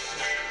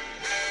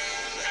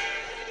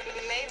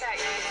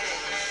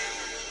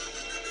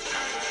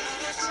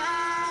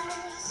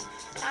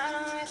 I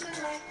don't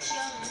recollect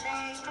your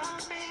name. Oh,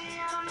 baby,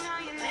 I don't know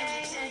your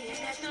name. Tell you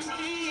that the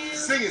heels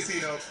Sing it,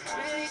 Cnote.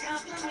 really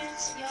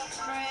compliments your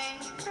frame.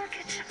 Look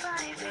at your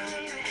body,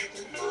 baby.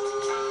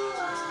 Ooh,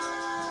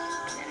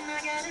 and I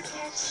gotta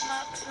catch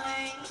my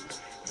plane.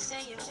 You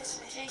say you miss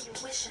me and you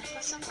wishing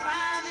for some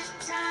private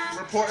time.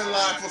 Reporting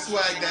live for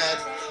Swag Dad.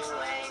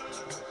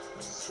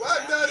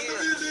 Swag Dad's the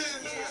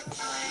building.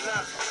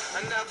 Look,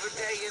 another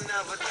day,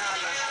 another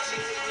dollar. She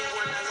hate me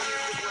when I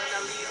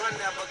leave, I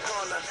never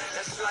call her.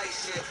 That's flight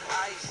shit,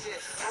 ice shit.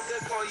 I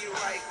could call you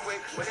right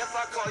quick, but if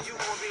I call you,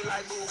 won't be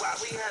like, boo, why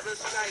we having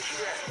Skype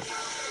yet?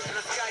 And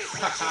a Skype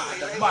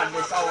The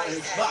madness out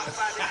is back.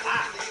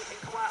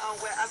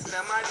 where I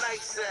spend my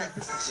nights at.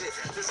 Shit,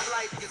 this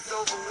life gets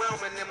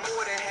overwhelming and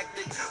more than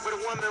hectic. With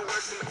a woman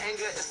worth some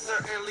anger is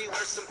certainly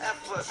worth some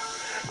effort.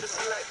 Just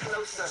look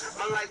closer,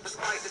 my life is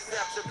quite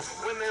deceptive.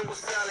 Women will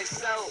sell their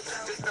soul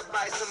just to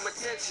buy some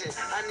attention.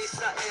 I need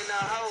something to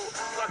hold,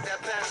 fuck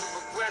that passive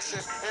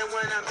aggression. And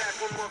when I'm back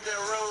from off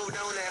that road,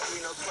 don't ask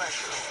me no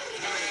questions.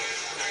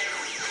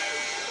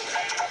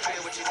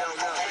 Feel what you don't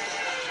know.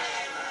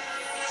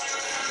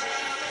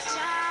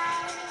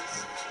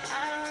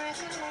 I don't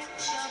recollect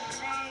your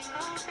name.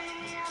 Oh,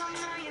 baby, I don't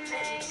know your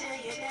name. Tell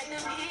you that the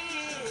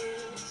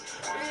heels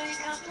really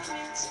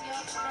compliments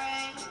your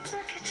frame.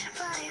 Look at your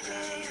body,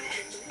 baby.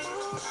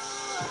 Ooh,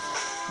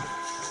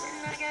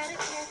 and I gotta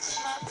catch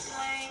my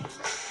plane.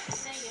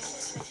 Say you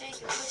miss me and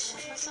you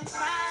wishing for some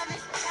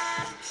private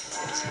time.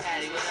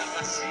 Patty, what up,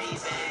 I see,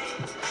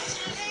 babe?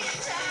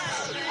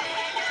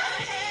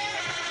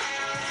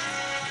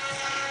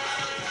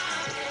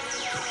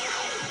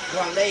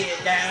 Gonna lay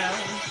it down.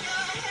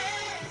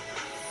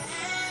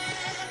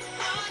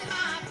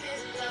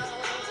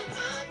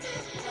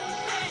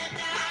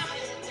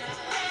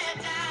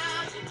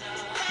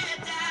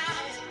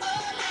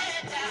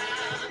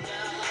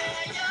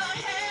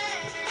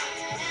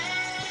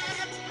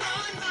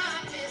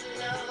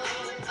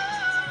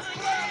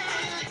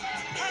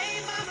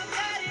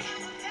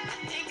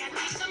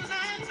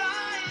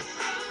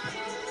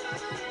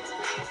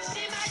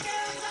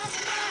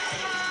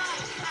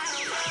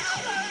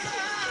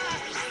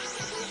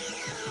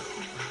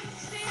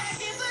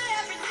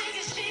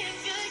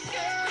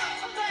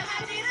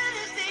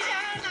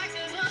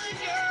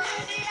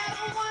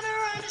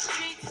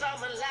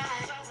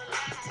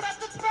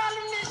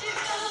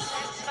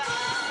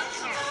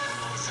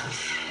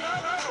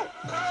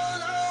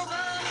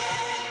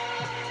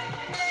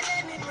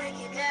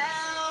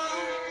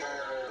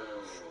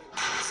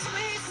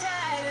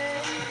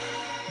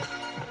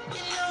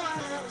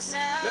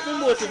 Let me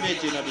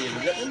motivate you now,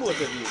 baby. Let me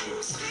motivate you.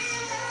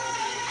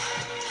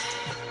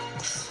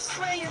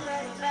 Where you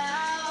let it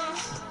out,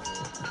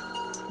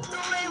 the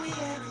way we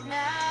have it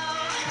now.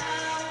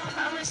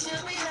 Promise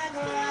you'll be back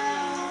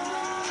around.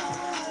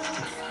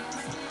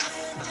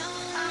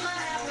 I'ma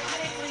have to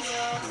pay for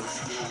yours.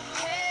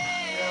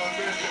 Hey,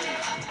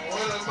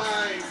 One of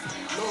my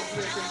love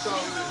making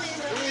songs.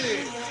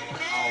 Really?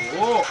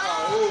 Oh,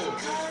 Oh.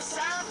 cause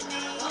of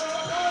me,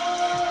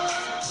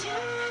 you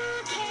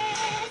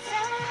can't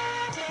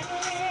stop it.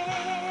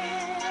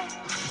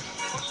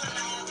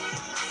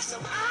 So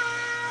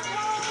I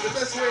won't. The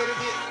best way to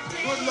get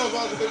good love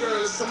out of the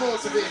girl is to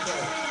motivate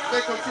her.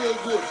 Make her feel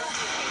good.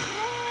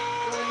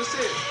 You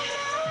understand?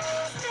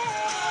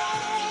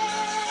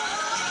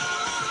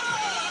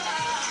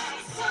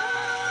 So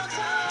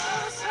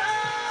close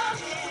from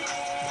me.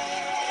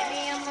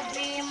 Baby, I'ma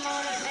be your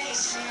motivation.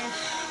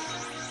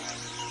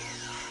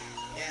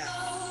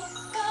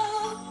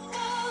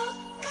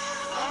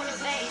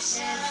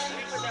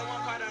 put that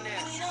one part on there.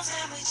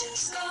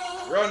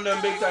 Run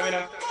them big time, you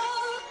know.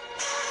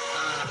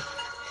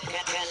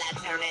 Girl, I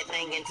turn that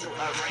thing into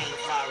a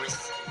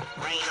rainforest.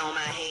 Rain on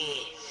my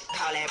head,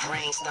 call that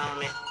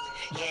brainstorming.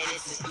 Yeah,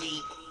 this is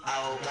deep.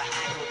 Oh, but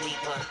I go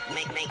deeper.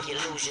 Make you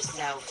lose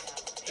yourself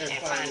and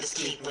find the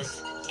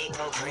sleepers. It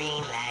go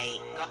green light,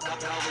 go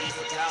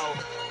easy go.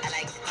 I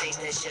like to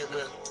taste that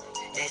sugar,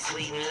 that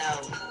sweet and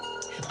low.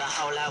 But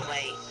hold up,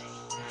 wait.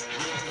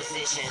 New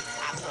position,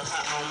 I put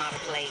her on my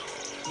plate.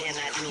 Then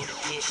I do the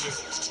dishes.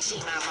 She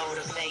my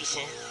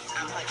motivation.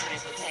 I'm her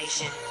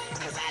transportation.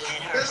 Cause I let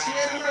her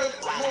ride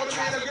while I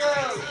drive the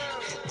girl.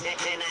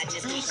 Then I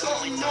just keep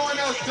going. No one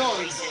else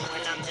does.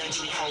 When I'm done,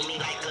 she hold me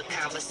like a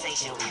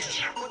conversation.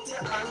 Put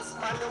your hands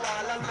on the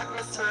wall and make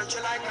me search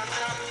you like a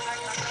trap.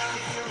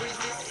 If you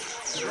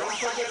resist, don't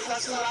forget to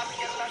slap.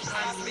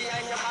 Hands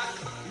behind your back,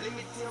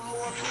 limit your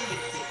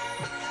mobility.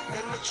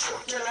 Then we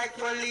choke you like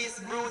police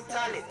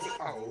brutality.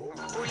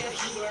 Pull your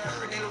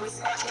hair, then we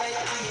scratch by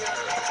your ear.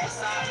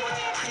 Someone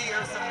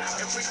clears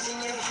everything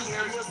you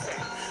hear. You say,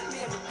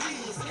 baby,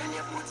 please, can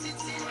you put it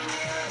in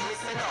here? Me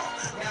say no,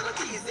 never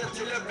tease you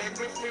till you beg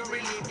me to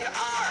relieve your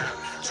arm.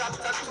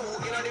 Chapter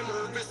 2 in the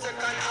movie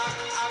second half.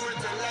 I will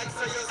tell like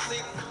so you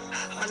sick.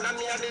 And I'm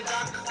here the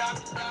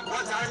doctor.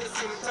 What are the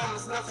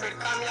symptoms? Nothing,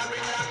 come here,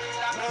 relax.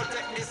 Now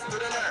take this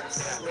to the nurse.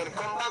 Then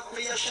come back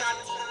for your shot.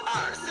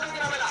 Alright, sit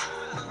down,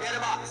 you're the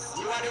boss,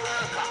 you are the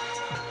worker.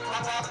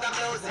 Pop off the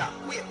blouser,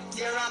 whip,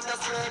 tear off the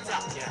sweater.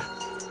 Yeah.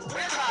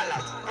 We call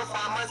it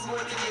performance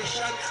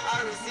motivation,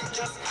 or is it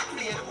just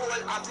plain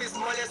old office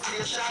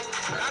molestation?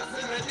 That's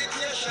the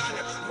meditation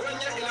when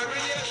you're in a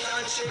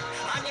relationship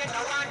and you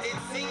don't want it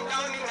sink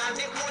down in a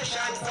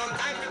devotion.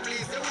 Sometimes to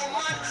please the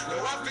woman,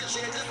 you have to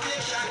change the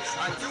station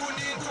and tune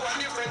into a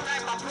different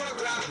type of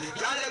program.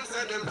 Y'all them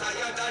say them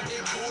tired of the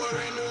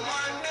boring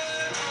woman.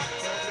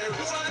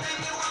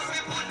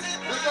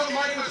 We got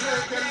Michael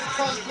Jackson and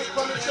conflict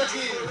on the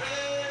check-in.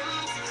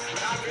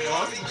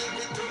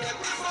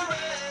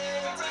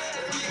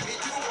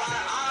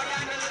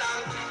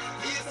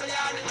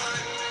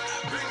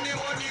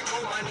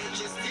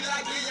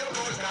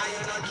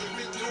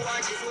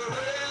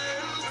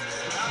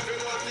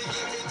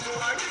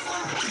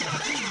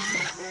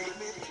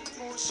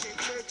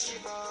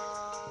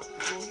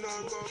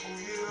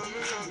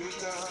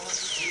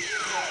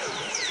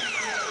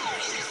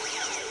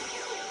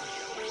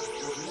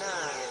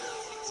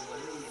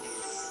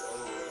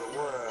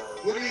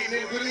 Good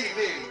evening, good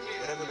evening.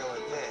 Let me know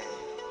again.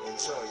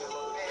 Enjoy your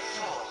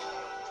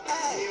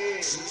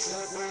Hey. She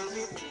said,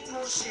 baby, no,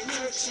 she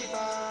make she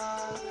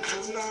bad.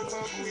 I'm not a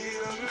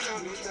queer, I'm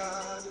not a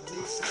dad.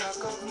 This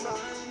cock of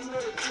mine, the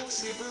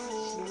pussy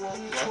blue.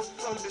 One foot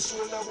on the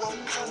shoulder,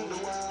 one on the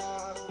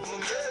wall.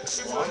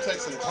 Well, I'm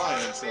texting the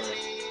client, so.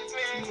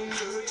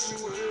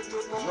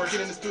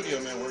 Working in the studio,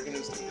 man. Working in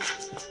the studio.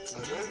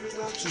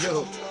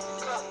 Yo.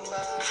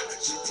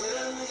 She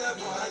tell me that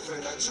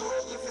boyfriend a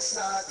joke if you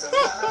start to lie.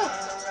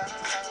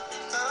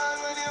 And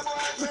when your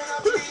boyfriend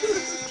a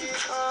please,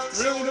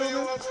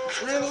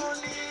 Really?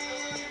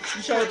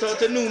 You shout out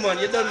to Newman,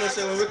 you don't know,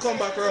 say when we come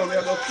back around,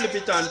 we're going to flip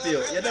it on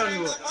you. You don't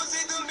know.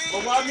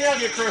 But why me I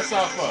get cursed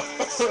off for?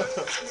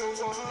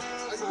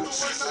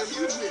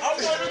 I'm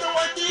not even the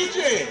one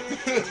DJ.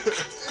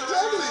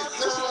 Exactly.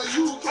 That's why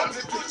you can't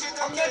get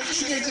I'm not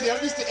DJ today. I'm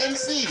just the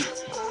MC.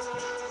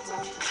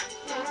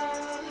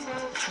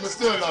 I'm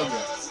still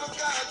longer.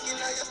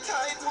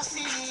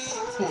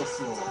 Poor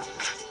soul.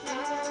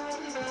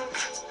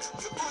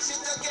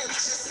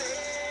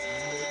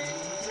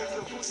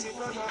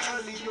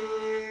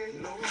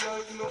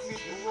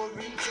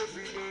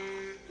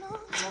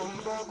 Come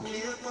back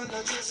here for the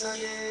dresser,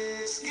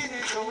 yeah. Skin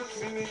it out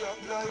for me,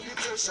 apply the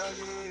pressure,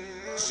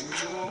 yeah. She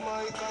know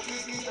my cocky,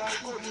 it a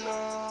good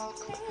knock.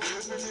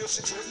 Every day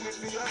she check me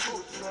for a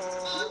good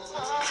knock.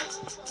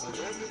 And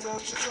every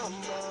time she come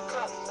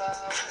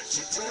back,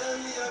 she tell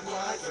me a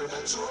boyfriend a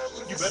joke.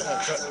 You better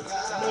have cut.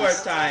 More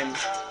time.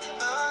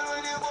 And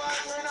when your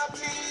boyfriend a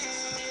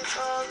plead,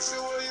 ask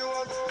you where you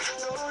are going,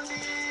 don't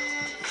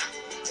leave.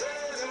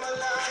 Tell him a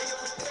lie, you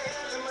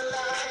tell him a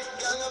lie.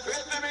 Girl, I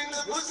bet me bring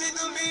the pussy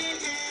to me.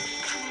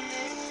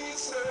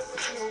 Say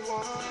you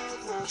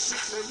want, she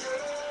say yeah.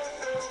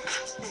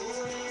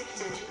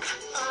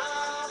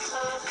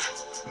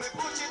 Me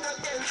put it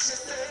again, she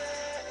say.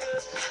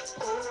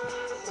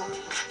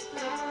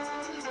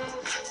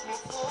 Me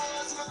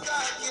force my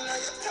cock in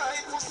your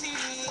tight pussy.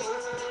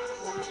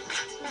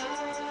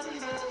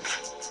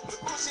 Me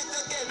push it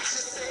again,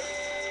 she say.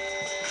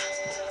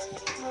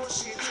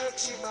 She make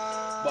she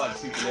bad. Bad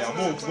people there.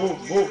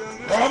 Move.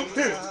 Ramp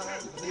him.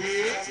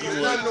 You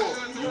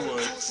You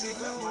would.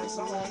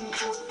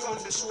 On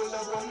the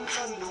shoulder, one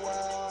on the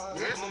wall.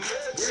 Yes.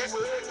 She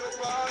wake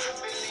up all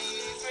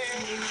believe me.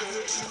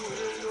 She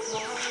wake up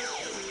all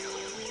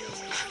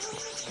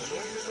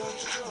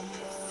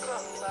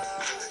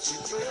she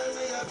tell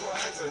me a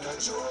boyfriend a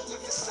joke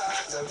if you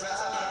start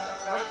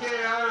around. Okay,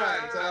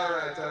 alright.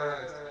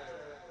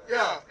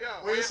 Yeah,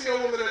 when you see a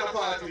woman in a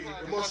party,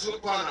 you must look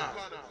upon her.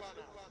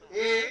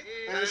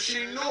 And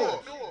she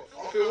know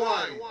off the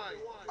wine.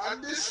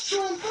 And this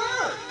tune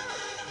there.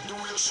 The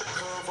way she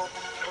curve up,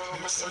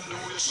 I said the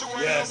way she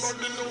wind Yes. up,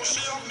 but the know she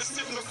have the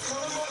stiffness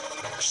curve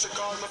up. She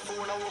call my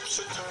phone, I hope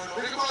she turn up.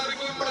 Because the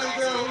good body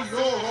girl who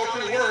know how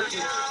to work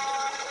it.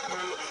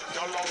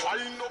 Girl, I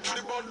wind up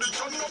the body,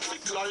 you know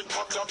it like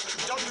a clock.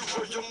 Girl, the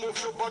way you move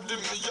your body,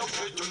 me a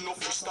beg you know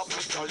fi stop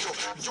me, girl. You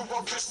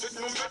have to sit,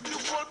 no make the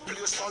whole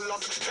place a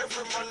lock.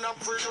 Every man a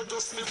pray, you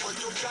just live what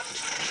you got.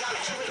 Girl,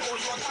 when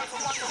you want to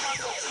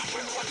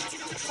when you want to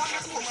take it,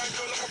 my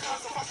girl,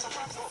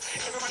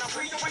 every man a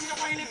pray, you when you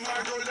whining, my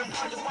girl, them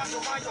want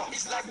you.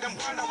 It's like them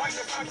wanna wind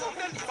the fire.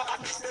 Then if I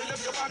ask, they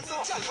love your bands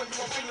up. Girl, when you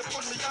want to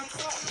put me on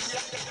top,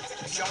 yeah.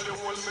 Girl, you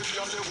hold me,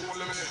 girl, you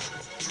hold me.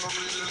 I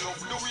really love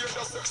the way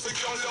that sexy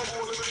girl you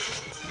hold me.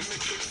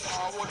 Make it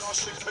forward and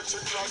she catch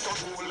it like a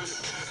goalie.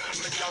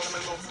 Me girl, me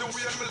love the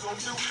way, me love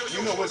the way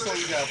You know what song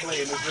you gotta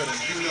play in this rhythm.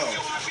 You know.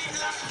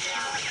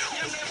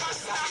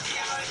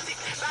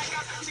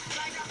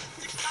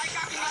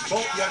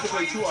 Both, you have to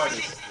play two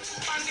artists.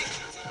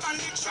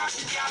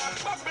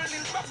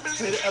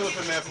 Play the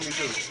Elephant Man for me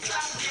too.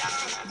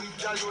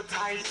 Girl, you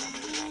tight.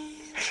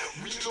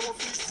 We love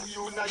to see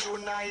you now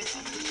unite.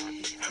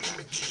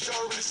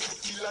 You're really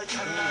sticky like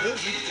a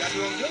knife. Y'all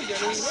doing good. Y'all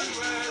doing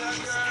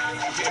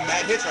good. Getting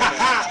mad hits right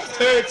now.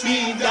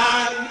 13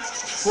 down,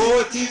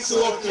 14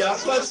 Sophia,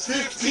 plus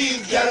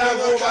 15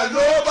 Gallarova,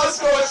 Nova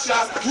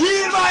Scotia.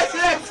 Real my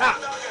selector.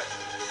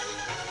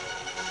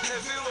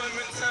 Everyone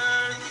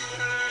return.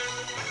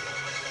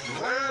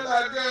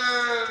 Well,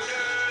 girl.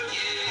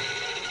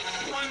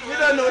 You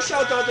don't know,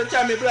 shout out to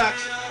Tammy Black.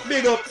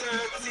 Big up.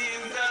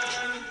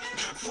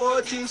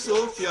 14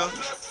 Sophia.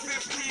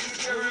 15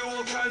 carry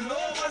over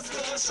Nova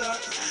Scotia.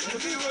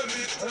 Everywhere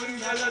we turn,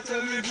 y'all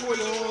tell me pull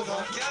over.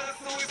 Y'all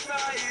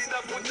suicide,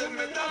 I put them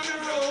in the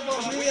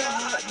rover. We are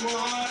hot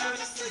more.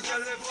 Say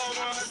y'all live on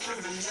Mars to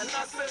me. And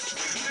I said,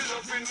 we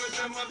loving with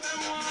them, but them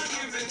want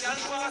giving.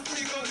 Y'all pass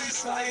me go this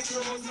side,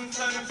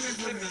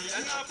 2050 me.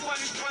 And I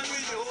point one me,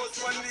 yours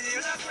one me.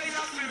 And I say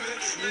that for me.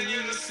 Then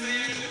you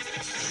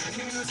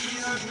see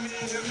of me,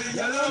 every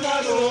Y'all are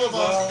mad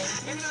over.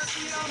 in the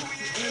sea of we.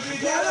 Every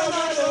girl I'm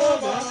mad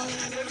over.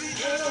 Every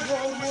girl of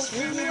almost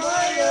Bring me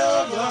way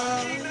over.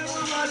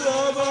 I'm mad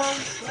over.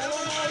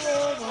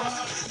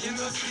 you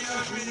know see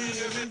of me,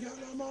 every Girl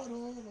I'm mad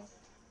over.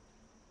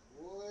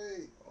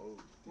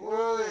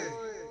 Boy.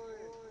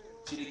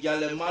 See the girl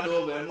them mad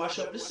over and mash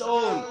up the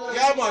sound.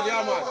 Yeah, man.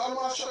 Yeah, man. I'm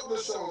gonna shut the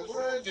sound.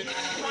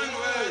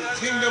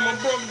 King them and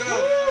broke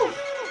down.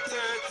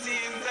 13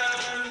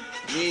 down.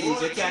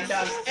 Ladies, you can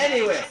dance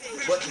anywhere,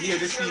 but hear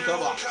the speaker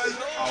box.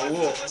 I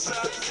walk.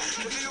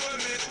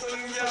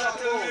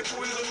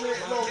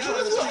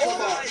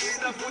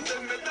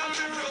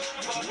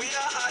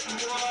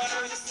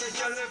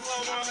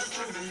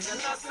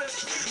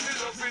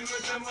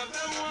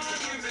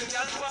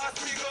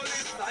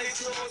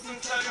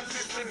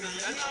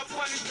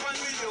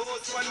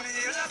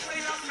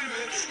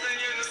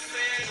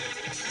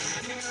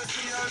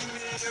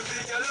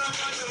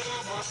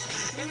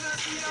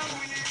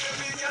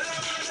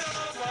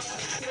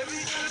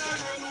 Every girl I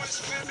run with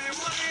will be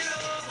wine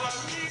over.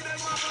 Me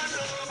them a man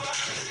over.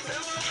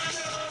 Them a man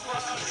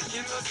over.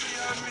 You know see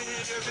on me,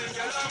 every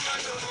girl a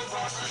man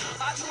over.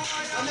 I know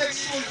I The am next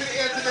tune to the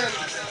air to them.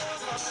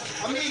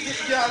 I mean, get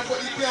girl, but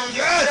you can't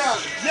get Yes. girl.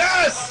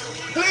 Yes.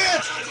 Play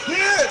it. Play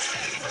it.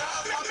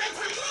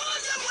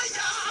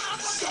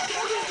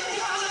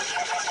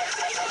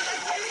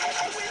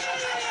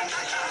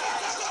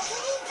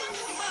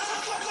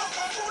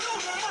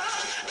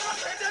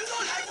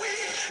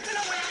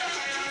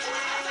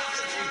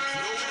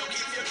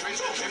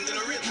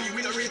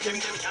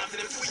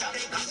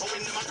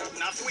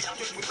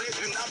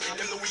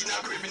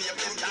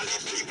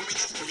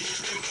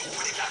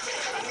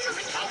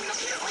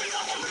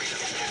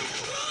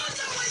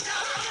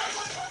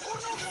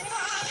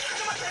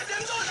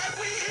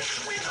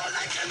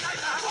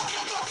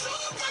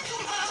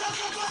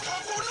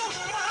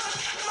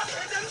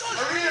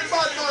 A real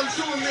bad man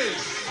tune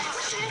this.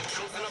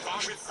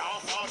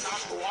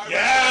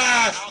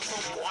 Yes.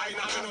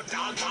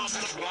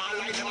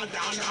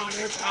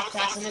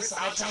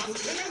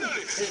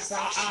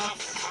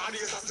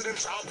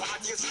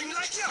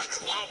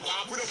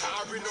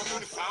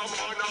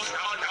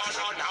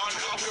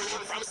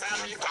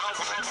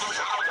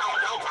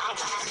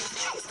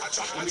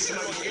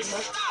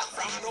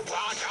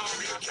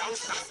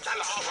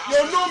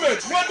 Yo, Newman,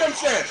 what them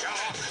say?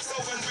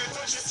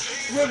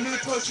 When we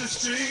touch the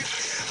street,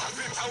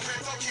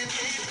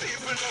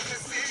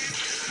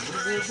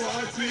 we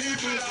bad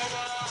people.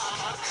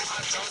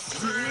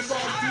 We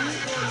bad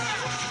people.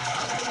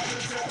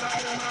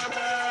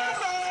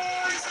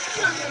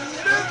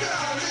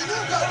 You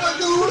gotta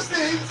do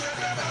things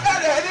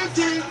and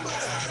anything.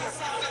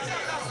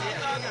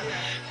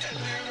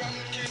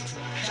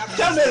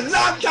 Tell me,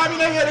 long time you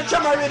don't hear the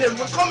drummer rhythm.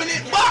 We're coming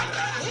it back.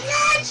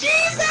 Lord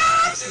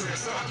Jesus.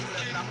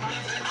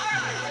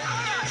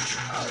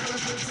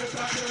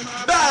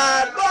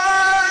 Bad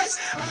boys.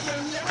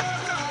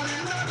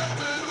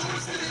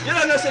 You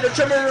don't know say the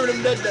tremor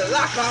rhythm did the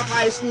lock off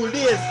high school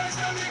days.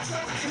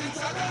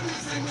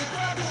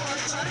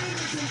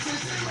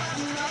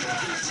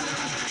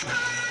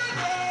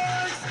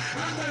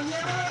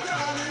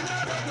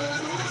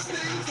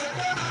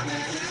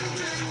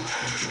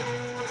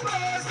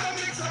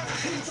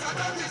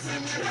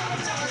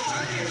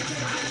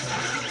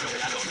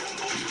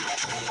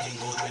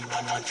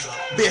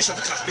 Bass at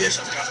the clap, bass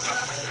at the clap.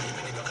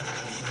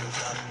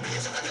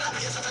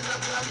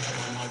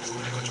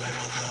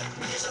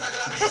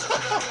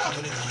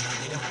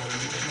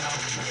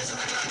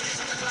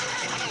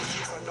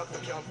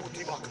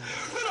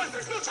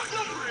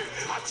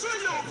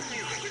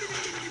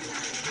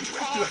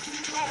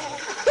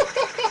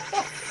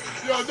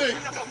 Yo, Dick.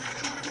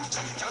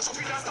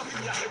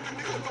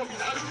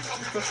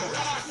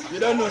 You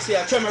don't know say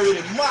a tremor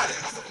really mad.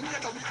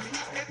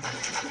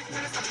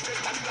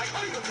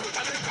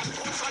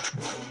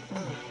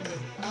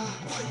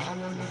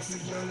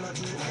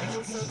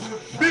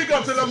 Big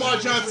up to Lamar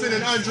Johnson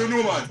and Andrew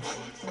Newman.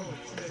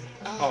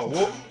 Oh,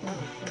 whoop.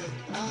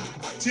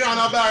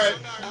 Tiana Barrett.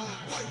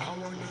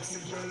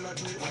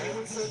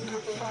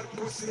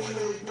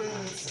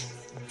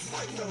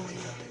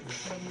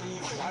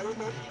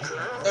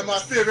 And my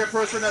favorite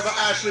person ever,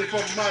 Ashley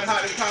from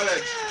Manhattan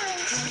College.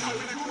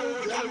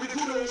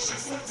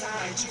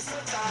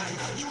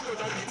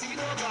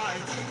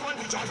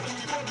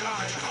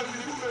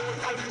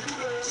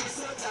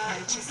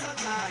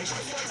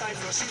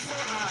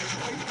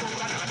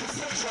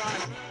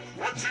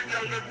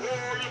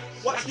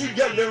 Watch you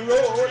get the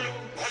roll.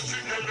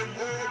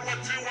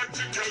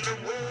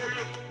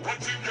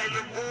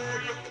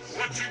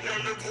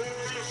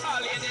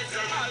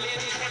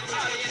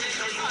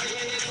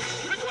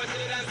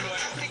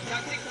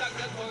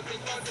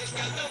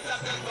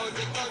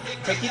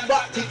 Take it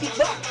back, take it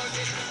back.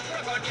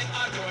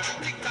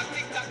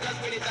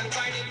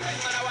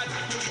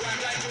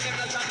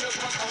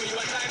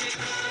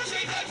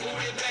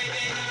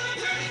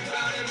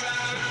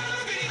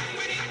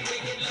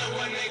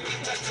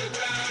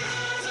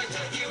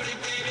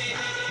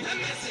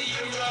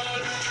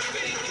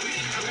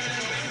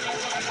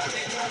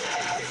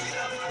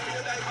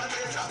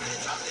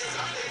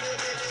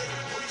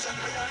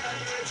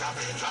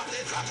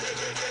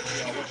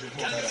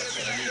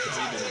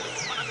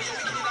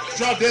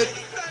 Drop it.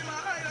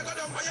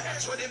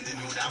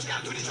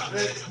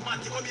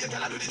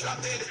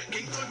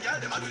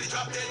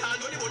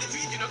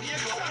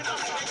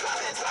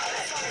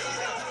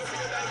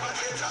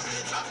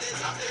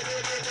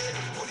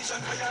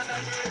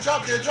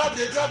 Drop it, drop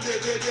it, drop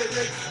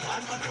it.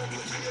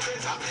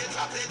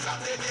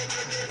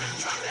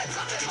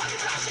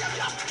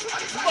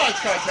 March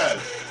Cartel.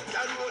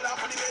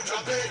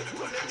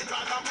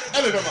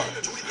 Elevate man.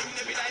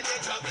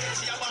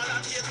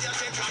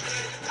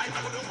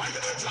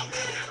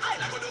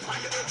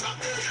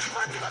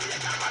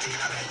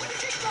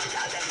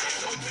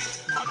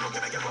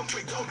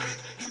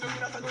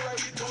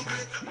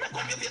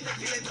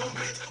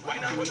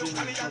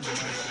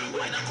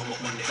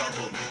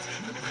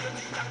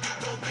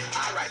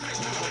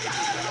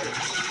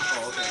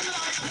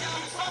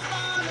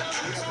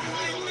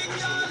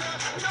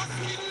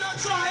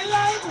 Try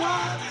like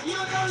what? You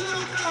don't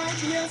look like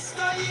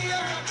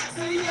yesteryear.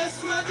 Say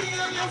yes, my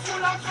dear, you're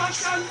full of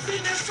fashion,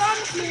 fitness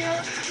and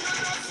clear. You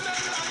don't smell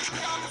like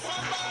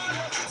camphor ball.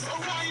 So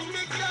wine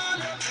me, girl.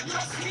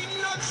 Your skin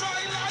not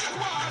dry like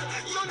what?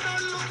 You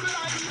don't look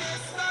like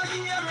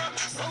yesteryear.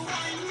 So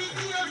wine me,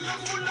 dear,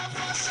 you're full of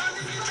fashion,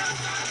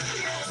 fitness and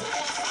clear.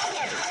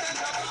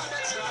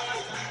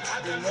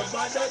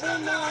 Nobody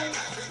tonight.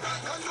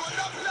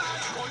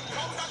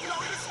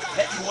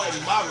 Head boy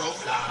Morrow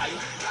fly.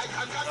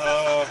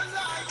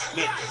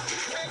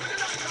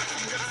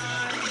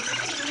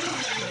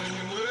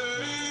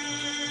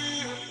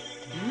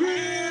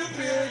 Real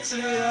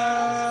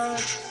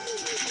patriot,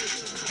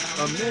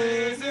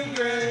 amazing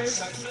grace.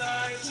 I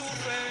fly to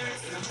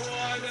face, them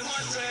boy them a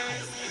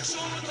chase.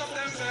 Shoot up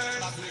them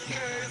face, the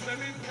case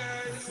them in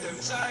case. Them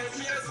try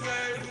to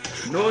escape.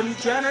 None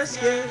can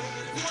escape.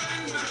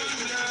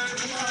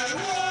 My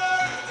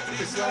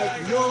war, It's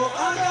like no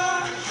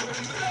other.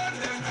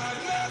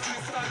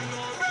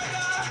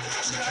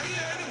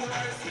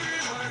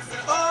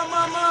 Oh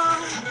mama.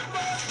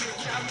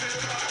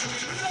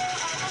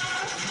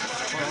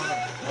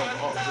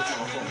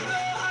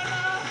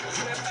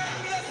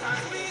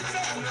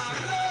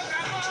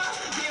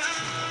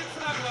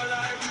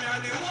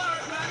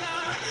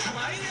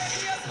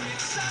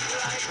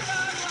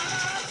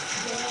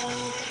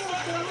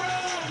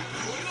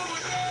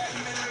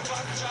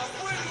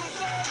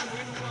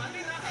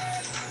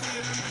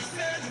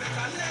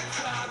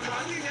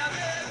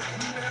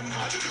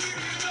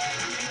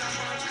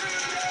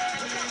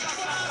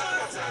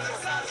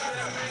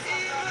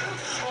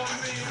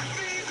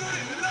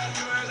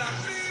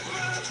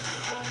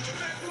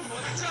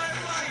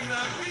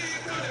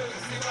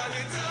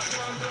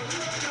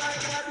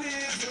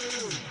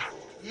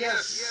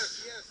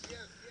 Yes.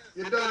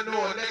 You don't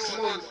know, next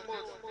month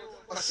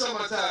of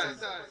summertime.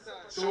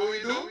 So what we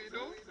do?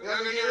 We are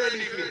gonna get ready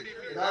for it.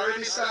 It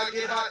already started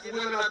get hot.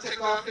 Women are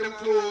take off them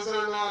clothes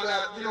and all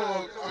that, you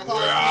know, a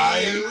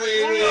party and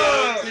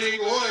rain thing,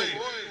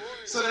 boy.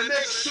 So the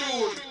next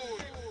tune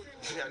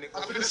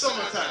after the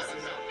summertime.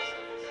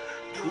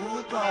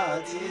 Good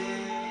party.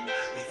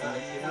 If I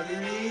have to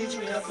reach,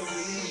 we have to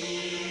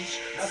reach.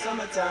 A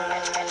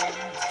summertime.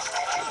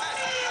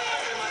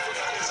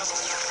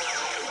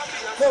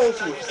 Cold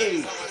food,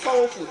 ayy,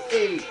 cold food,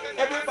 ayy.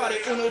 Everybody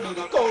wanna do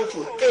the cold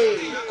food,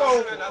 ayy,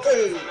 cold food,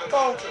 ayy,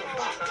 cold food.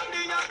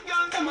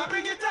 Them a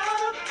bring it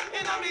on,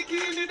 in a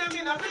bikini, them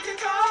in a pretty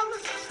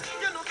clothes.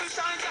 You know fish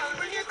and girl,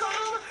 bring it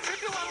come. If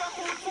you have a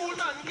good food,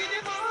 man, give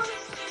it on.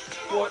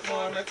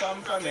 Portmore, me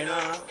come from, you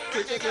know.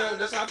 Pretty girl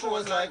just a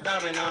pose like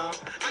them, you know.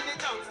 And the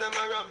dogs, them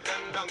a rub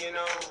them down, you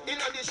know. In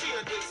a the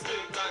shade with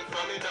straight like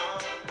from, you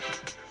know.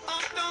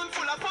 Uptown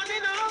full of fun,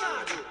 you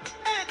know.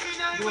 Every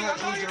night we are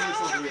going down.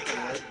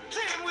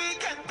 Dream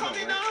weekend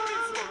coming on.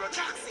 For a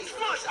taxi,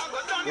 smash, I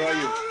got done, Where are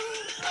you?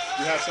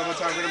 You have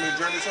summertime rhythm and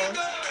journey songs?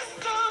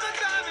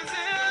 Summertime is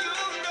here, you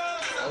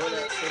know. All of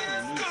that stuff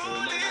is new, so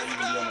it might not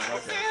even be on the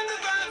podcast. Feel the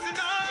vibes, you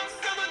know.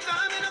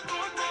 Summertime in a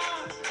good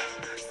mood.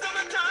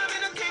 Summertime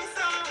in a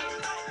Kingston.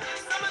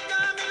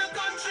 Summertime in a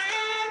country.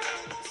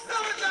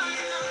 Summertime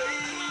in a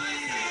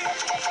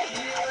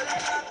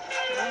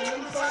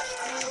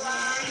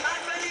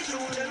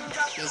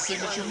Your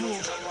signature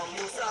move.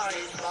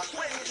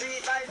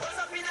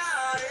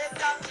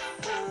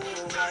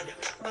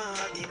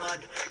 Party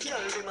mad,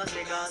 girl we must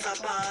make us a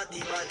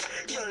party bad.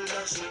 Girl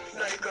dash it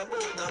like a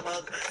butter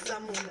bag.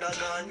 Zamunda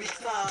gone with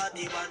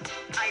 40 man.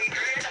 I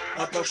agree.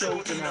 Up a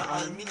shout in a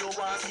hand, me no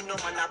want see no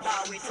man a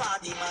bar with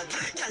 40 man.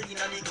 Girl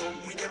inna the club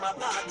with them a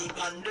party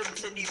pan. Them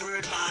say the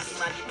word party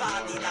man, the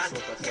party man.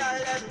 Girl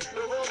them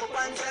go up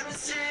and them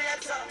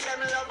straight up.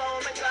 Them love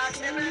how me class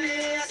them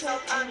lace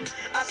up and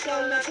a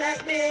skull not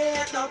like me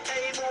up.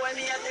 Hey boy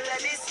me a tell them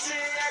this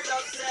straight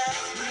up. Say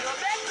we no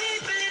beg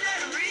people in a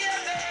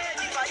real bed.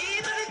 If I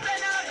even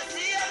spend all the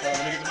day,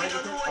 I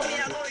don't know what me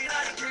a going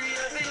on the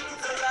craving.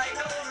 So right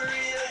now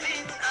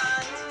raving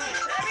and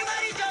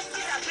everybody just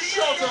get a clean.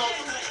 Shout out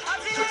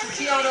to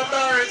Tiana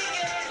Barrett.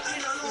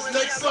 This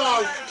next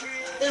song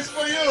is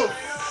for you.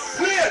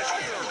 Play it.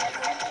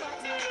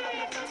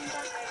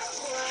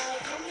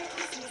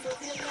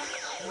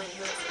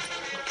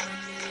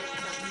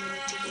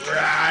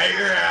 Right.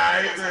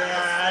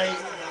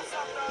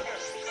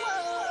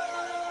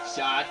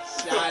 Shot.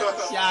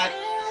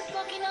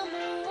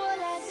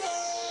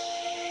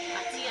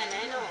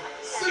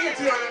 Sing it,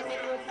 Tiana.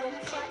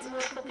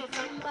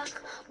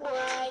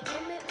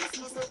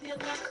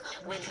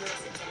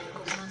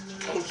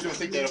 I hope she don't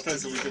take that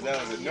offensively because that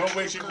was in no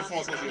way, shape, or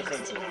form supposed to be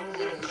offensive.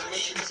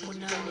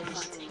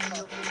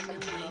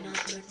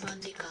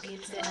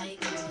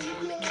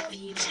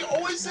 She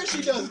always says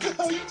she does.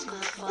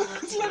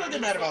 Let's let her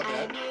get mad about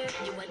that.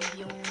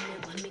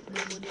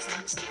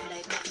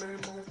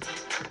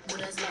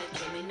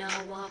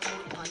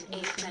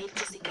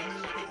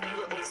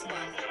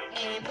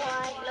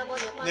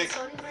 Nick,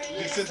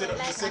 you sent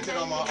it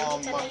on my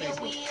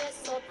Facebook.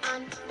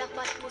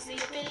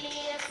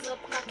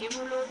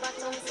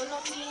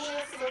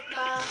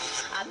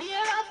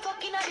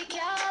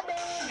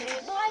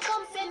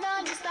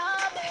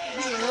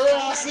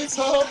 Ross, it's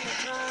up.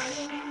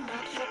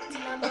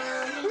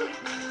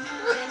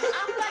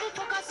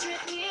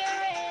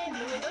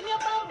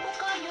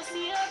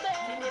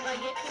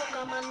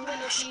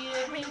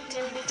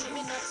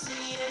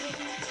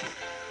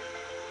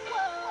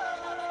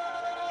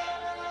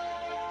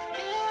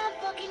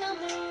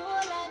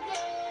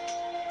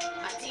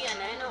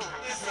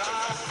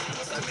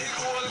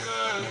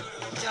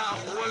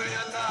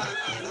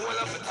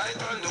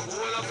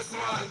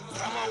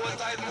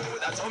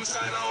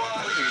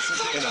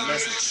 In a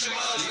message.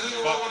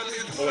 Fuck.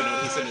 Oh wait, no,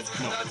 he said it's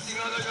no.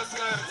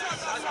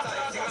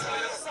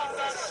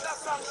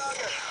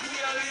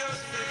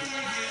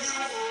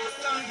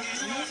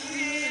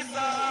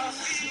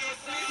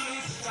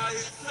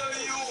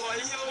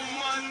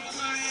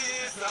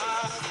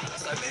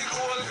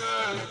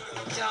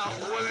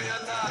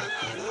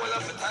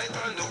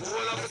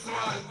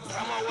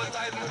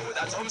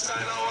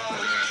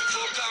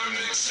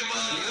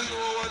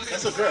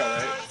 That's a girl,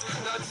 right?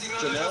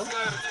 Janelle?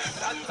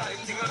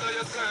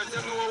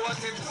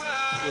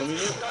 You want me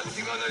to?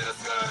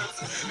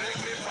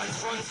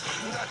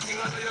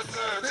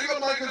 Big up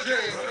Michael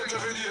James.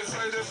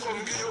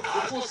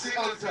 The pussy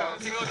hunter.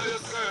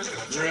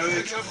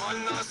 Really?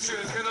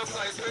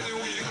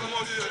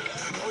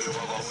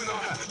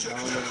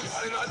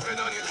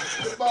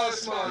 The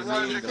boss man,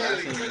 Roger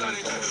Kelly.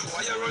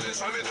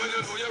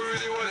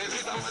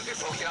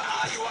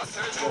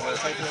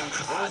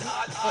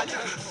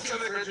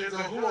 Virgins of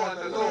who on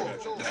the low.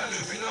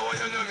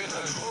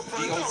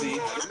 DOZ.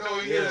 No,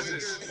 he hears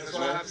this. That's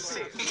what I have to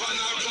say.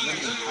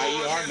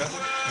 IER,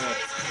 nothing?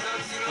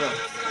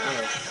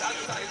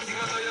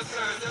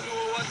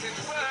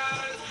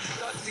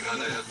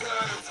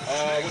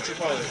 What you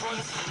call it?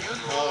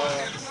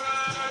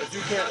 If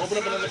you can't open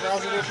up another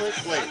browser real quick,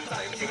 wait.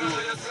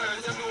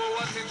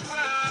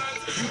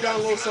 If you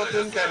download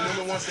something that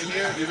Newman wants to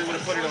hear, you're able to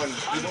put it on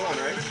either one,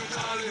 right?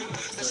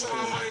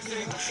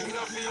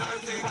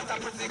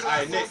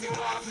 Alright, Nick,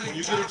 when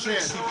you get a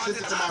chance, he sent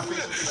it to my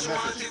Facebook in a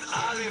message.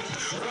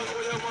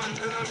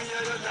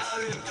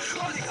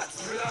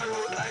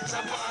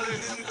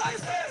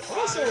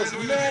 Also, it's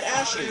Mad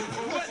Ashley.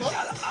 What the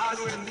fuck?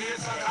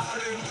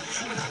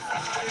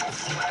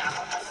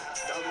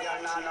 So we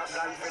are not a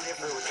plan for the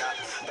future.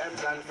 Them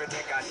plan for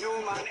take a new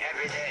man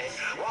every day.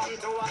 Want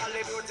to all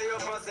the beauty you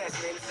possess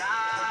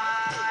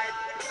inside.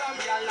 Some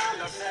y'all are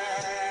no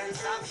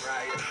sense of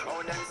pride.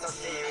 Oh, them so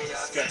serious.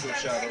 Scheduled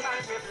shadow. Them man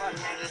be fun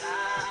and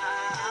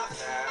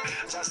laughter.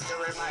 Just to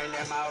remind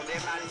them how the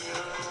man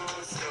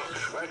used to.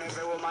 When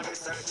every woman is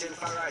searching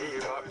for a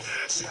hero,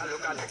 she'll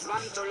look at next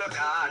man to look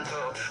on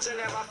to. She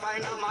never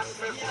find a man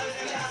for full.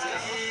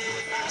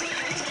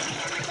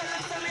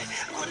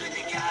 Good with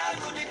the girl,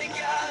 good with the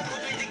girl,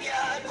 good with the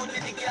girl, good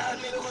with the girl,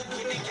 me good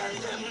with the girl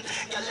them.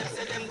 Girl them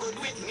say them good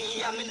with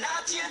me, I'm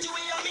not change the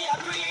way me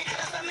agree.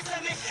 That's why me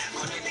say me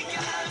good with the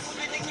girl, good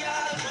with the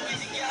girl, good with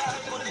the girl,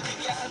 good with the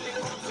girl, me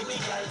good with the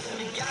girl.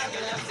 The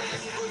girl them say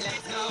them good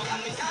let's go,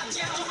 I'm not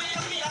change the way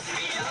me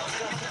agree.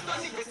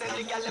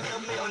 The girl them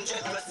love me 100%.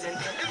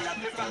 They love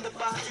me from the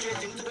past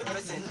straight into the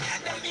present.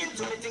 Them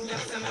into me think them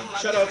say me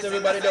mad. Shout out to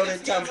everybody down in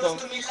Tampa.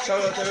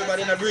 Shout out to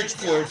everybody in a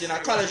Bridgeport, in a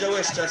College of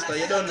Westchester.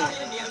 You don't know.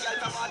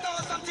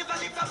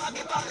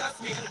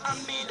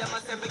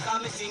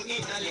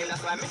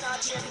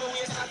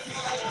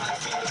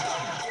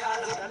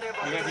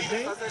 You got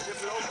DJ?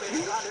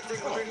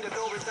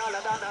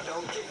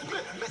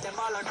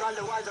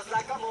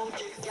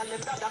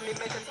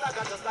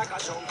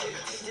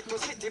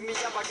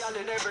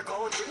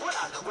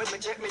 When me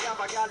check me have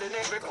a girl in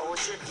every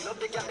country. Love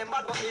the girl them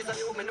bad but me say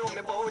you me know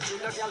me bout you.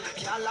 The girl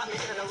can't lock me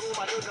in a room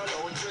I do no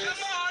laundry.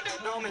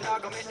 No me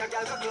not gonna make the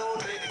girl go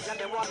clone me. Girl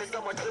them want me so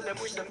much till them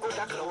wish them could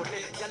have clone me.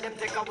 Girl them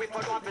take a whip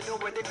but want me know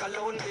where they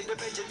cologne me. The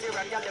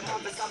vegetarian girl them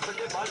want me sample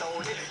them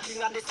alone.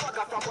 King of the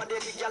swagger from what they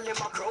the girl them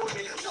a crown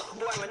me.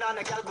 Boy when on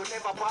a girl could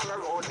never par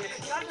around me.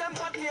 Girl them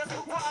bad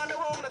Facebook want to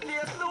hold me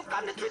Facebook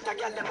and the Twitter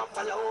girl them a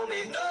follow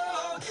me. No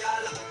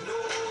girl, no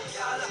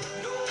girl,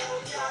 no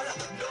girl,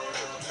 no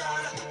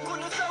girl.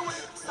 Couldn't say we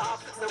stop,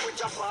 so we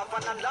jump off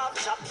and a love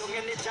shot to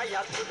any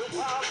giant to the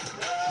pub.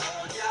 No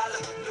girl,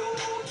 no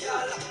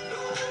girl,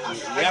 no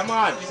girl. Yeah,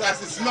 man. He's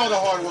asking to smell the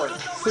hard work.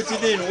 Put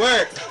it in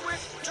work.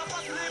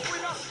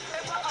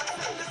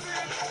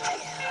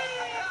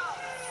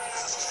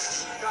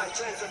 Right,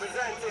 chance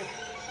representing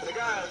the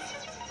girls.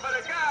 For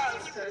the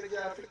girls. Tell the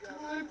girl to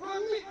climb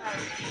on me.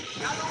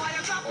 Y'all know why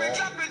you clap it,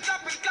 clap it,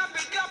 clap it, clap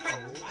it, clap it.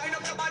 Wind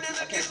up your body and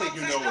Can't take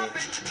you nowhere. clap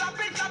it, clap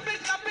it, clap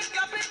it, clap it,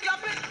 clap it,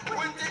 clap it.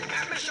 When it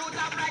let me shoot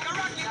up like a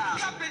rocket.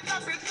 Clap it,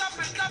 clap it, clap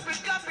it, clap it,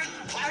 clap it.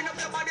 Wind up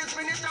your body,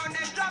 spin it down,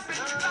 then drop it.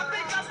 Clap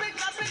it, clap it,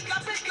 clap it,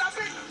 clap it, clap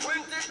it.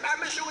 When it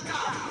let me shoot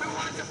up, we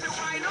want you to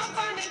wind up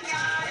on it,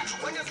 girl.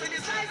 When you see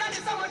the size of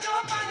the summer,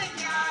 jump on it,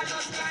 girl.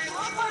 Just climb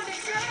up on it,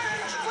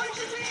 girl. When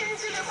you see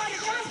it, see the body,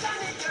 just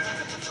stand it,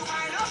 girl. Put your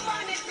wind up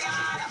on it,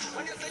 girl.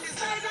 When you see the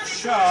size of the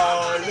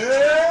Charlie.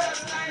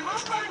 just climb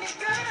up on it,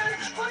 girl.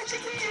 When you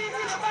see it,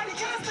 see the body,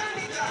 just stand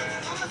it, girl.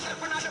 I'm a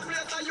step on the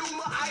place that you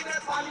my eye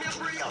there for me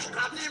free.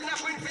 Not even a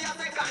queen for your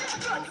second.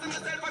 Run to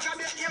myself, I grab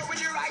your ear with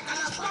the right and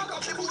I smoke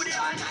up the booty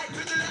all night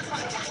with the left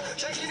one.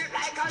 Shaking it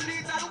like a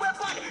lethal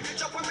weapon. You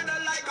jump on me the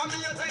like a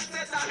me a sex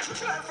session.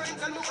 Girlfriend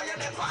tell me where you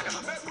left one.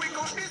 Make we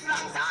cut this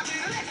long time.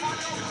 Let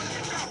one go.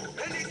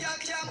 Any girl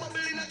can't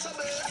bubble in a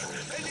trouble.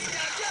 Any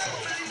girl can't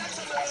bubble in a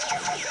trouble.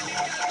 Any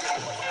girl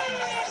can't bubble.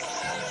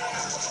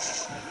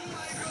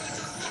 My girl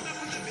just bubble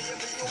for me,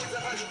 baby. Use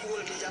her and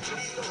pull me. And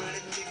please don't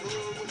let me go.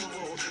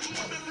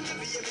 Bubble for me,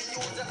 baby.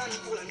 Use her and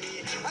pull me.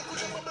 I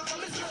could have bubble for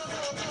me slow.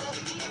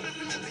 Bubble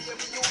for me,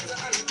 baby. Use her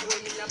and pull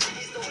me. And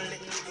please don't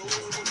let me go.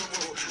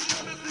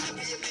 Bubble for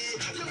me, baby.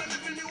 You make me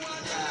feel the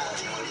water.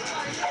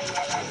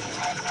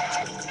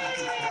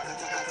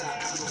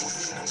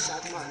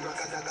 Shot man,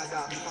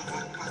 rock-a-da-ga-da.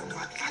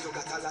 You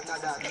got a lot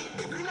of that.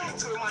 Every night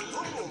to man,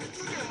 come home.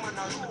 You get man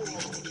a room.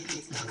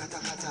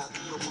 Taka-taka-ta.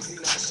 No pussy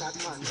like shot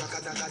man,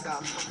 rock-a-da-ga-da.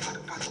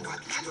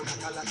 You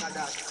got a lot of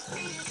that.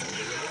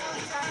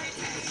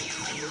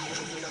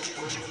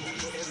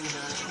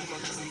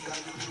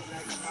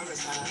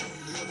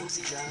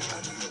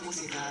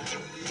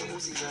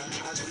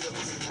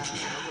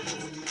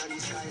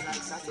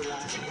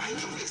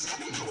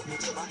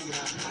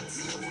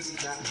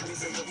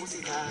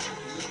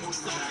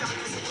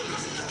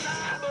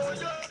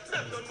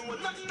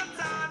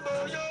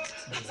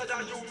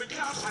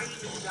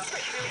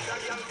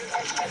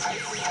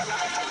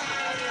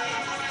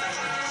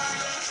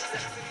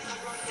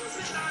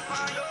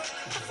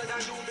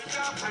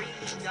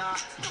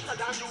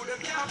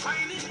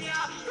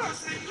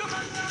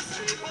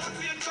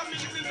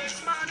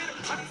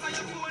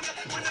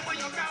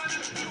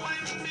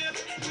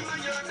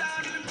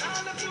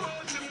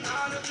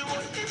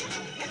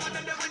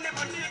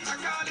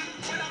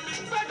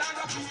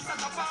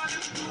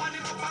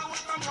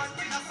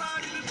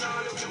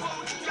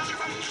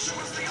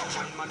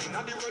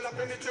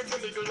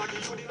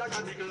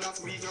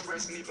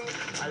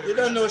 You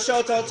don't know,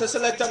 shout out to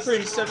Selector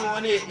Prince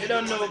 718. You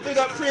don't know, big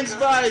up Prince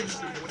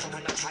vibes.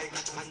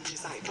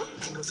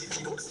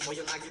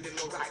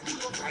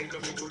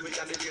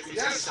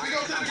 Yes, we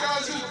go to the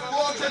girls who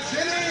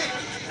photogenic.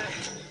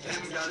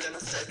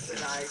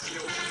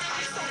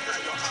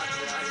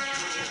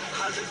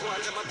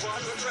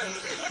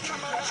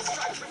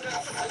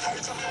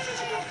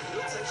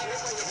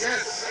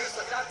 Yes.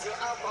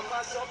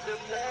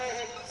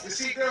 You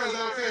see girls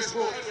on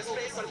Facebook,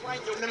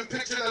 and them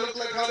pictures that look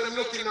like how them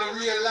look in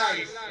real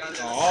life.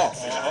 Oh.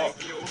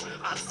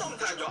 And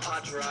sometimes you're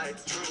hard right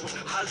through.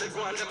 How they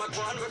go on, them a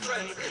go on with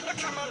friends. The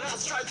camera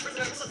last strike for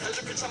them, so tell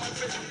the picture man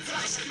fit.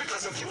 Flash,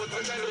 because of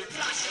photogenic.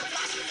 Flash,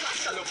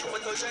 tell the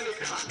photogenic.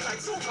 Act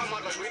like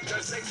supermodel with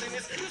their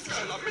sexiness. This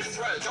girl a Miss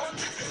World, don't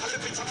it? Tell the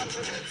picture man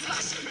fit.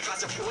 Flash,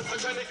 because of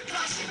photogenic.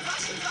 Flash,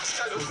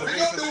 tell the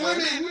Big up the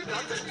women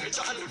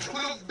who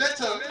look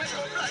better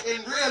in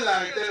real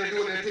life than they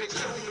do in their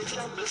picture.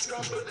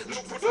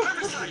 Look for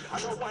every side, I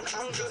know one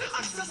angle.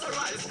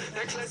 Accessorize,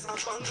 necklace and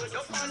bundle.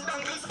 Your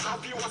fandangles,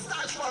 have you a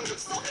style spangle.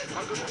 So,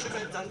 I'm gonna the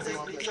bed and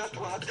take the cat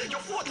walk.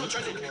 Your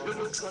photogenic, your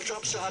looks no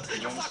drop shot.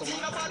 Your fat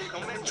in a body,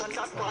 don't mention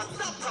that part.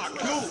 Stop talk.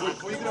 Yo,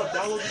 before you get up,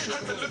 download the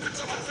shit from the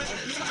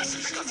Flash,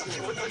 because I'm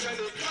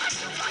photogenic. Flash,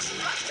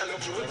 tell your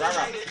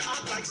photogenic.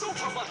 Act like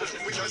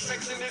supermodel with your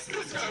sexiness.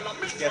 This girl a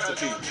Miss Guess the World.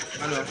 team.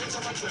 I know.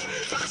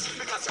 Flash,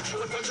 because you're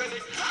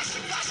photogenic. Flash,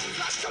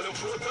 tell your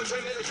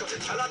photogenic.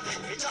 Tell her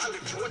take picture and the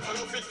photo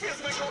of it. Face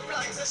make up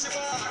like say she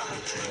want.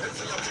 And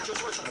so your pictures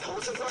worth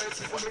 1,000 words.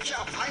 But we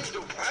can't find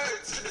the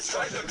words to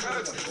describe the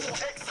curves. So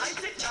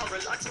excited, can't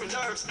relax me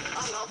nerves.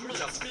 I love me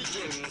a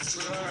speaking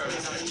slurs.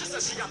 She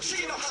says she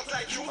don't have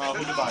like you.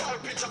 Who's the body? Her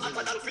picture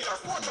hotter than for your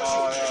photo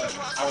I shoot.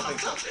 don't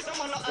think so.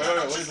 Wait,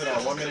 what is it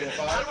on? 1 minute and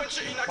 5? Probably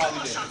did.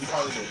 He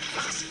probably did.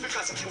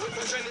 Because I'm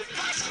photogenic.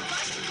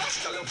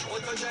 Tell her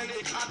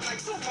photogenic. Act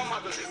like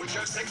supermodel with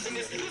your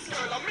sexiness. This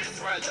girl a Miss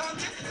World, don't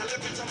it? Tell the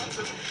picture man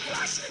to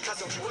flash.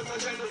 Because I'm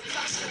photogenic.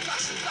 Flash.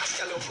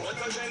 Tell her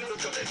photogenic.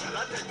 Tell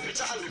her take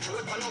picture and the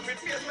photo of it.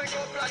 Face make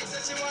up like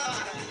say she want.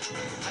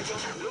 And your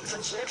looks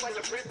and shape and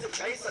your pretty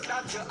face, so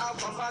that you have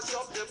a mash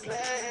up the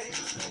place.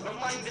 No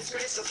mind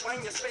disgrace, just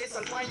find your space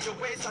and find your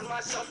ways and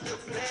mash up the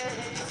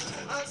place.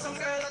 And some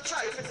girl I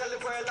try to tell the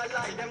world I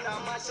lie, them now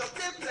mash up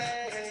the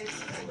place.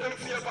 Them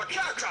fear for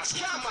car crash,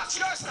 can't match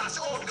your stash,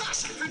 oh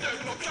gosh, you them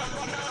no can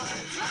run out.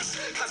 Flash,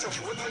 cause your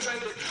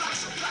photogenic.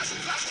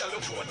 Flash, tell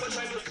your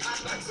photogenic.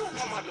 Act like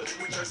supermodel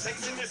with your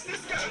sexiness.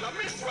 This girl a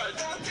Miss World,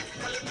 don't it?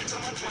 Tell the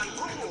picture man one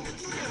room,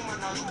 them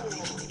man a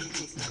room.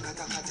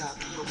 Kata,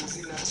 no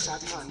pussy not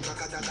shot man,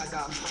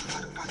 rakadagada,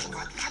 pat, you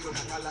got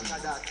a lot of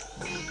that.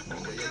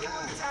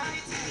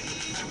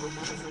 No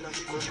man no not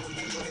go to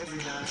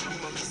every night. You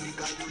must see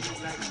God, you look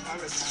like a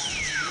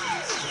parasite.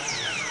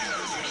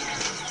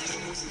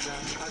 Musica,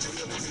 I do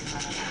your music, I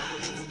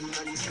do in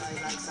the sky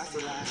like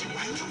satellite.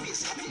 Why you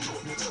miss me?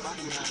 You to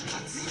body, I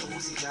see your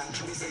musica,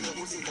 we say your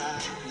musica,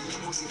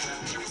 we say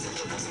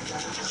your musica.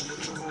 You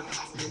come,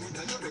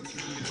 anytime you're ready,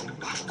 you come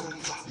back,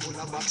 pull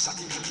a back,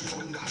 shot in the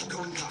under,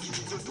 give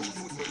you 2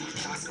 foot, make me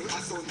cast me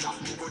asunder.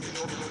 You go in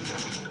up under,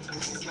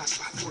 pussy flash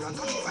back,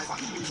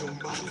 425, me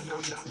number,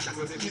 thunder. Can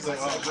you let me go?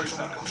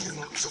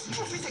 So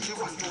you take the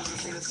 1,000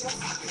 sales, so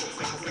hot,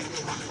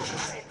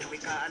 we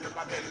can't up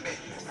a bembe.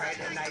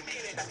 Friday night,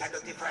 that's a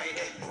dirty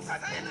Friday.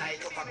 Saturday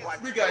night, up a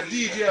quad. We got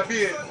DJ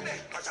Abeid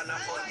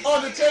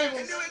on the table.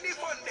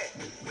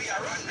 We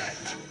are running.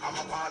 I'm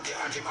a party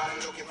animal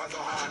looking for so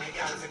honey.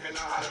 Girls if you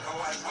know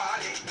alcohol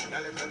party.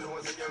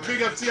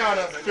 Big up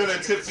Tiana,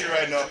 feeling tipsy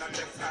right now.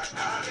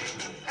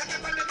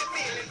 Everybody be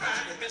feeling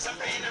fine. There's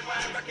champagne and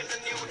wine, rocking the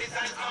new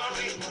design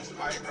only.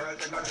 My girl,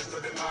 they got you to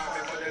the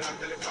market, but they not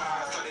till it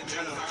fast. So they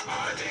drink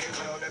all day.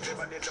 Crowd,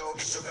 everybody know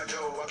it's sugar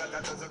dough. I got a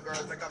dozen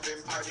girls like a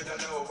vampire, you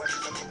don't know. But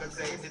it's a people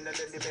say it in the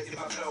little bit in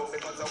my flow.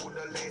 Because all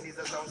the ladies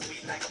are so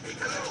sweet like a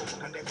piccolo.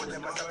 And they put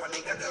them as up a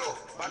nigga dough.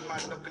 Bad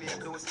man no clear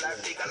those like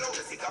piccolo.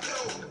 The sick of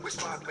flow. Which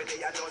mark where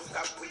they are don't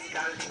stop with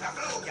y'all lick a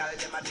flow. Y'all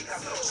them a lick a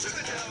flow.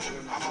 Sugar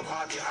dough. I'm a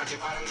party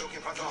animal looking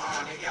for so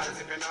honey. Y'all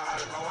sipping a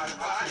alcohol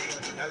party.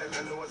 Y'all let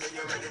them know that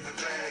you're ready to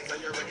flex. And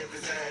you're ready to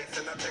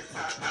sex. And I text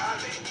that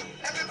darling.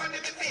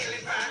 Everybody be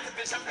feeling fine.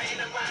 Sipping champagne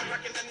and wine.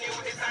 Rocking the new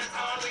design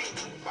only.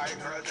 My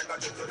girl, they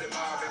got you to the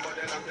Marvin. But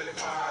they not till it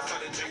fast. So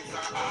the drinks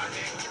are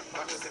honey.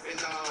 What you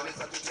sipping on? It's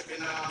what you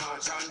sipping on.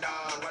 Sean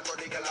down. What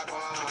the girl I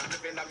want?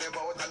 Sipping on me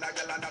mouth and the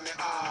girl under me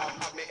arm.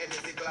 Have me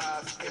energy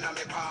glass in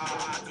me palm.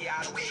 Party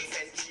all week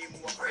and she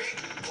more freak.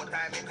 One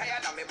time me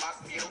tired and me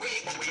back feel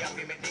weak. We have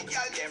to make the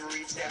girl them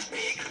reach their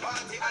peak.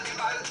 Party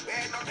animal, we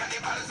no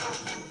cannibal. So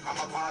I'm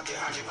a party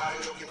animal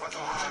looking for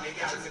some honey.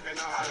 Girl sipping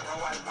on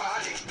alcohol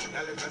party.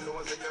 Girl if you know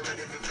that you're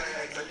ready to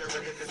flex and you're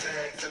ready to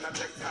sex and I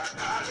text her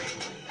calling.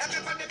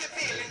 Everybody be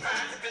feeling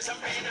fine. Sipping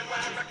champagne and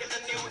wine, rocking the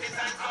new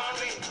design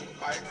only.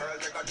 My girl,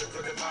 they got you to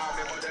the bar,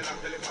 but they not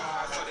till it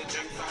fast, so the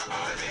drinks are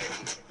all in.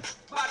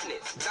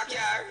 Badness,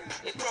 Dakar,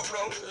 it broke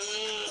down.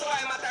 So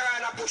I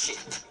Mataran a push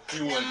it.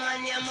 You won.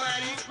 Yeah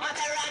man,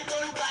 Mataran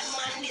done bad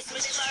man, this will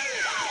never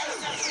heard.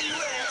 That's a free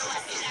word, no a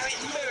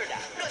cigarette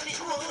murder. Does it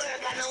go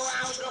work, I know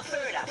how to go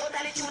further.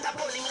 Totally shoot a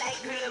bowling like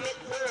girl,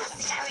 make work.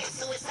 Cigarette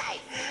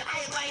suicide,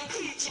 I go and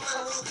teach him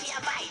how to be a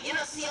bite. You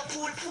know see a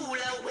fool,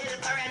 well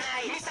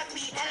paranoid. Mr.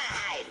 Pete and I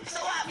hide.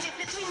 So what if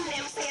between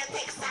them say a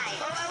text side?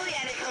 Oh, we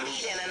are the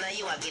comedian and now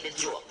you are get the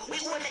joke.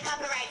 We want the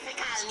copyright for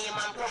call name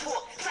and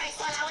provoke. Try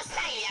swallow our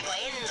style, you're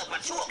going to end up a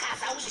choke.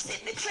 Cause I will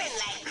set the trend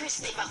like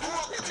Christopher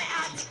Coke. Me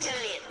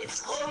articulate, it's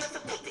how me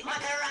to put it.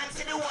 Mataran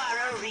to the war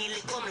and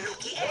really come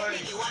looky. Hey,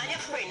 you want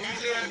your friend and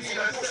friends in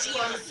a pushy.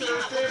 You see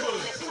my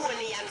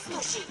pony and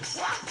sushi.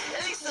 What?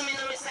 Listen me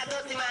no Mr.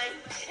 Dirty Man.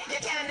 You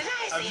can't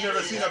deny I've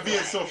never seen a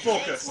beard so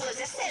focused. Expose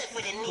yourself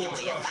with the name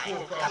of your find.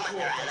 Come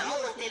Mataran, a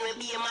mountain will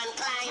be a man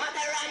climb.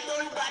 Mataran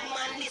done bad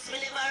man, this we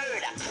never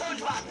heard of.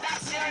 SpongeBob,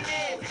 that's your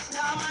name.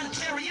 Tom and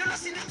Jerry, you don't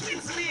see the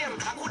twins name.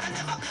 I could have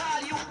never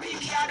call you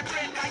Pinky or the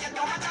brain. Cause you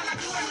don't matter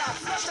like you and not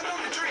flush them down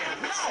the drain.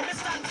 Now, me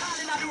stand tall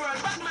in the world,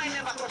 bad mind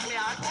never cut me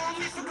out.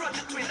 Only for grudge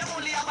the twin, them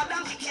only have a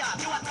donkey cat.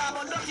 You are talking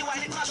about dirty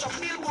wine, it mash up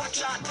billboard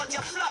chart. But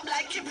you flop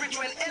like Kipridge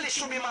when Ellie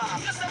should be mad.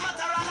 You say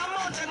Mataran a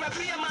mountain where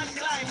be a man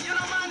climb. You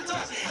know man too,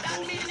 that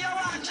mean you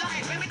are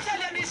giant. When me tell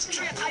you this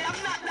straight, I am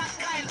not that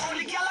kind.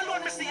 Only girl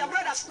alone me see your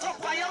brother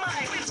stuck by your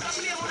mind. Twins come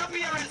play with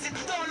appearance, it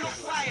don't look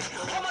fine.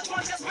 How much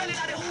money you spending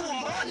at the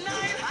home? About 9.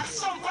 At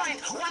some point,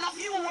 one of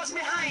you was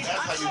behind.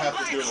 That's how you have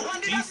to do it. One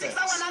did a 6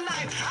 and one a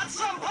 9. At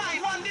some point,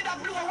 one did a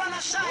blue and one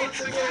a shine.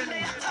 One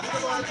day a top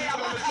and one day a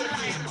bottom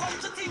line. Come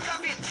to think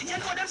of it, you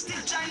know them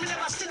still giant. Me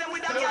never see them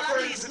with a girl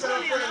at least.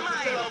 Money on the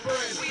mind.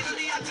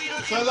 Tweedledee and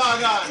tweedledee. So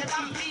long on. Said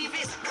I'm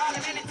Beavis, call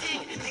him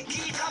anything. The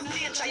geek of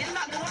nature, you're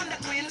not the one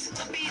that wins.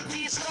 To beat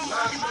these from the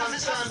man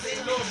is just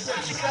in.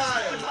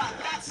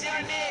 That's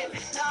your name.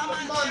 Tom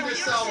and Jerry,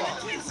 you don't see the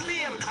twins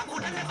name. I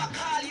could have never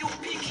call you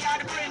Pinky or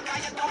the brain.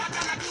 Cause you don't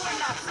matter like you and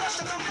not flush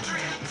them down the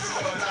drain.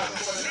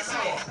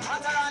 Listen,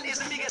 Mataran is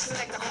the biggest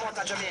selector come out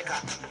of Jamaica.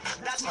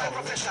 That's my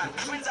profession.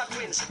 Twins are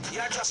twins.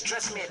 You're just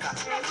dressmaker.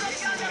 You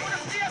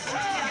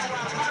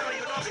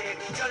know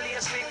big. Your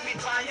lace big feet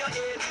by your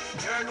head.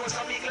 Your nose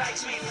so big like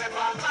sweet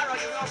pepper. Barrow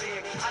you know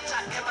big. I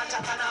chat them and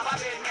chat and have a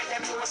bed. Make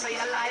them know say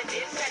your life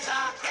is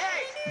better.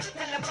 Hey,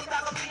 tell them to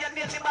talk up to your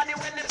dirty body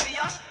when they see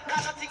ya.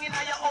 Got nothing in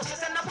your house, you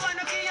send a boy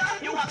no key ya.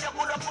 You have your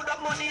put up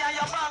money in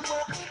your bank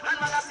book. And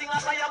man a sing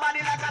up on your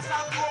body like a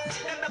song book.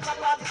 Them make a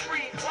party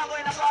free, one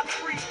going a party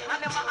free. And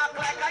them a act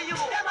like a you.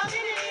 Them a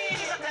mini.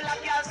 So tell a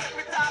girl step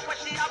it up when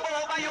she above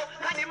over you.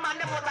 And the man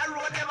them out the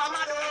road, them a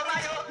mad over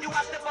you. You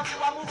a step up, you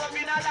a move up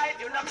in a life.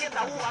 You no get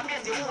a who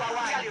amazing, who a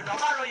wild. You no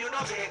borrow, you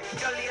no big.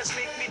 Your lace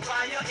big feet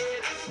by your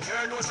head.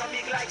 Your nose so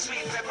big like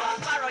sweet pepper.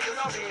 Borrow, you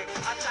no big.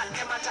 I chat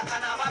them a chat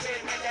and have a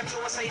bed. Make them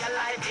know say your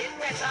life is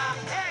better.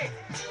 Hey,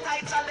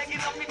 tights are legging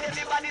up with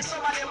everybody.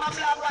 Some of them a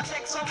blab, but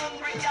take some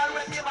hungry girl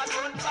when you a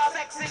run for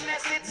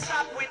sexiness. It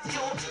stop with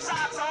you.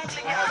 Socks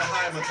ugly girl. I have a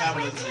high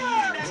metabolism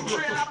than Them you.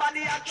 trail a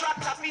body and trap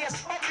the face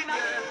up in a.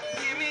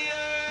 Give me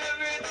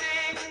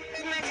everything.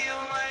 Make you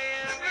my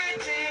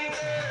everything.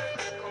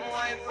 Come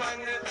wine for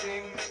the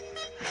thing.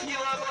 You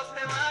are both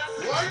them ass.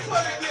 Why you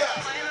put it there?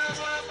 Mine are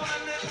going for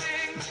the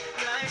thing.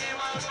 Nine him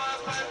are going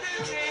for the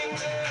thing.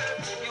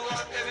 You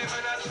want every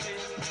man a sing.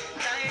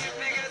 Nine if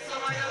they get some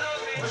of your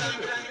loving.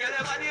 And get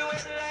a body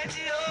wet like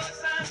the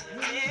ocean.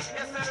 Yes,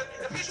 sir,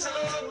 the fish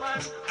open.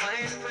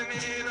 Wine for me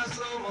in a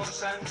slow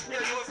motion. You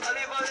use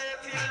olive oil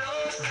till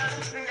lotion.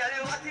 Girl,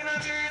 you want in a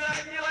real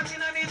life, you want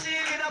in a the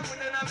gym. You don't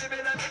put in a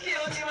baby that make you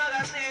out the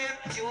magazine.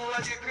 You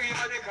want the cream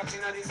or the cup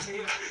in a the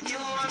steam. You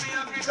want me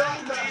a fish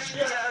and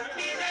cream.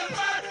 Be them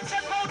bad,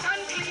 step out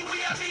and clean. We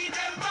are be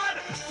them bad.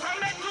 From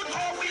head to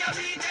toe, we are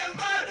be them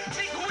bad.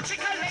 The Gucci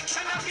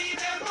collection, I be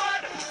them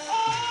bad.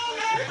 Oh,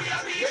 man, we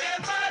are be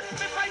them bad.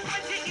 Me find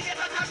 20 years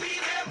and I be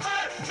them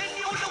bad. Me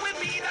knew you would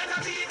be that I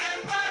be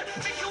them bad.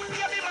 Me cute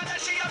baby mother,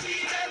 she a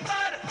be them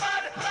bad.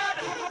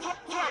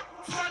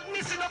 Front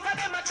missing up for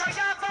them, I try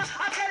yapa.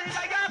 I tell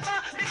the yapa.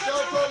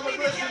 Shout out my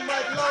Virgin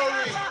Mike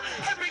Lowry.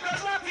 Every girl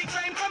want to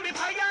claim from me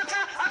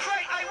payaka. I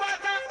cry, I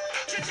water.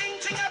 Ching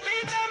ching, I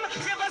beat them.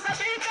 Rivers, I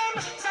beat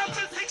them.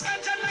 Sample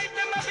 600 light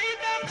them, I beat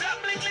them. That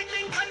blink, blink,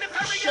 blink on the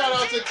ferry. Shout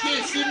out to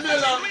Casey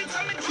Miller.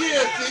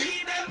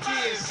 Casey.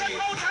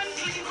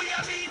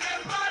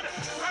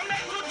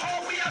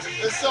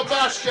 It's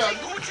Sebastian.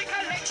 Gucci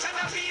collection,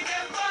 I beat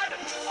them bad.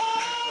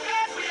 Oh,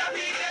 God, we are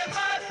beat them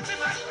bad. We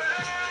must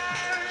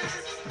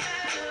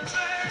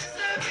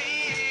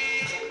persevere.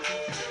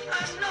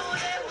 I know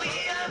that we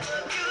have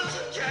a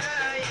future,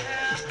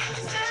 yeah.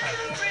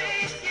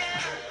 Celebrate,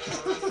 yeah.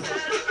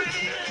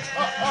 Celebrate,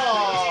 yeah.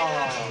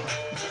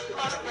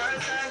 On the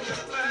first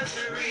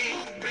anniversary,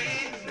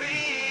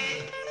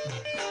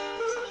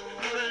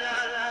 ooh la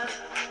la.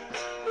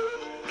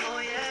 Oh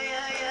yeah,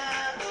 yeah,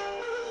 yeah.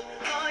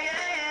 Oh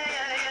yeah, yeah,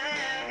 yeah,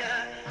 yeah,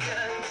 yeah.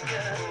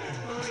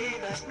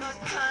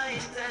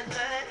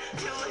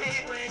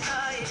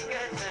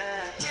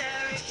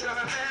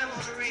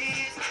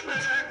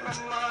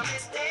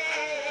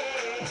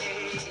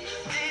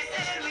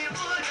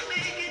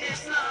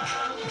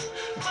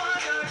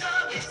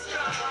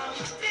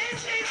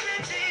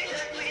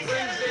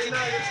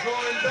 tonight is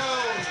going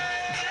down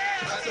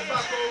at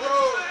Tobacco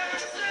Road,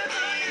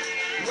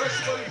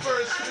 West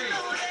 21st Street.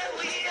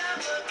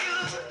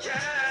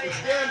 The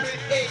Gambit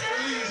 8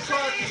 release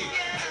party.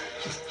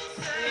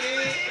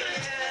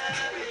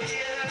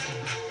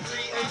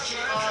 Free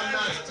entry all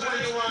night,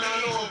 21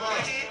 and over.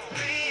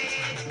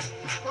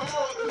 Come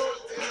on,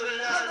 look, it's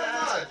not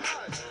bad.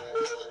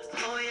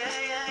 Oh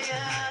yeah, yeah,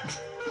 yeah.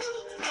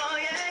 Oh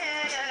yeah,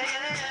 yeah,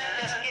 yeah,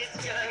 yeah. It's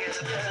gonna get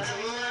better.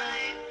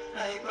 I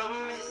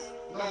promise.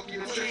 Don't keep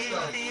the Treat tricks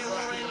down. you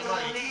Rock and the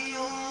mic. only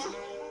you.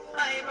 I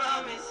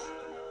promise.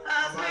 I My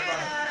swear bad.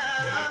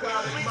 that They I'll don't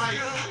call it promise Mike.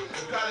 you.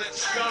 They call it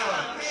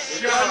Sean.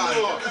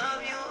 Sean.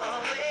 Love you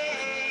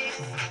always.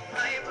 I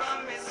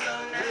promise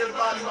I'll never Real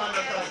bad man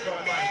that talk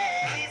about Mike.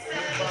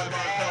 Real bad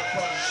man talk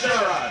about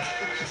Sean.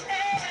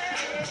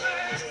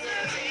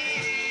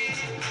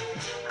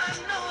 I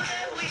know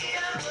that we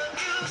have a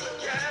future,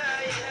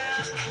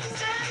 yeah.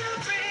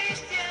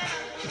 Celebrate, yeah.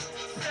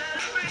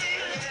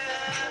 Celebrate,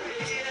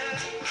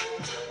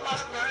 yeah. Our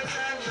first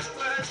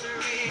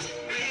anniversary,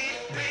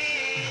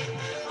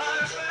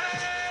 our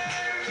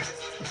first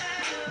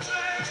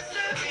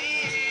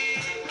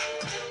anniversary.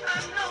 I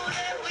know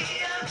that we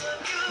have a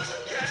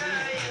future,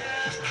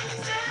 yeah.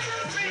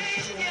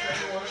 Celebrate, yeah.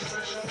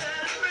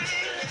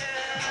 Celebrate,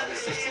 yeah.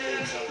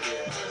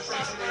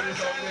 Sexy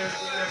ladies out there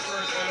for their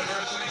first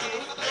anniversary.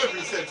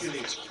 Every sexy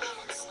lady.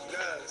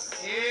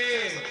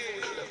 Yeah.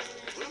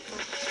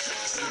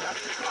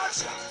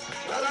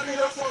 Well, I'm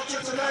here for you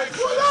tonight.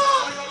 Pull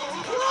up!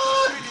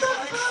 What the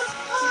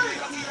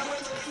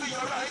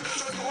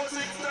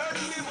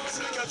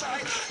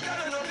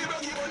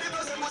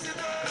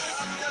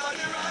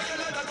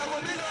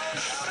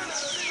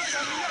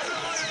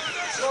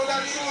so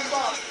that tune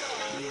back.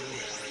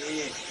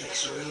 Make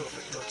sure you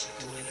don't touch it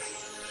doing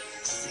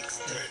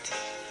 6:30.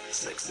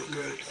 Sexy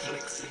girl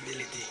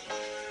flexibility.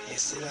 You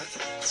see that?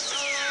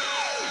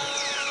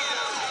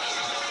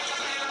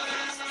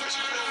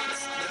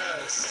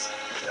 Yes.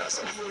 That's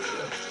a good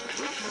look.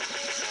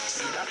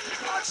 See that?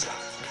 Gotcha.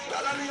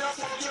 Well, I'm here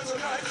for you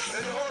tonight.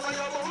 And over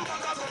your bumper,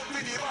 cock up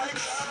with the bike.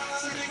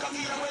 See the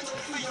cocky that went up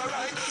for your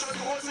right. Just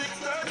go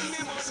 6:30, me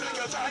must make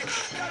you try.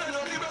 Gotta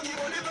know the rocky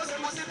money, plus I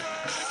must sit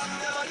down.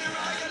 Never the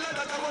right, and let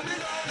that come on the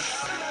line.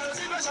 And I'll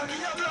see my shaggy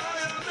up,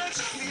 and make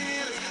you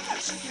feel it.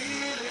 Make you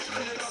feel it.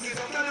 And the cocky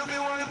don't tell you me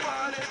want to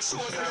find it. So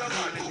say you're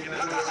funny,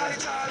 like a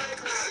hydraulic.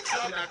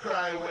 You're not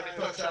crying when they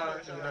touch her.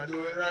 You're not do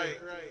it right.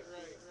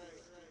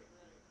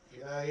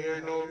 You're not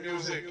hearing no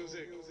music.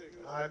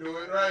 I do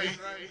it right.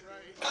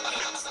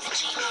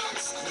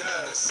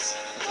 Yes.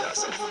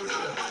 That's a good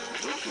look.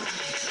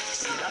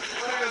 See that?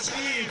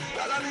 Steve,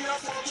 Well, I'm here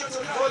for you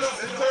tonight. hold up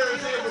the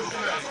turntables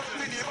tonight.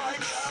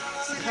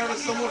 Having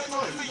so much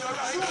fun.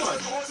 So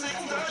much.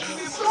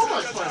 So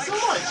much fun. So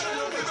much. I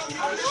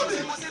love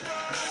it.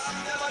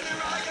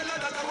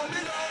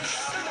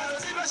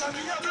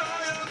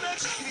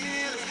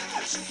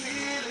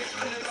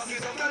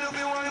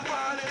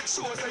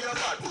 So say you're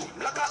bad,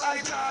 like a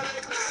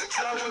hydraulic.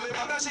 Tell her when me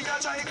back she a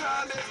try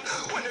grab it.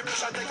 When the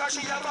pressure take her,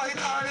 she a bite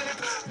her lip.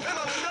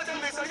 Remember when you tell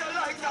me say you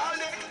like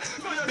garlic.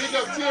 Big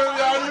up Thierry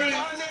Henry.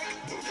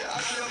 Yeah, I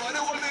feel money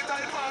hold me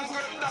tight and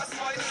grip. That's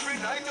why every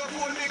night you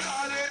hold me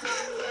call it.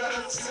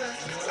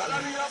 Tell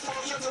her me a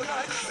fuck you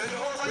tonight. Bend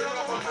over your Bring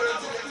up a mouth girl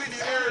and to I the with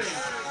the area.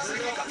 Aries.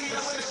 Bring up the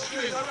East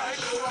Street.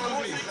 Show on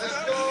me. Let's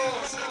go.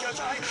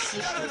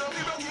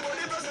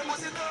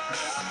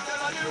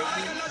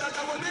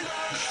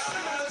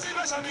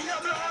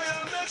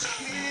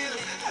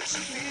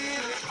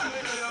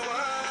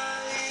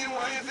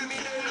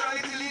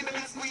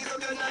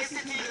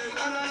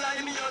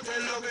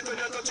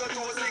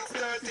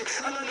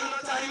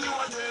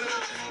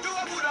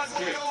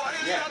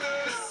 Yeah.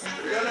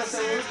 You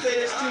understand when we play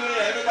this tune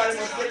here, everybody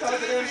must get out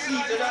of them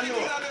seats, you don't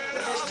know.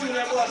 But this tune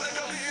here, boss.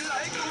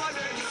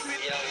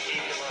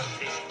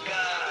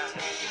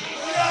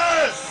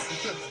 Yes!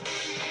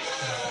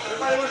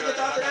 Everybody must get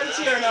out of them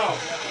chair now.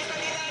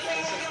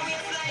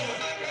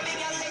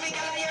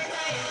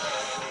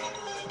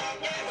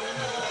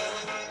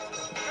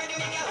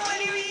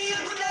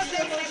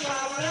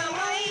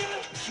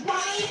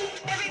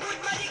 Every good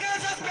body girl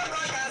just broke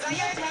out 'cause of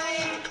your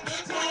time.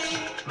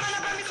 Man, I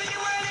promise you the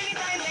world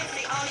anytime. Let's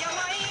see all your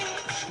wine.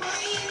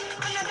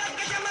 And I don't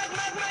get you mad,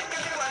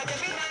 'cause you want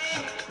every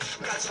time.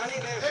 Catch money,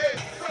 baby. Hey!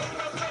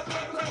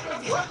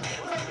 What?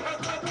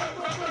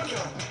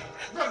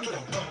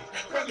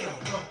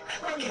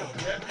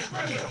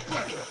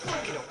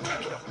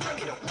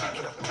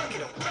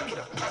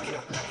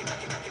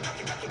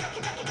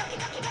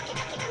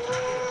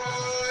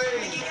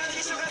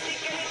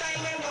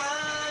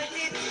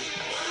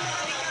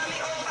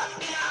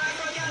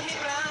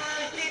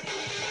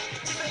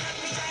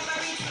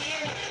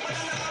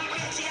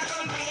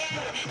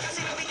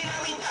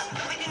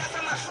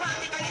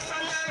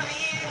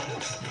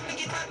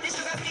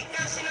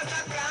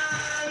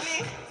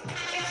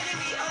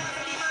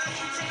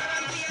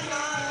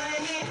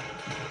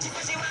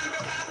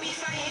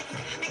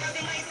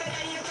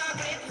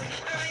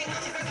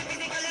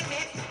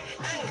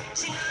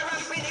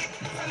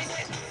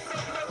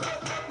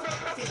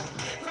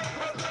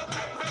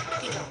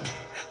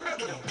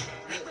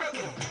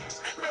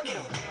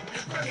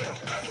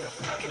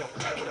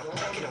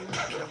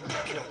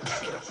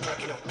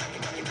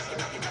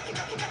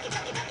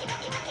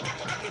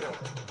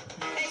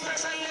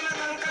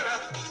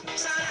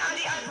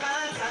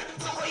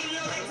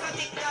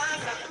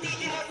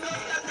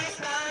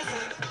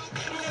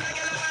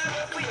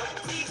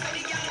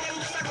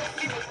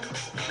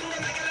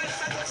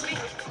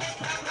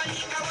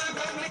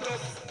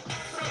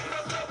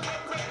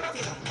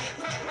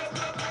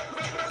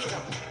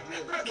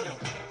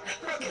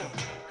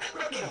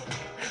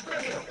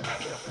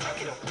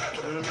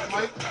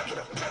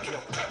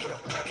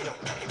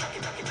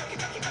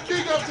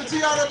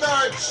 Unity on the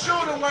bar.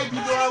 Show the white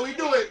people how we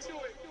do it.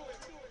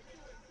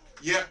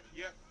 Yeah.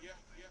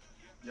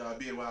 Yo,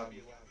 Abeid, what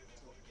happened?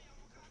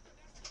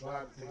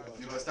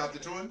 You gonna stop the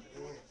tune?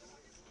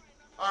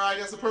 Alright,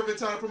 that's the perfect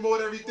time to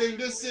promote everything.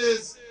 This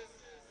is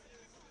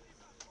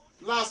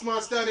Last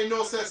Man Standing,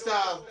 No Set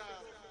Style.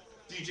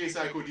 DJ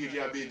Psycho,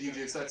 DJ Abeid,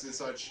 DJ such and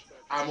such.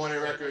 Harmony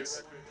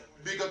Records.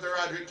 Big up to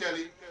Roderick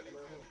Kelly.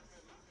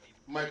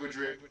 Michael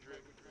Drake.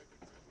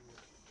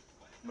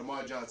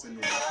 Lamar Johnson.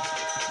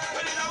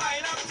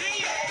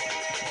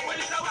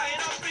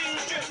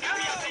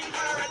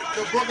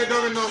 The broke it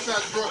down in no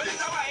size broke it.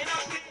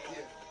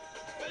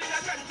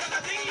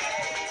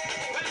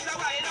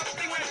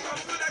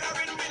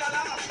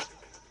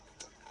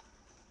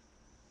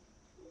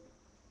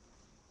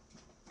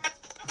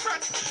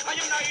 I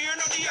am not here,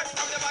 no the ex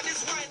from the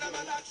body's wine, I'm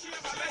not sure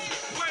of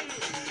when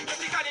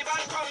the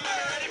carnival come,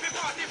 ready for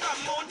party from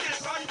Mount till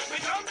sun, we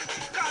jump,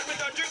 cause me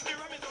don't drink the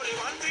rum, it's only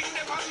one thing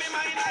they pop me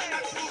mind, I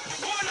like to,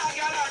 hold a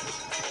gallant,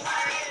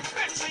 wine,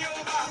 bend me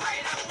over,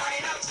 wine up,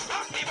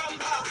 rock the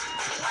bumper,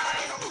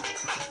 wine up,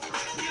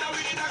 you know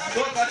we did not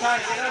go, wine,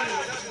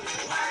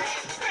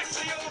 bend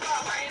me over,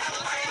 wine up,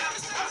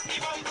 rock the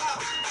bumper,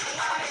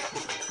 wine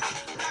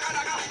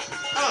up,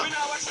 we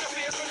now watch the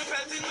face when the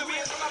belt in the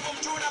waist, from a boom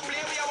tune and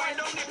play, we are wind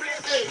down the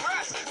place. Hey.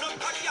 Press, no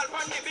cut y'all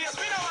on the base,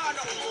 we don't want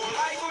no more.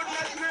 My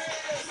goodness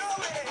grace, no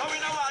way. And we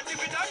don't want to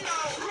be done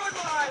now. Rude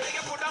boy, they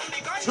can put down the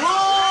gun.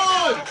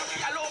 Rude!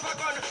 Y'all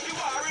overgun, you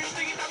are in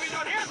things that we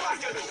done. Here's what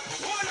you do.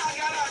 Hold on,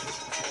 gallant.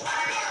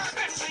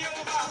 Bend me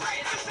over,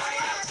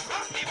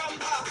 rock the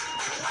bumper.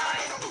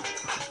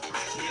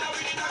 You know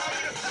we did not go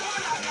with it.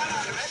 Hold on,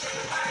 gallant.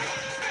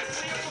 Bend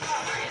me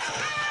over,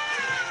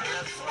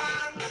 let's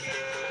one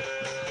girl.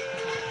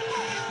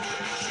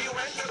 She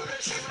went to the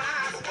she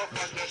mad, but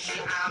forget she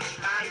am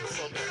bad,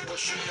 so don't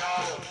push it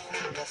out.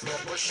 Let's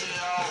not push it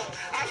out.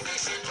 I see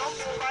she jump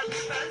over the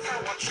fence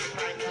and watch she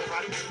climb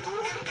over the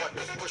roof, but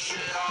don't push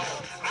it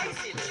out. I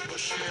see them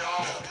push it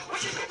out. What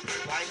you do?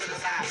 Wind to the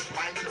side,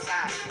 wind to the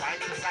side, wind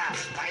to the side,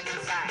 wind to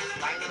the side,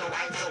 wind to the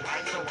wind to the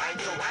wind to the wind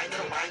to the wind to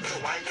the wind to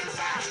the wind to the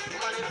side.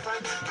 Woman in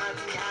front, man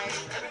behind.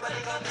 Everybody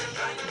come and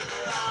join the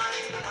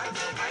line. Wind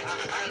to the wind to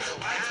the wind to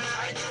the wind to the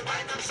wind to the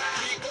wind to the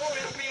side. She go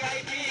with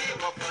VIP,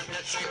 but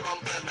forget she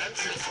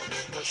complimentary, so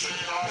push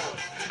it out.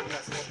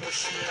 Let's go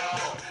push it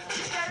out.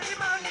 She tell the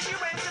man she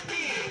went to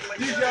pee.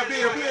 DJ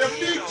Abeid, play a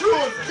big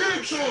tune,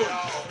 big tune.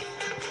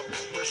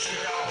 Push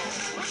it out.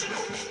 Push it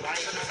out.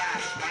 Wind to the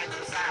side, wind to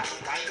the side,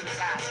 wind to the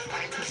side,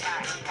 wind to the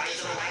side, wind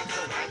to the wind to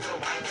the wind to the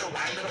wind to the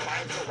wind to the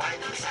wind to the wind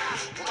to the side.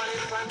 Woman in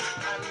front,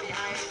 man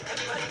behind.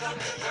 Everybody come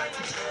and join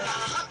the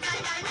club. Up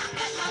and down, up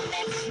and down,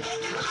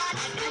 make you hard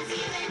and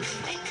concealing.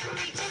 When you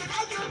reach it,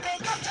 I do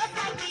break up just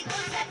like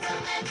people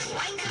settlement.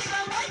 Wind to the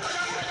wrong way, go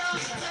down, go down.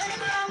 Turn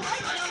it around, way,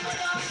 go down, go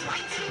down.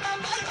 Wind to the wrong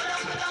way, go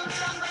down, go down, go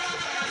down, go down,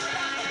 go down, go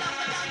down, go down,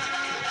 go down, go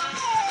down, go down.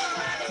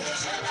 Oh, the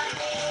should I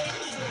be?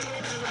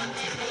 Run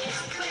the place.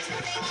 Quit the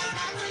thing is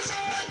not to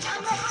share.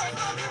 Jump away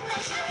from the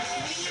pleasure.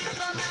 We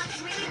come out,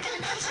 we can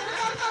not shoot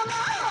up on my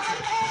heart.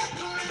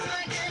 Who's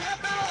working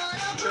up, I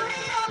wanna put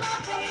it on my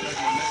face.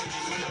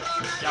 We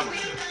come out,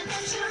 we can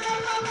not shoot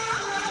up on my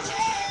heart.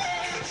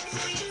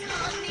 Sweet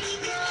honey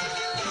girl,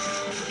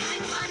 I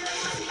wonder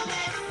what you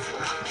best.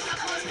 Rock the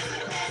house is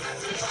the best.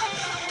 Sweet honey,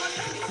 I want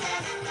to be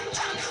best.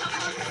 Jump the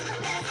house is the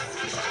best.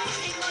 Sweet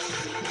honey, I want to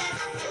be best.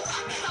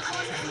 Rock the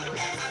house is the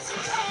best.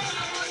 Sweet honey,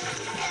 I want to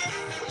be best.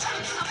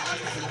 Jump the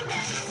house is the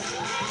best.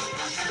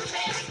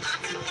 Concentrate,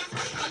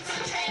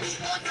 concentrate.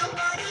 Put your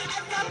body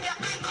and from your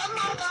eye, come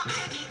over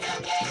and beat the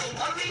game.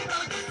 Worry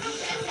about the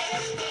DJ say,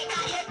 take a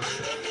hit,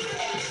 take it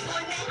there.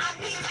 Don't let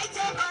happy fight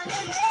over the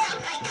left.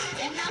 Like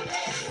then I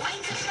play.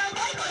 Wind to the wrong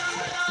way, go down,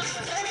 go down.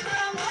 Turn it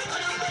around, way, go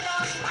down, go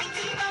down. Wind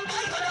to the wrong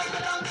way, go down, go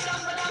down, go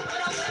down, go down, go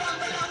down, go down,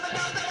 go down, go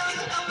down, go down,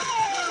 go down.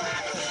 Oh,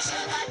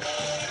 should I be?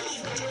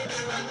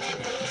 Run the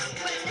place.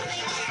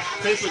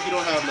 Facebook, you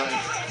don't have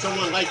nothing.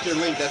 Someone liked your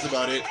link, that's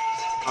about it.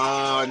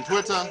 On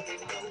Twitter,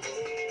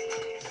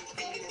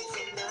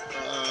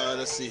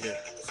 let's see here.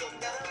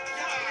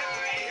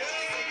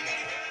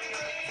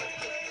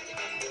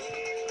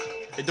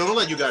 It don't look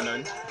like you got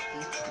none.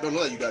 It don't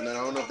look like you got none. I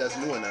don't know if that's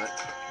new or not.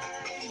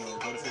 No,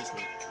 go to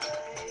Facebook.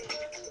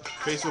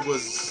 Facebook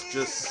was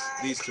just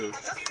these two.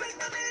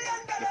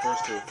 The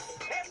first two.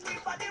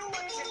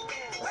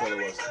 That's all it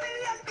was.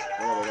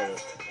 I love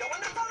it.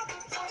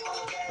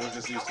 It was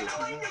just these two.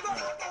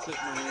 Click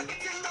my name.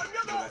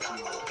 Go back to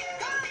Mawd.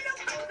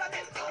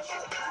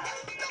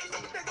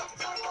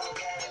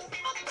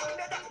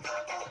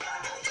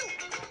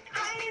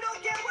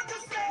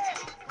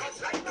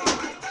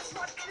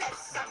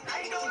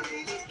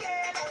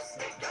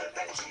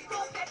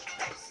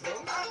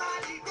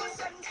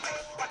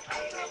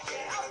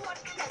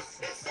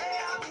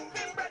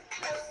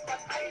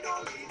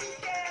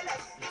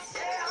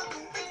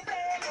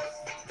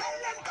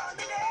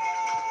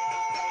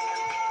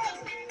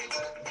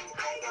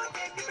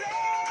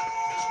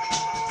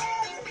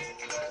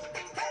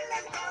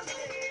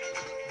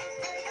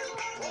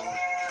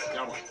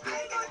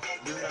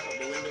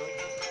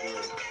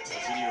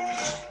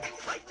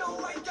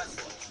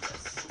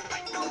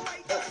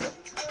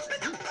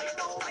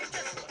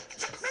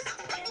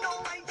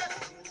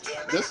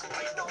 This? We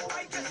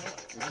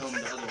filmed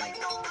the other one.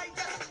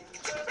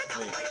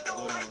 Wait, go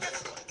down.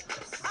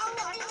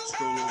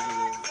 Scroll over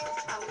there.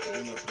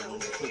 Bring up the one.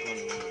 Click on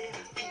the one.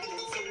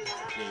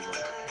 There you go.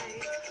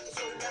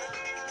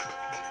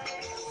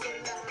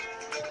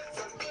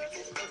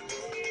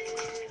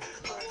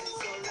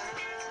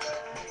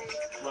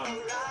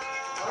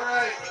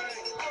 Alright.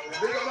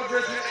 Big up my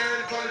brethren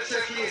Aaron for the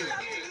check-in.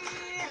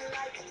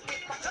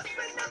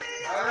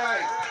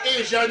 Alright.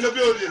 Asia in the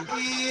building.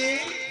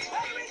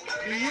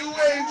 The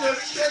UN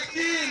just checked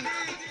in.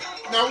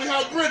 Now we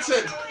have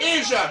Britain,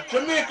 Asia,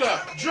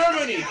 Jamaica,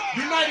 Germany,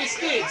 United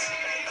States.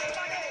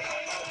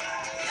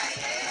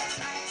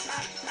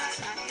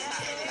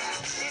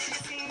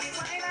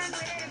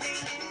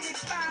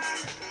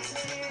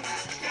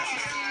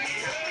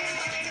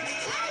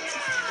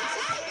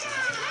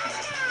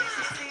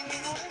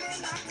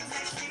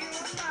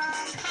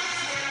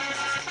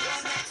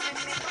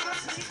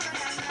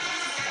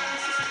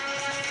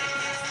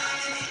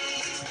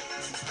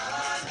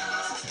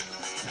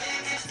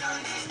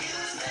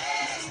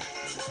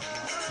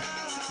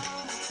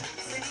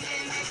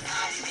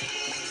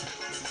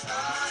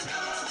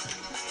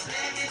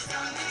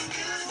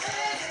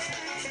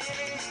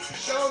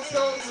 Shout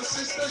out to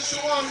Sister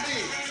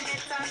Shwamdi.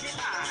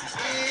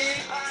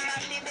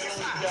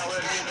 Yeah,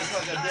 we're doing this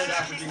like a dead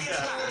African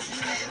cat.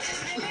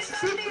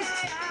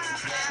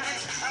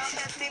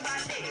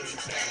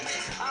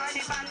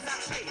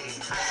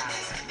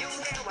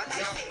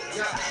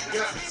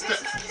 Yeah.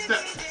 Step.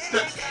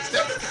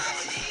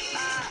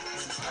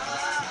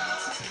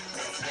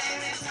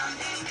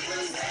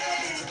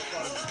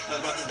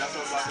 That's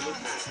what I'm about to look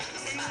for.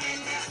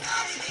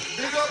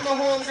 Big up my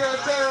homegirl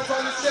Tara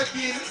on the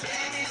check-in.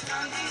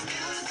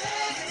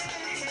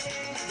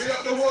 Big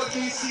up the whole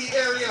DC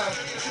area.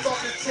 She about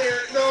to tear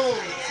it down.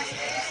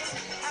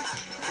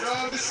 You know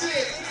what I'm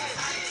saying?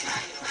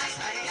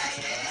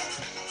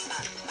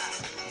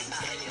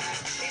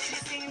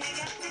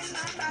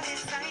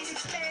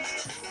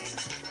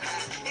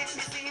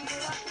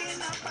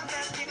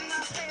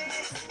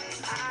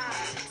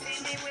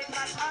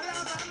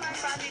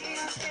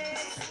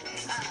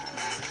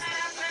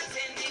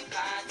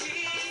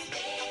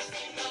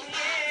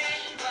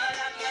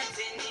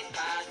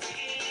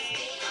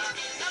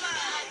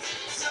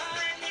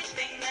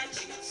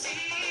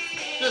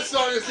 This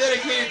song is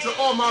dedicated to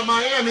all my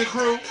Miami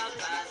crew.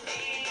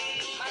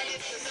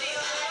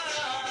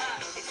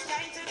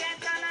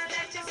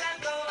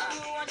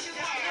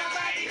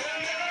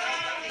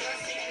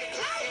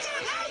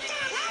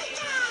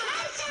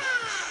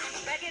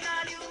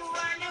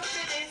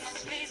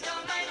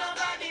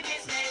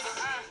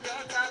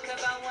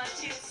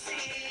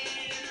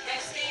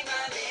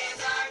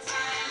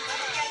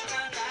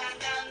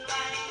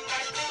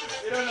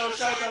 You don't know,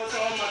 shout out to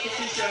all my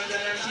Patricians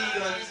and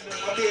Antiguans,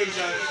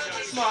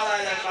 Abeidians, small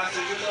island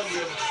masses, we love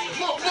you.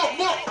 Look.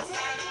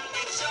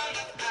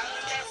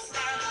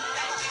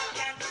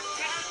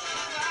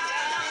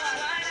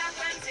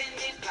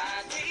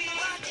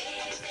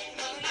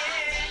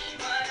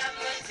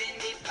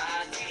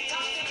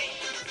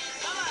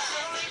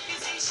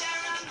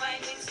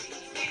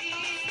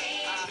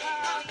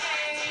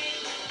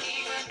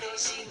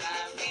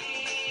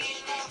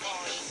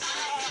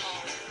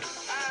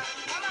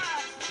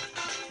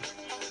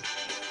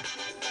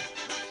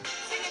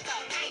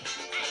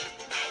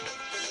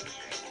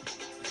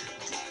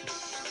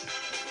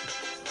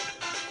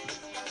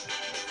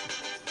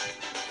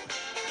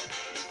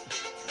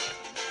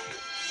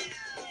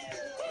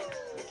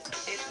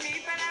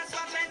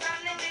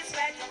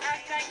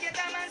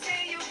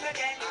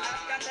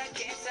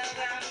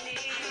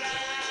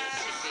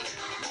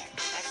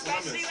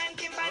 Especially when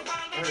Kim by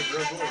Paul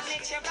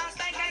makes your bounce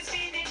like I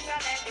speed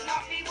internet.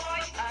 Not me boy,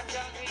 I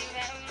don't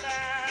remember.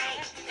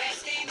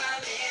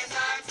 Festival is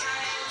our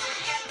time to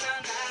get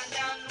on and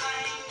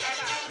unwind.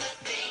 Let's do the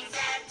things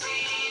that we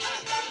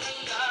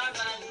love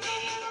and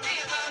need. We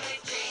run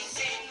with drinks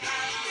in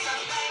hand,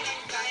 somewhere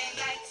in kind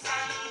like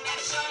sand.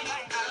 And show you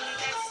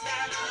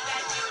understand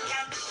that you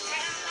can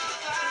tell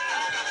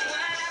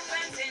what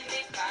happens in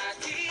the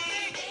party.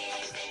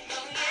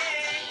 Oh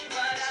yeah,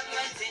 what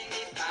happens in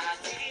the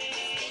party.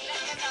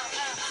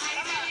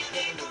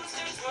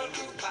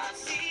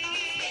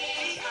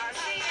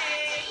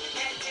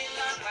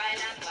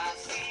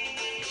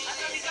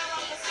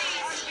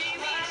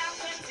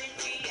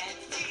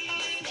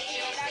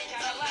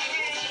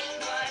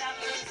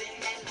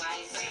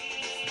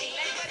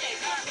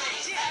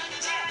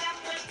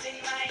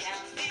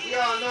 We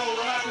all know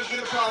what happens in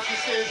the party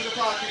stays in the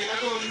party and I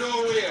go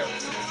nowhere.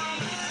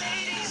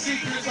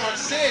 Secrets are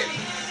safe.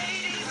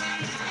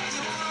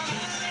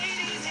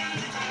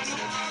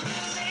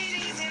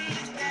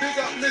 Big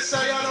up Miss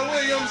Ayana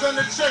Williams on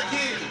the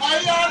check-in.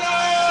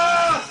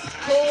 Ayana!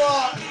 Go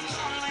on.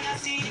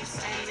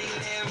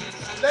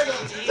 Let go.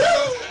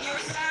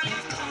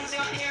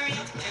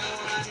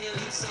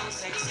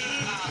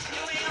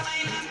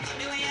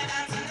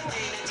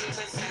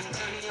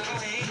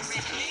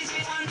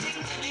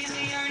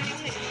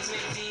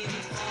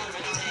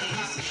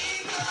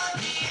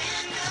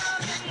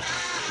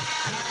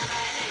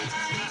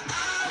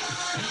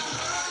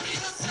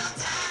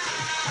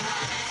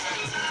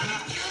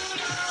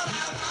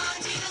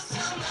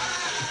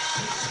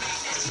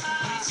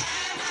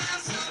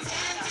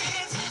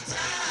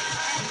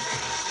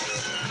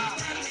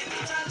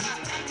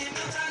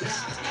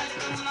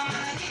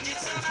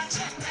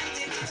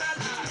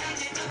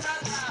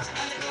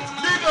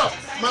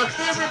 My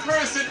favorite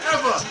person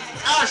ever,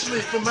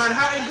 Ashley from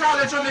Manhattan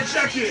College on the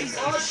check-in.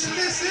 Oh, she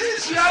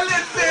listens. She a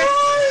listen.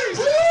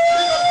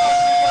 Big up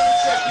Ashley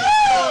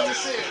on the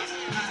check-in.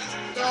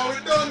 No,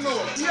 we don't know.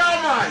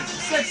 Yeah, man.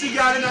 Sexy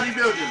girl in the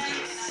building.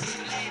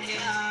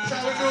 So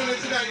we're doing it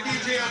tonight.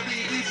 DJ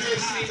Abeid, DJ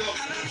Cnote.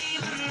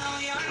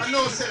 I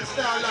know set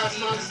star last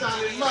man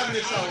standing man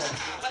this hour.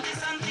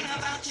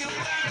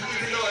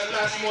 Even though it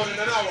lasts more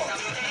than an hour.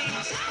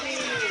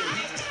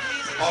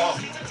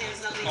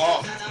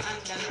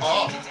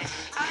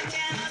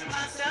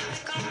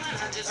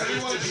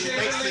 Everyone share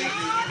the link.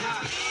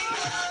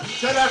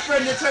 Tell her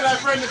friend, tell her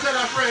friend, tell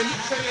her friend.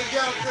 Tell your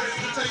girlfriend,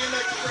 tell your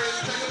next friend,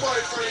 tell your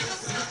boyfriend,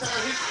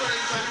 tell his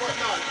friends and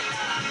whatnot.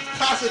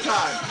 Pass the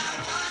time.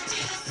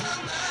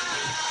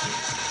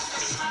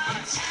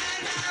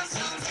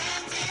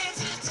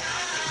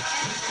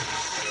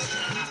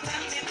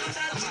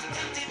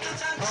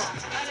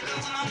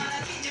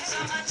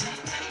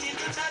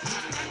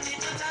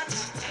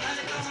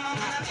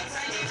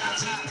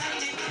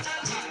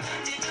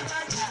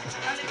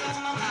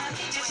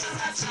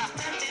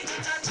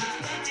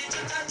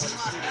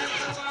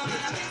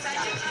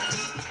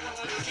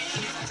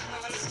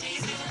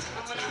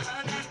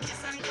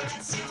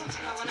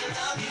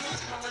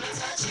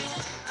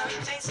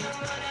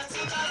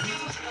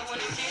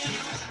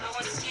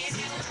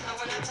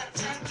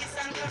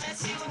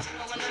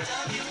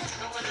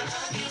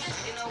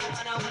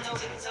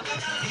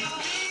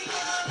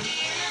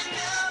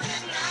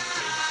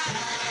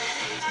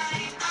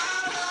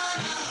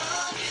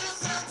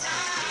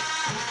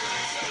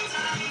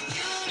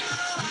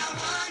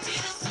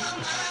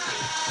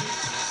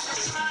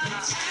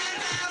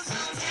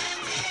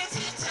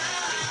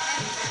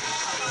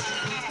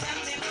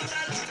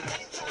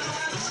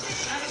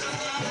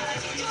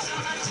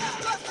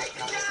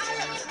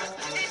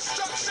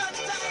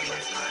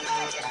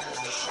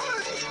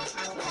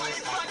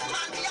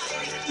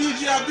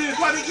 DJ Abeid,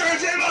 what the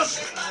turntables?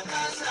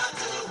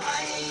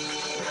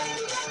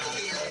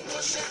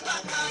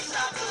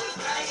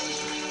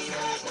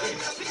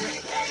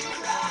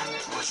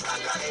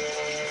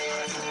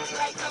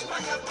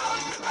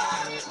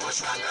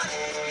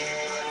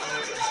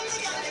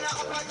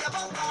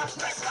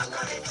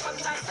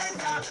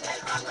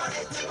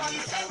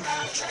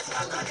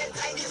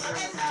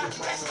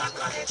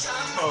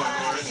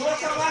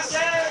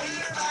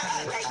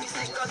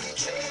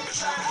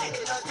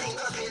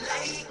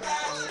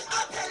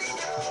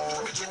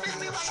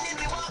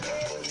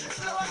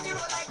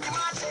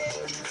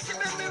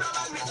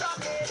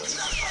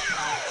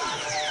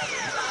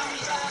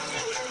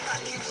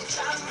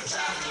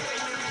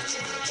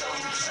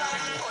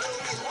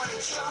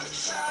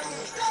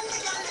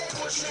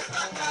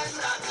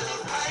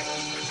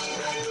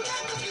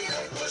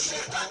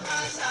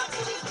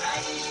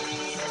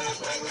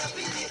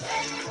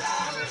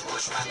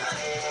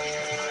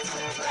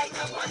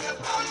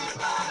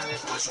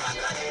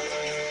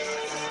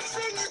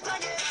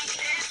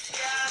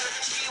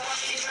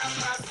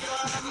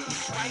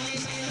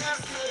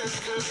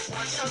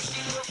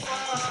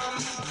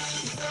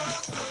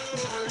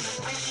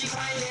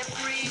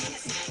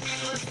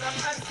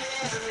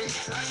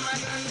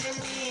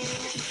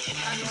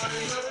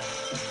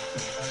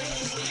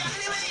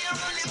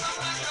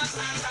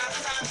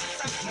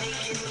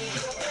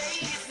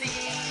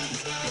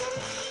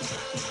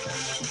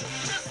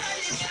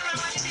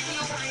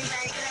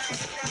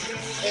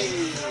 Hey.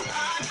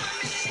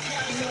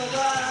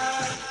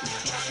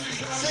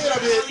 Sing it a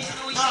bit.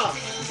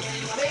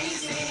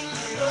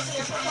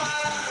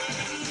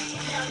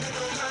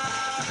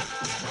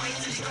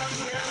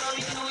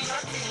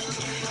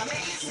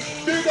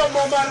 Big up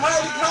my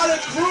Manhattan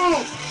College crew.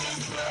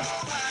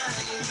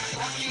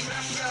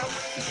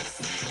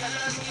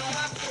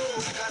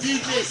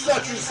 DJ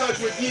such and such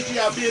with DJ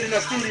Abeid in the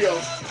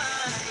studio.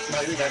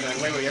 No, you got that.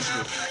 Wait, yes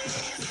you do.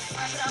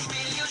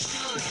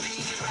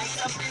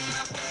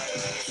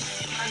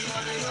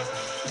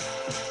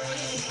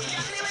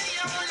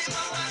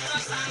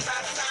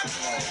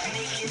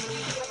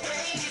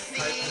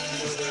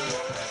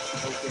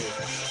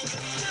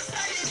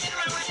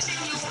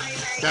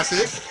 That's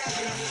it?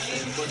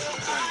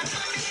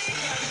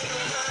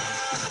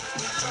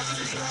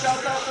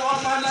 Shout out to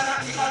all my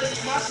Manhattan College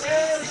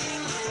massive.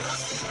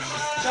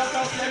 Shout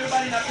out to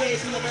everybody in the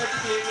Pace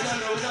University. We don't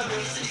know.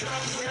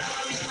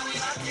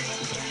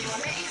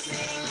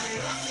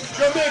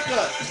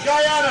 Jamaica,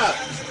 Guyana,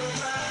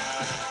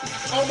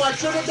 all my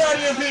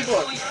Trinidadian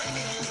people.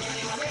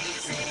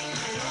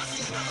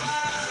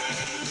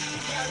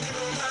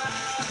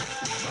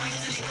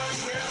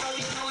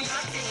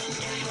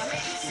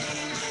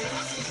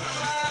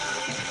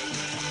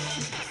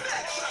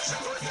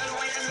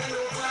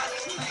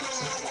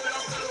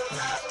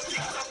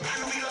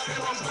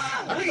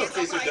 I didn't know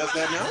Facebook does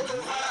that now.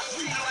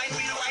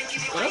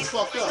 Well, that's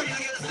fucked up.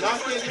 Now I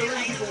can't get rid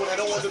of people when I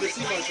don't want them to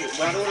see my shit.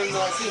 But I don't want them to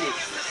know I seen it.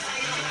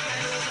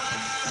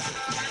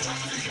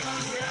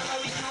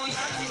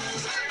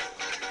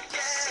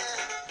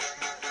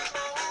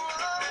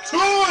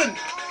 Tune!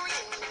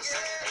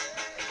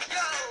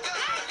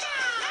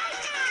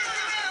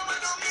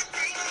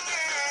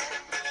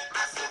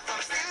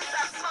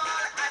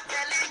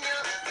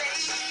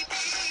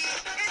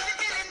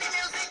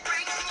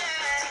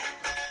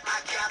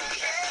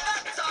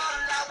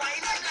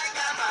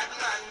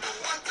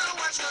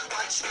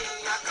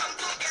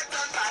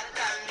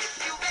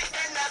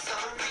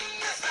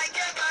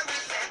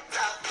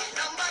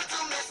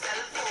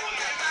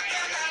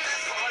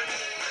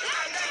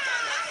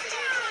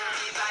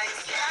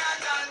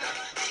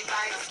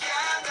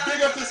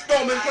 big up to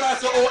Spellman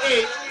Class of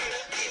 08.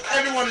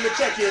 Everyone in the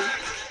check-in.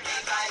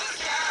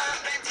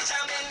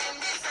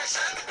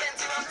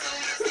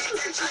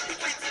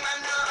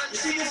 You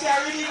see this here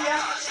rhythm here?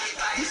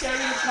 This here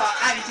rhythm called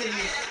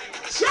Anthony.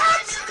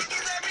 Shut!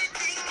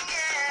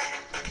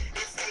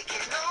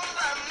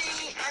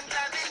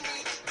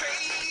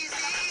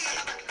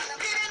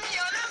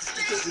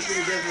 This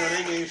nigga gets one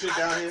Indian shit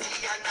down here.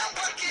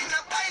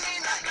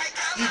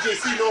 DJ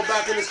Cnote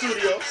back in the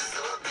studio.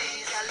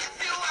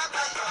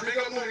 Big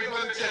up movie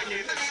for the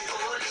check-in.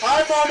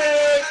 Hi, mommy!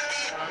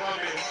 Hi,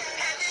 mommy.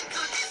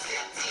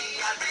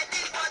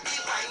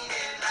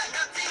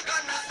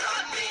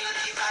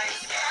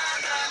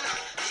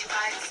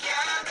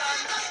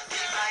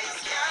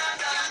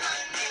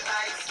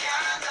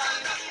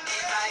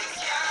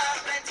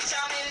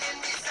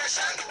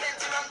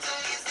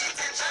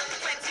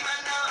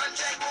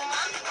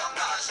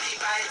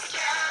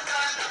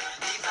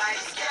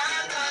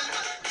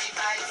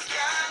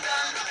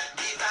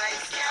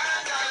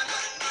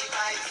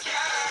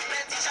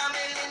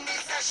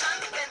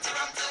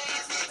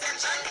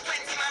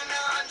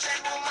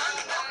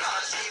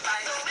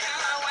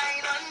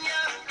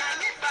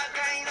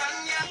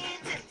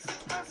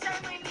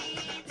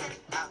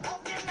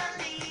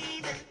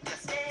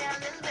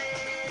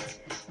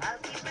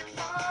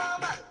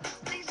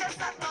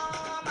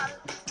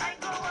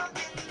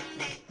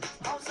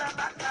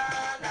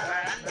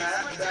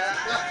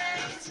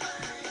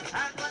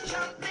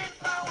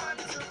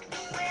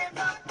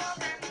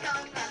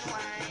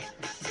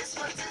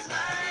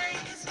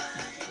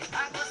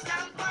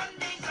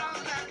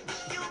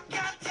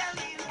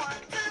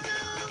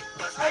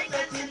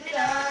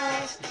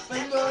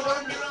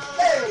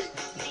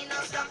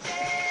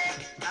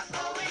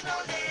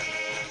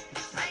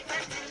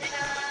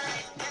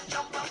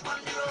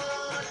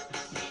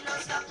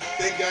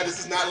 Thank God this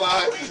is not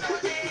live.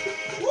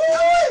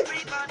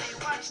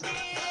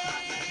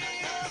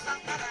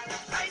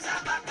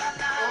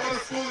 All the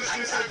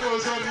foolishness that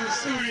goes on in the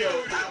studio.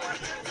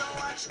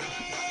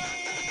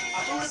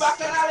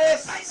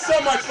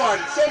 So much fun,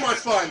 so much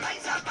fun.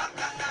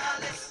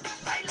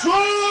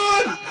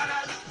 Tune!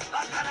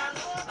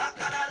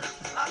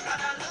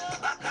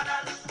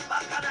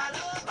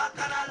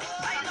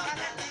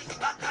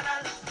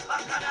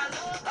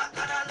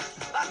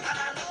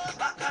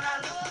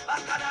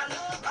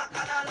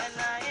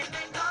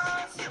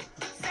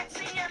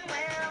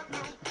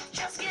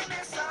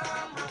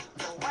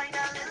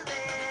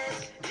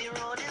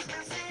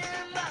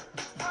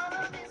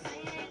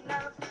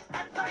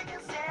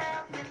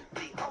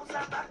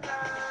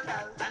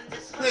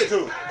 Play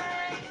two.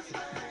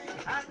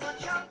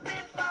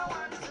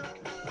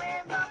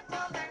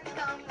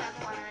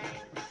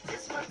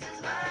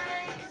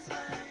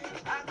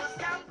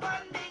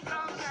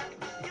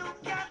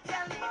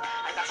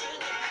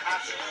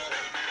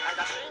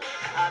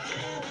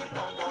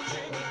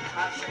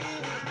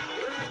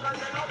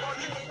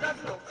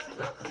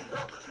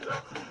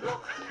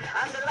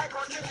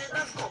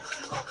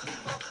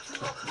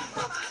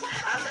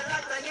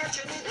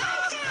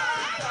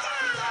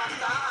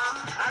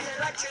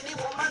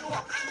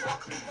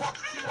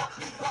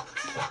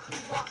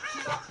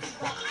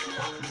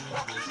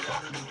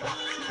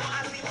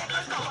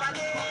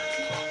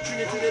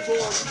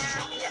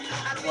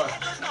 What?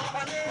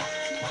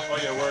 Oh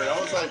yeah, word. I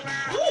was like,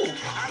 woo!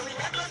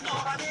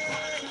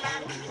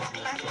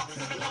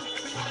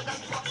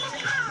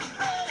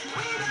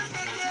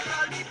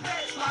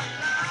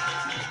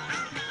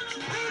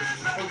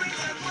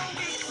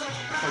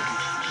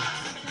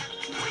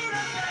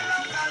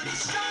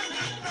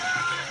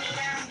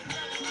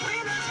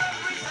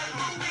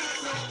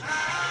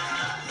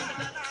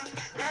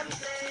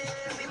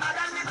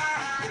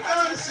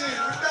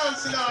 We're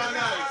dancing all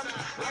night.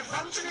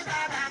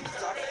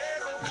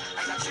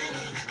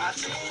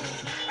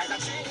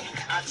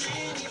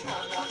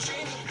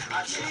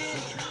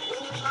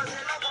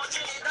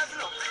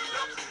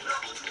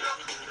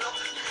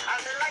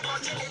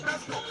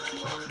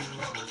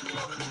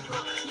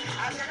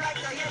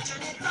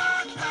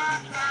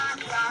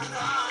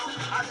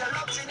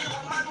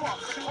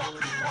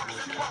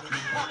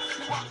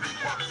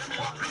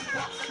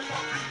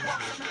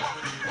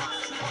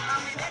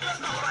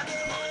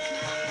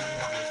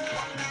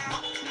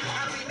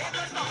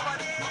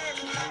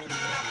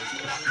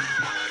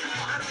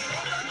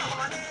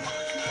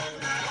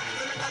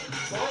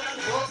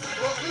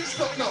 Mix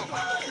it up now.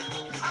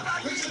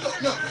 Mix it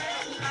up now.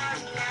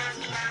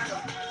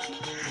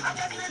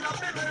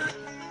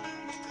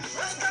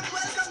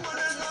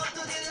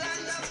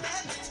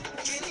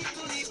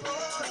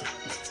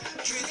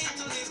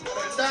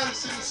 The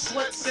dancing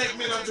sweat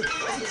segment of the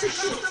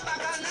show.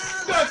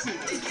 That's it.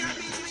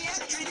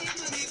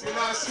 You're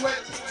not sweat,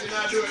 you're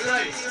not doing it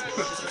right.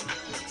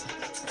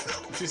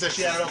 She said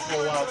she had it up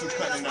for a while. She's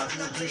cutting it now.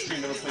 She's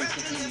G-string of a place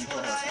for TV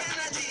for her.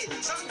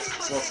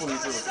 Well, fully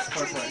through it.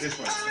 First one, this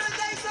one.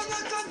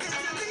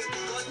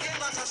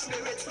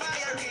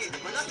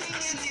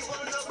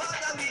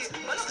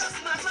 But look at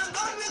smash and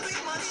gun with big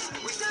money.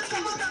 We still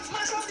come out and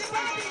smash up the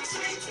party.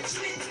 Sweet,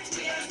 sweet,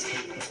 TNT.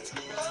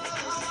 Oh,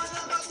 how I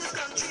love of this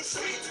country.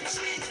 Sweet,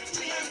 sweet,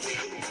 TNT.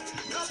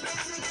 No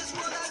place in this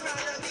world I'd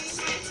rather be.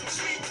 Sweet,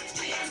 sweet,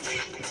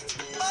 TNT.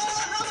 Oh,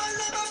 how I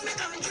love of my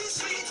country.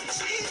 Sweet,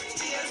 sweet,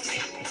 TNT.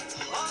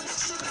 All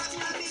this sugar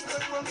can be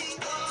good for me.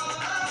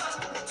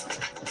 Oh,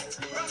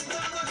 from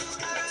Togo to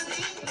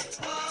Caroline.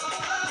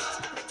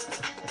 Oh,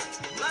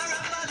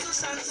 Maraba to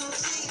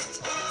Sanssouci.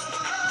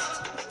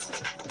 Oh,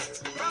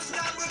 from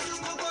Scarborough to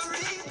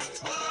Cocorie.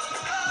 Oh,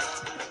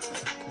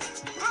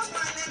 from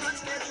Parliament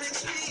Metric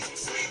Street.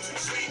 Sweet,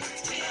 sweet,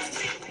 TNT.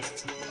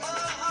 Oh,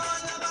 how I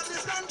love of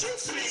this country.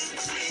 Sweet,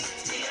 sweet,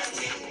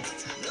 TNT.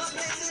 No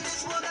place in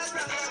this world I'd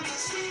rather be.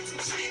 Sweet,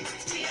 sweet,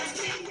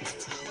 TNT.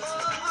 Oh,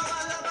 how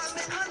I love of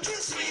my country.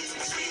 Sweet,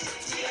 sweet,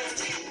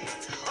 TNT.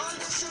 All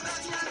the sugar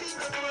can be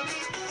good for me.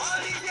 All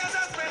these years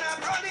I spent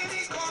abroad in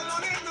the cold,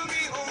 longing to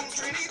be home.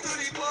 Trinity to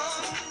the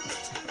bone,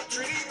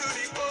 Trinity to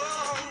the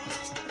bone.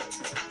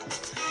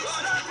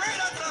 Lord, I pray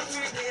that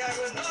someday I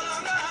will no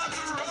longer have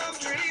to roam.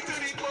 Trinity to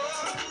the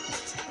bone,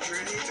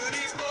 Trinity to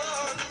the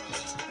bone.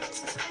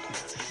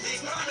 The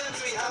problems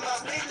we have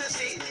are plain to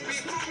see. We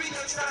prove we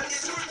can stand the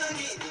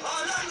scrutiny.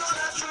 All I know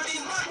that through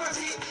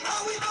democracy, how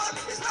we vote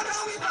is not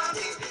how we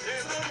party.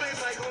 There's no place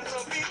like home,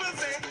 some people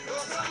say. Go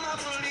some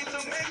people need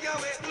to make your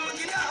way. Look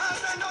in your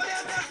heart and know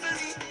their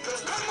destiny. So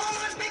come on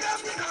and pick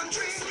up the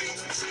country. Sweet,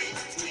 sweet,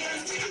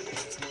 TNT.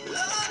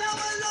 Lord, how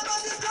I love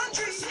of this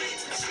country. Sweet,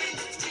 sweet,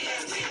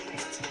 TNT.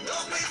 No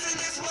place in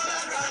this world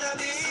I'd rather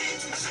be.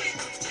 Sweet,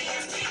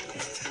 TNT.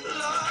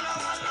 Lord, how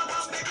I love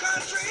of my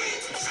country.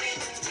 Sweet,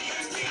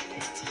 TNT.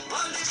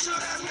 All this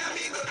sugar can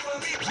be good for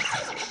me.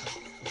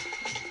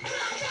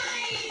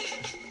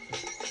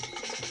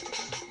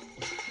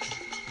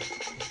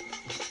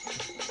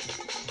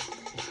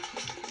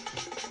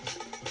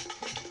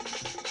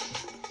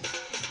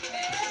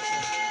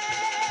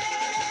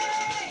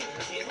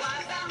 It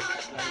was a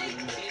hot night,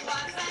 it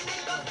was a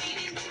night of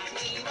feeling, and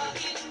we were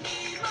in the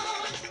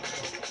mood.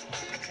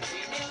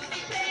 With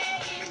music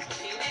playing,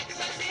 the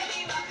lectures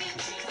really rocking,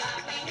 she's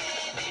laughing,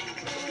 having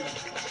good.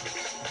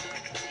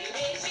 The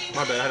way she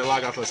My bad, I had to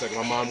log out for a second.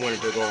 My mom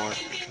wanted to go on.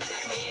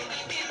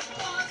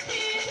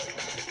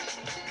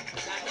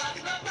 that was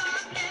no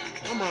problem.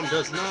 My mom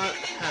does not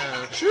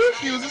have. She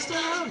refuses to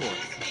have one.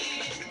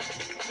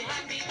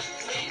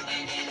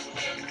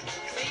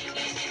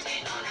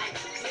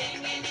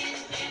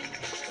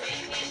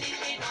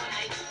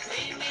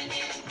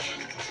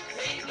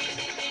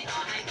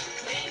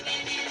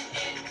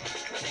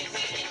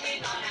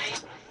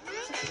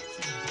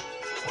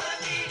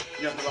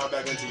 You have to log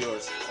back into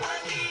yours.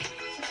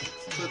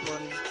 Click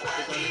on it.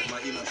 My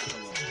email should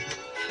come up.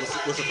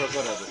 What's the first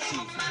letter of it? T.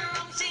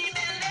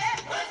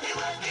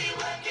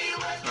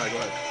 Alright, go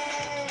ahead.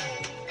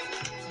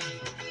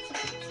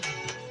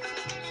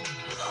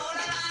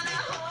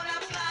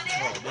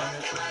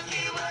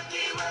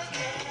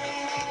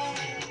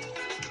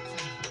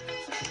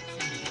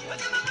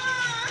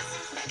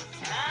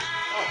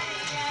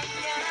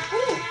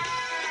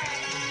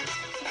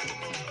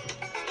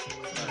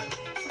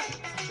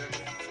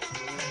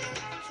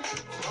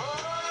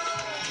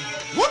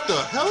 What the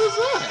hell is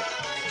that?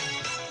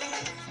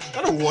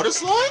 That a water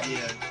slide?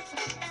 Yeah.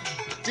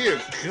 Dear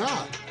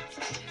God.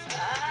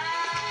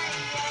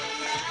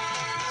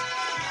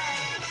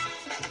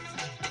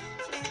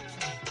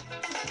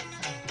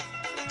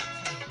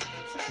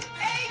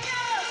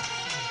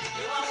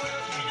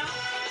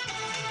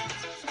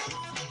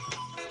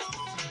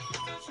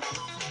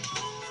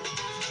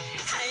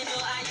 I know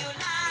how you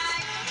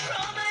like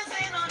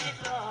romancing on the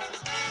floor.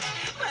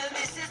 Well,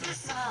 this is the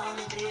song,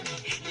 baby,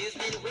 you've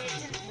been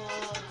waiting for.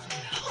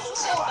 Hold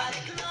somebody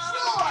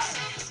close,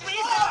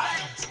 squeeze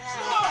somebody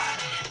tight.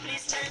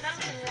 Please turn up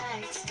the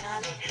lights,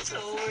 darling,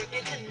 slow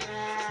working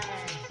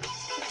tonight.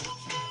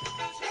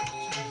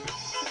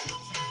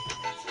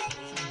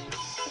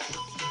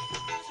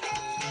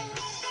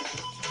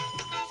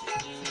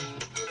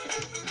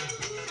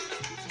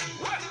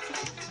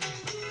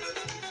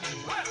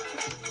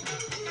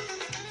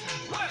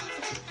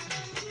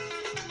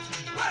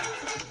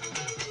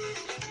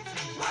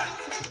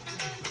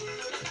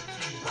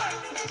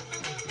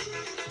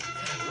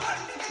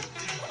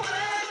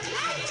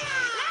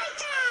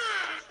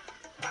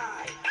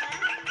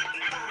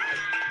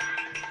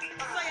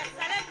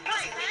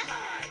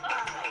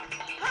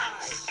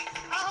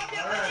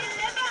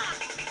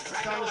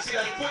 Time to see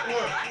that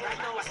footwork.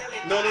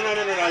 No.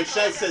 Like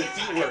Shaq said,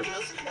 feet work.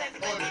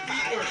 Oh, the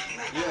feet work.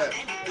 Yeah.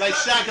 Like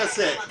Shaka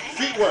said,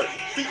 feet work.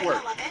 Feet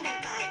work.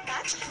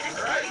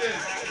 Alright then,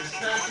 it's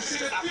time to see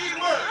the feet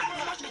work.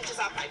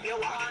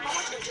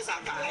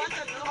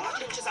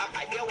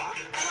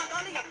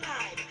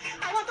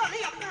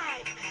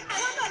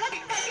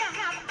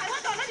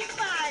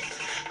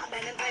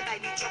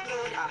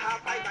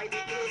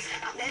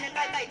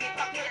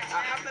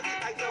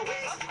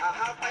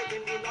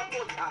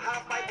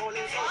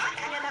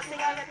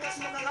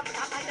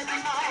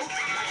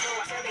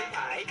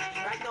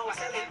 Right now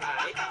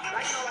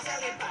I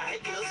sell it pie,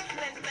 girls,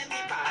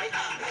 plenty pie.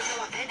 Right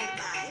now I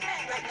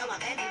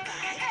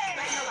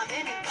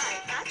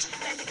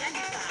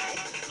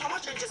How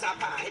much inches are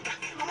pipe?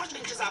 How much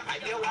inches are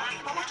pipe you want?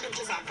 How much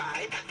inches are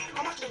pipe?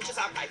 How much inches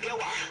are pipe you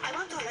want? I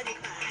want all of the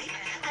pipe.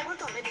 I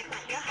want all of the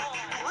pipe.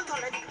 I want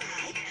all of the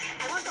pipe.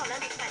 I want all of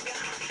the pipe.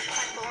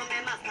 But for me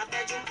master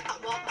bedroom, I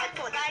walk back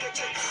for the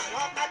kitchen. I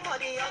walk back for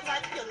the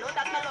outside. You know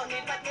that my lonely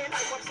but then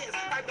I come says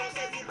pipe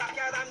downstairs, the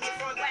backyard and the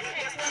front.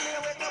 Yes, tell me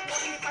wake up,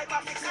 put the pipe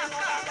and fix it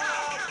all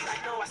down.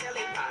 Right now I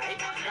selling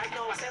pipe. Right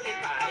now I selling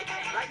pipe.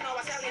 Right now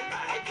I selling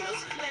pipe.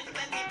 Just plenty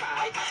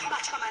pipe.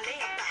 Watch come and lay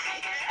up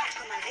pipe. Watch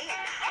come and lay up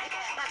pipe.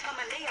 Watch come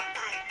and lay up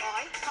pipe,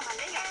 boy. Come and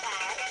lay up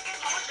pipe.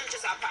 How much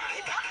inches are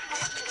pipe? How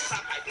much inches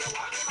are pipe you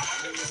want? How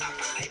much inches are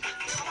pipe?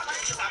 How much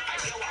inches are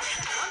pipe you want?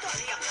 I want all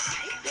the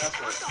pipe. I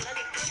want all of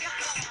the pipe.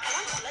 I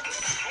want all of the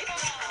pipe. I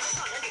want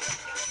all of the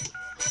pipe.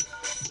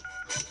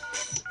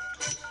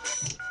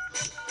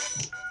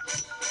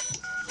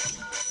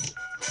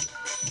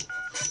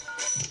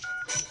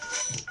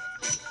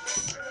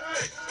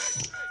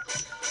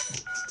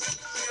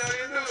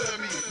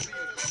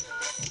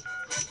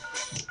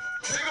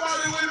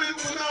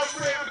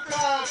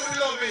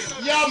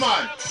 Yeah,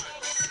 man.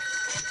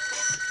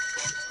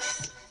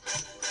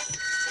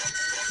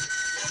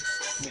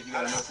 Nick, you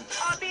got a message.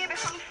 Oh, baby,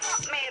 come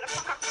fuck me. The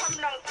fucker come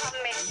down from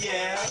me.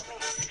 Yeah.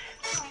 Come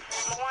fuck me.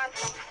 I want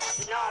some fuck.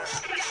 No.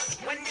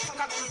 When the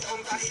fucker come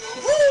down for you.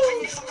 When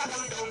the fucker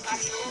come down for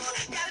you.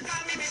 Y'all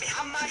call me baby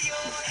hammer you.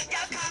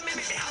 Y'all call me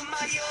baby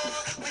hammer you.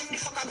 When the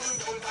fucker come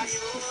down for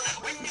you.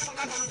 When the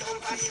fucker come down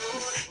for you.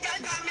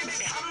 Y'all call me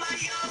baby hammer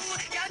you.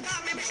 Y'all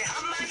call me baby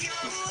hammer you.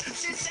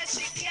 She said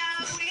she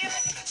can't wait.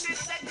 She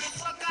said the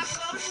fucker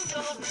come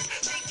down.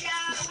 She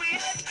can't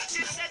wait.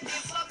 She said the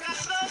fucker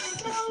come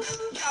down.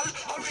 Y'all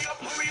hurry up,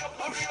 hurry up,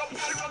 hurry up.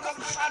 Y'all rock up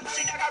my bad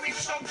body that I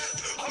reach up.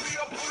 Hurry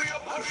up, hurry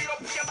up, hurry up.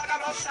 Your bag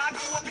of start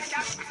to walk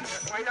again.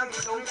 Right down the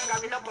down, I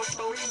got up a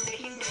stone. In the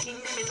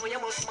me know you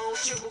must mouth.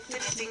 She hooked to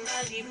the thing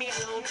and leave me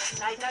alone.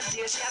 Night and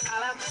day she a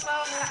call up my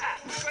phone.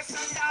 Press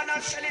some down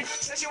and chill it.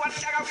 Say she want to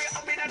take away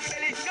up in the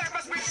belly.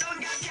 Nervous breakdown,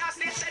 girl can't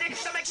stay steady.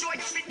 So make sure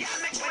you fit, girl,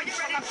 make sure you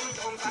ready. Come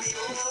down for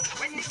you.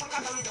 When the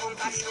fucker come down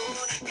for you.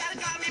 Girl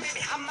call me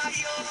baby hammer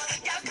you.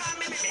 Girl call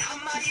me baby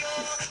hammer you.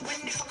 When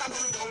the fucker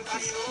come down for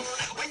you.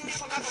 When the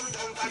fucker come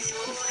down for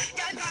you.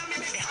 Girl call me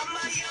baby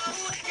hammer you.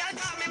 Girl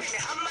call me baby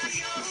hammer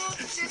you.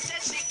 She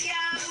said she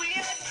can't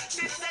wait.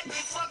 She said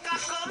the fucker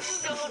come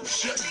down.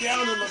 Shut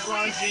down the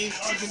LeBron James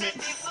argument.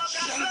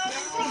 Shut it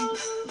down.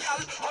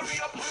 Hurry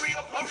up, hurry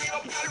up, hurry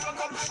up. Y'all rock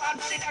up my bad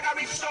body that I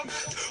reach up.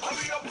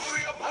 Hurry up,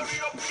 hurry up, hurry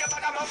up. Your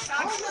bag of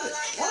start.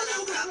 Why do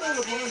you say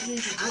LeBron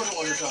James is doing it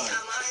all the time?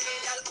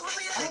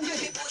 I don't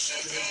get it.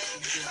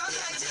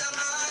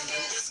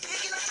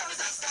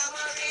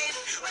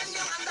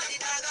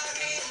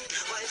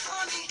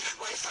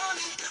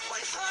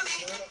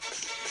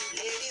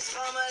 Ladies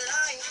from a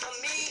line for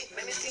me,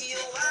 let me see you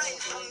wine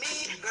for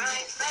me.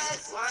 Grind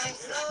fast, wine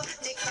slow,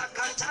 tick tock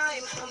on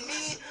time for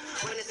me.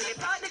 When it's in the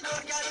party, girl,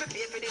 y'all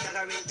prepare for the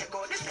gathering. Take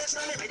out the steps,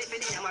 now me ready for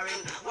the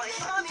hammering. Wine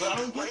for me, But I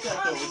don't get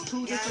that though. It's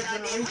two different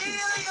generations.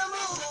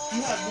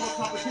 You had more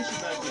competition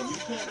back then. You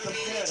can't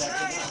compare that to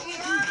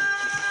now.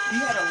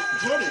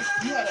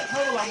 He had a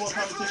hell of a lot more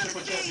competition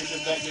for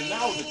championships back then.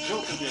 Now it's a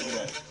joke compared to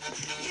that.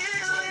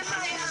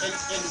 In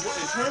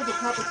terms of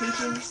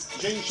competition,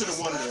 James should have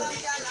won it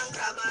already.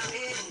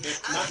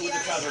 Not with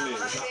the Cavaliers.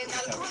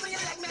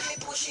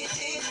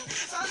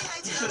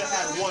 He should have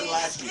had one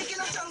last year.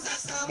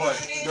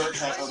 But Dirk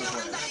had other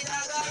plans.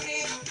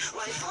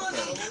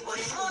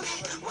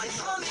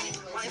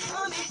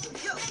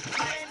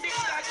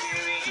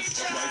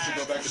 That's why he should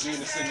go back to being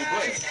a single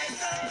player.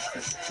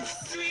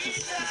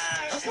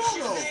 That's why I don't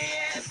know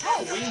how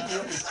Wade gave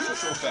up his team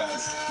so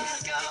fast.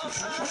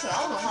 I said, I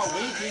don't know how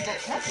Wade gave up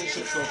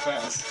captainship so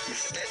fast.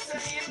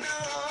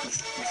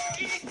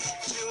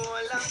 She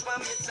hold up on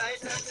me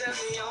tight and tell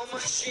me how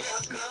much she a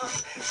come.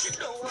 She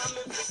don't want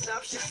me to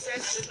stop, she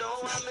said she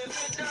don't want me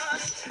to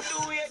dance. The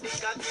way the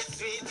cocky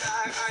sweet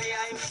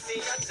I see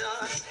her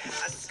done.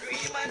 I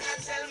scream and I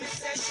tell me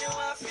say she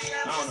want to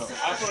I don't know.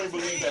 I firmly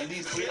believe that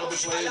these three other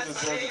players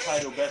deserve the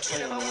title best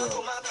player in the world.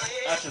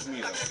 That's just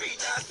me though.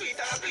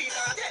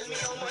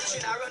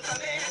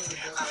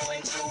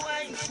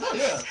 Oh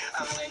yeah.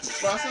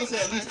 But I still say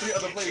at least three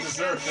other players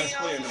deserve best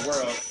player in the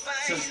world,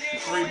 since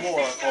three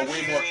more are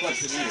way more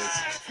clutch than he is.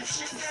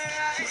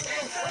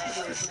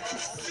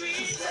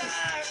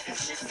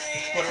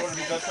 But in order to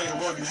be best player in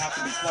the world, you have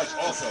to be clutch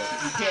also.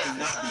 You can't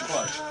not be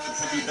clutch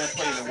to be best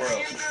player in the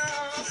world.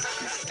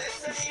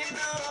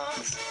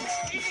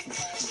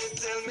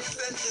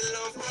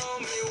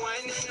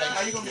 Like,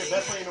 how you gonna be the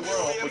best player in the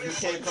world, but you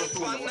can't come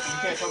through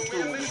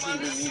when your team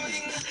really needs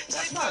you?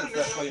 That's not the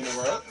best player in the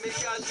world.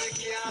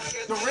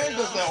 Durant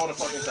does that all the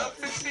fucking time.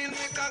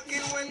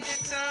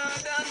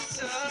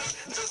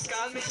 Just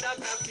call me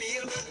Dr.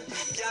 Feel Good.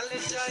 Y'all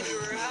enjoy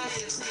your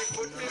ride.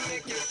 Put me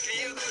make you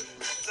feel good.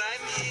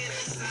 Time in.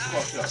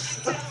 Fucked up.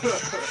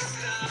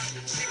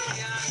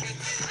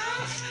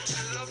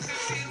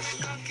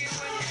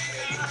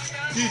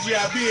 DJ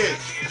Abeid,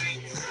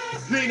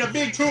 playing a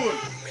big tune.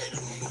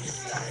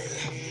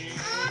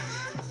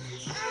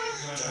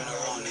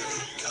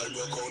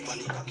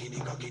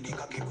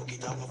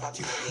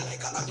 party rebel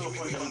like a hockey.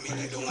 We don't mean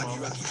they don't want the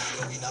rocky. We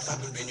go in a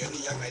saddle when you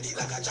need a ready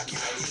like a jockey.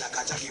 Ready like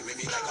a jockey,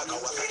 ready like a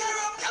Kawasaki.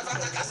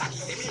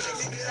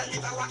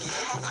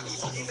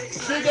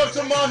 Big up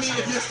to mommy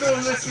if you're still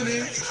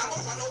listening.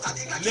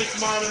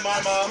 Nick's mom and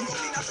my mom.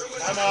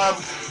 My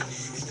mom.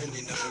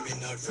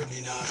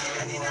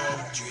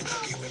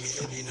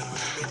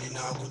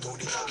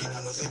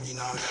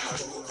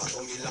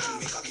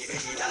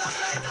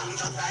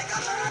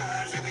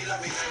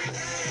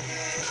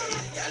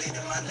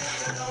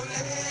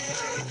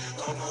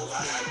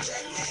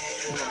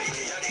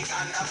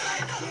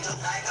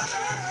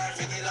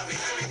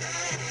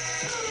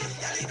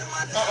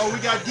 Uh-oh, we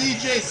got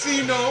DJ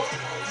Cnote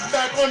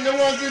back on the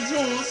ones and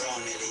twos.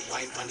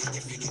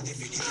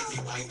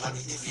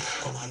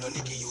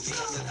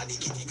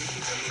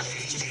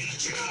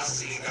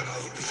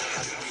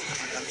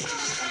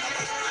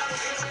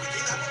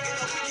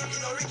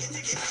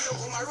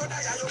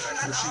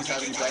 She's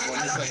having back on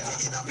this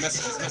like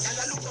messages.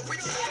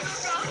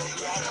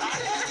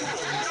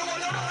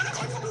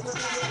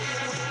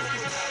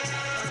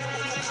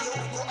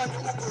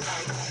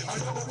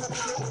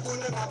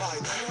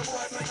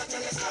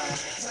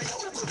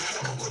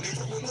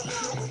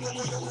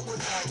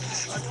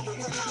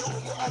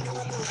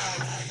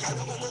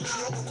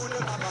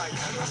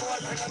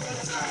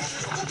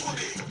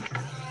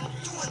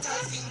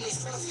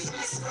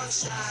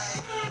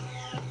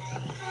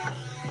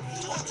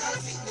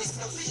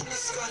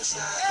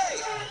 Hey,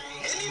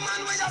 any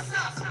man with a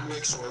snap.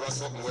 Make sure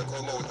something will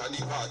come out of the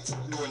pot.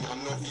 Don't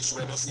have no fish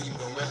when no steam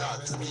don't well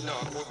hot. Me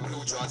now put blue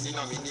jaws in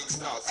a me Nick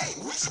start. Hey,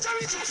 which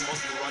cherry juice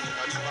must be running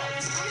on the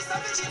pot? Mr.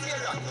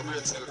 Vegetarian, the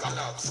brain cell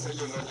collapse. Say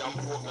you know yam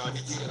pork now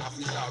the tail of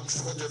the ox.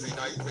 But every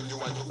night when you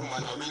want your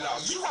woman to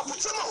relax, you have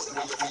put your mouth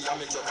when you feel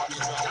make your body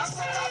drop. That's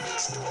how I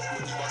fix you up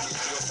with the body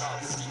to your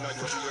socks. Skin on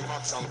your ear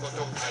max and cut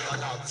up like a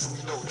lax.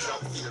 Without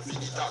drop fear for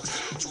the tax.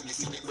 Truly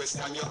see the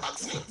question you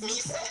ask me. Me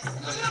say.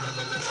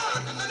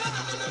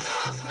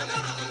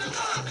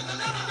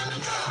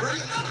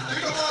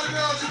 Big up all the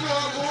girls who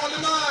know go on the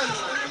man.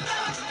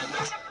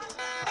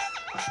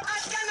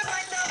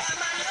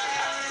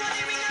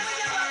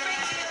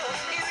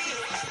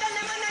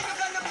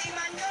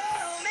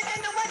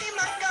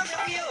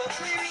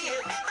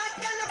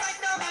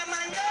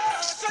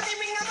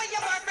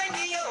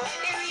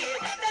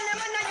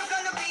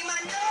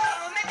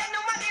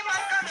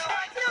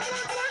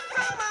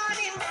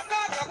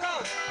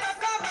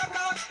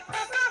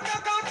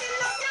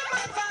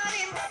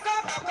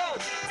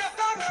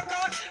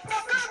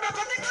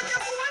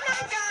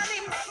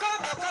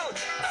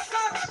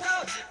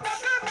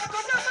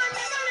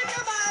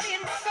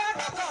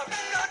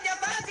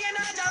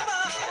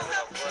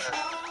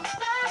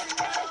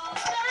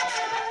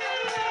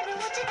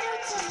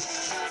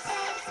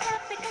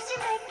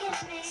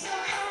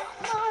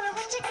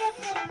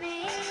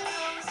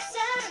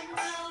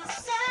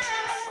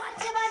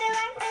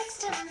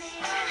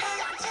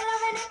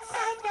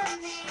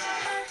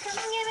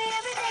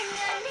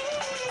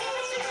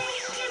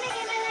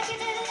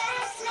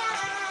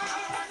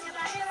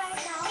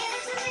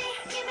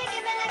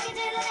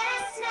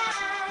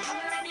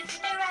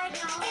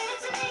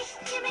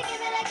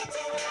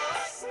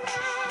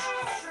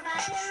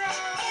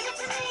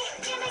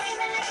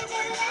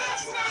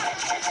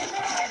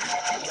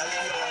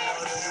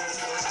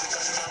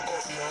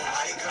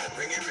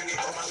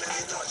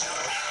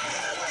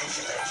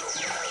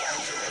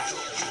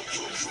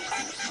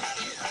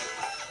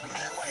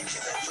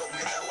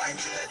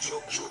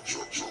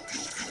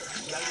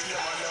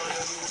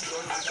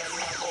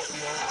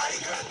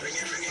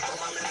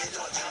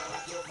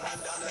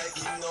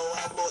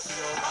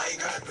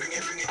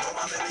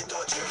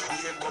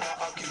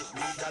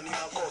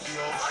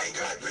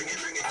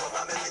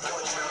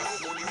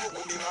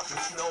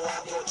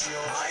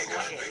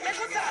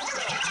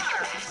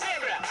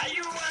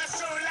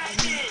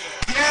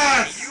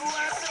 Yes!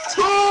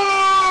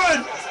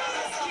 Tune!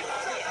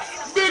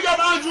 Big up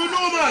Andrew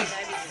Newman!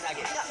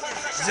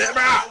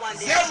 Zebra!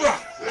 Zebra!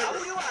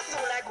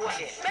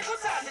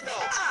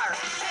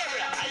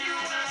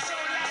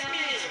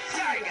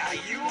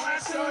 You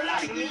want so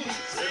like me,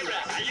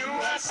 you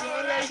want so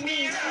like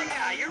me,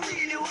 you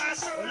really want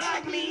so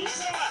like me.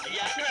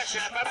 You crush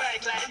up a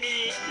bike like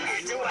me,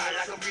 you want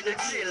like a pretty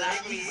tree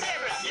like me.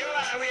 You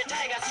want to wear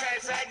tiger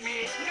stripes like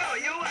me, no,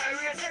 you want to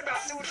wear zebra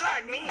suit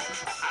like me.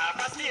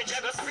 Half a stage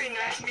you go spring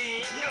like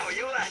me, no,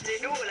 you want to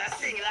do all a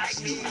sing like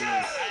me.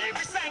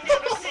 Every song you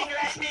go sing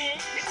like me,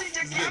 you think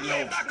you can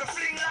play back a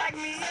fling like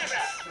me.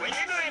 When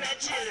you go in a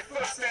jail the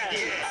first time,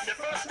 the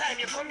first time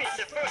you commit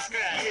the first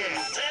crime,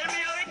 tell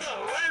me how it go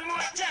one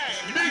more time.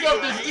 Big up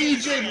the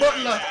DJ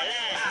Butler.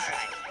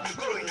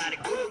 Going on the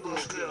go-go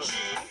club.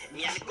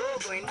 Me and the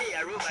go-go in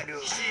there, rubber do.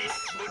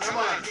 Come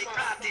on. Big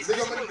up the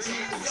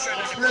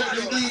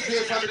President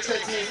DJ for the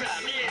check-in.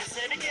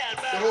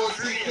 The whole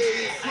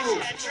TKE crew.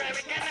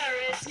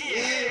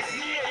 Yeah.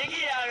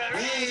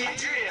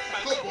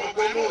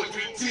 Go,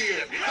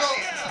 tear. Go.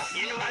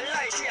 You know I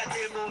lie, she a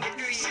tell me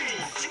do it.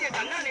 She get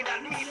a nanny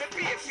that me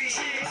pay fee.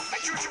 I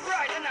choose your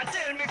bride and I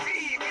tell me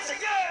fee. Me say,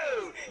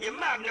 yo, you you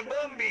Magna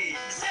Bumby.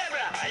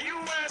 Zebra, you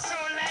are so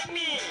like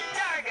me.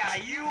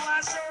 Tiger, you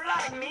are so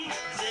like me.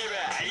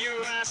 Zebra,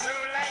 you are so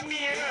like me.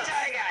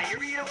 Tiger, you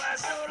really are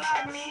so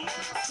like me.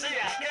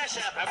 Zebra, cash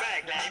up a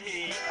bag like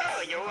me.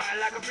 Oh, you are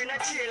like a pretty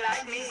chill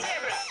like me.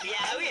 Zebra,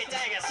 yeah, we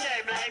tiger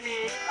stripe like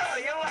me. Oh,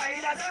 you are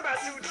in a zebra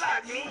suit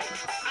like me.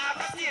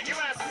 After stage, you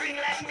want spring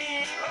like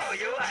me. Oh,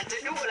 you want to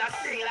do a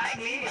spring like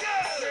me.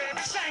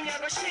 Zebra, shine, you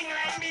go sing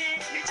like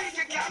me. You think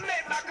you can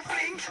make back a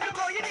fling? Look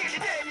how you nearly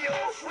dead, yo.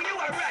 When you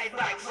are right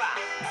back far.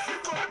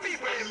 Look how the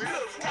people them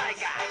love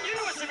tiger. You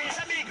know to me is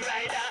a big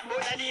rider,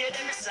 but I need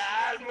them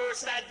salt,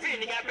 mustard,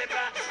 vinegar,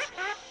 pepper.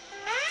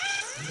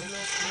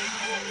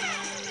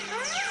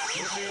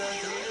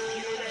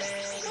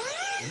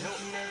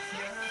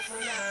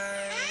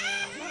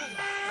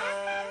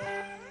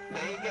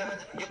 Hey girl,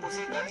 your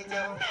pussy tight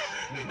down.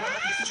 You know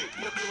the strip,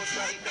 your clothes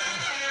right down.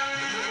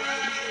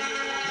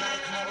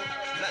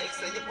 Like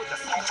say you put a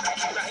stick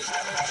right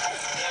down.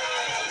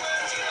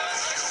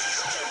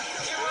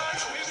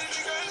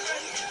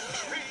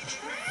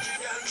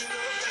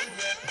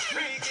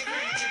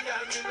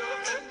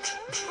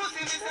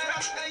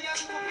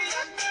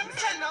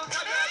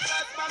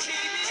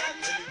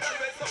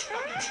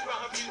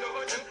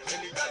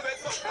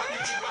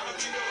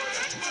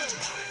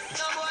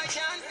 No boy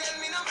can't tell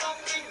me no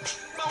fucking.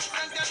 Bounce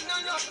and just no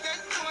love get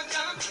no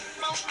jam.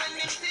 Bounce when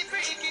him see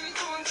freaking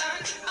tune down.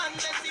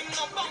 Unless him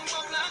no bum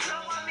bum like. No,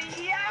 I mean,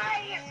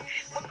 yeah.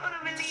 But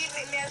couldn't believe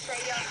it. They'll say,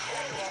 yo,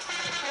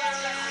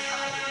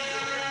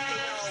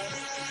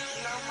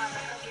 no, man,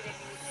 I don't get it.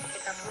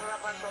 It's a poor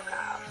up and broke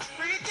out.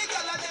 Freaky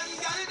girl of them,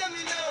 girl them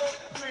me know.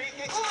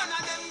 Freaky woman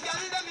of them,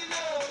 girl them me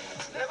know.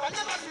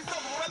 Never see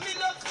something when me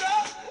love so.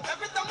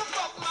 Every time I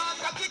fuck my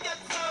cocky get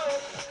so.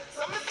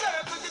 So me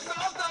circle the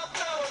talk up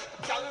low.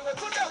 Girl we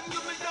go down,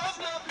 you me love.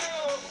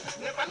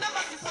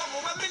 Never see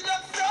something when me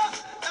love so.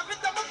 Every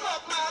time I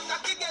fuck my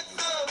cocky get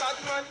so. Bad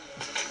man,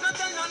 no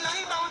tell no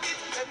lie about it.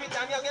 Every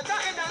time you get a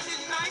head and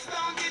it's nice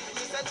down it.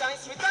 She said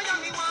nice sweet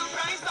and me want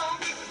price down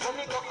it. When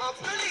me go up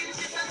to lean,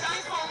 she said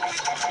nice found it.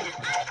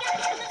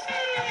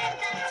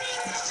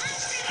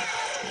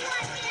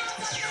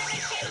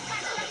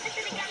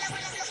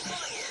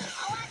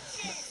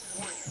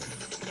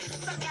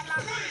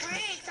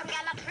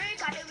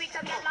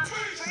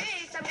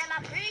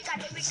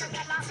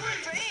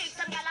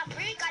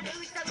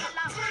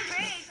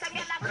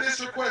 This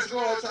request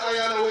goes to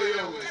Ayana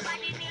Williams.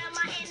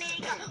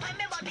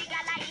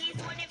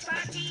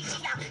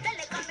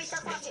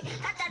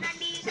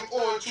 Some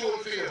old tune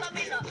for you.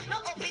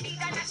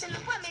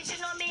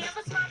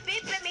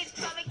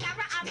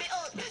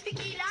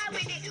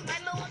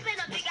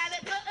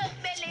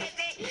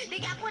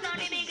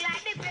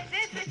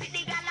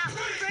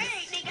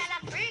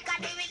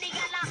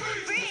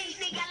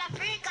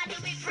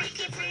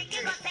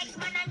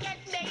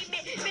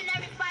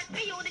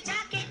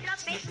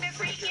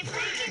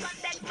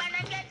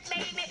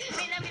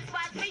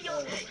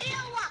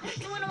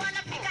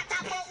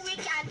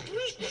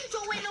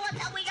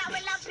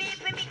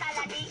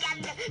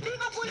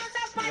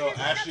 Yo,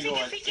 actually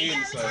going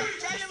inside.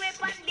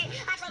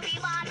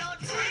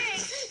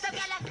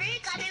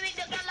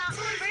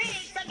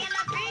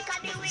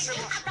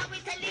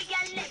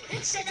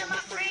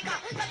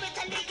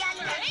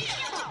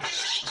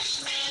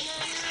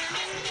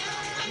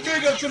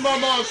 Big up to my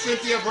mom,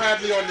 Cynthia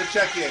Bradley, on the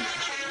check-in.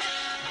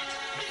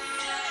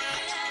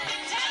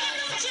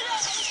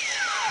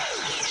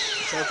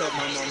 Shout out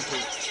my mom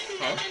too.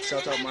 Huh?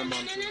 Shout out my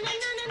mom too.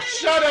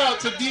 Shout out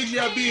to DJ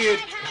Abeid,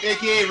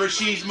 aka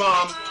Rashid's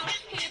mom.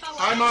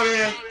 Hi,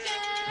 mommy.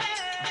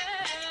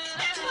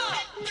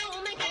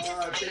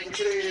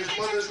 Today is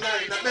Mother's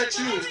Night. I bet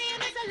you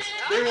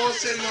they won't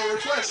send no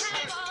requests.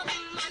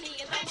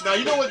 Now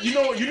you know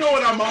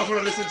what our moms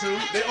want to listen to.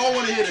 They all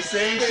want to hear the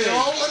same They thing.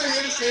 all want to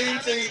hear the same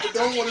thing, but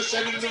don't want to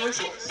send it in the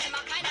request.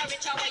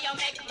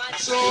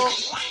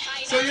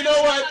 So you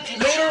know what?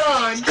 Later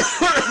on,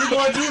 we're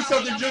gonna do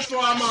something just for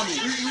our mommy.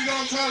 We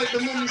gonna call it the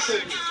mummy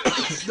segment.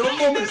 No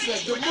mummy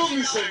segment. The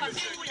mummy segment.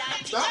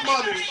 Not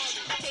mommy.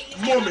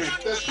 Mummy.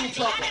 That's too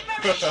proper.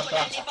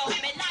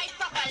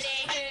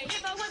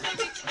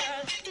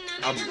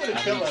 I'm gonna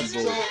kill us.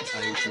 So,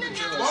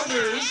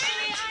 mothers,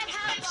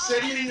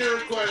 send me your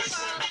requests.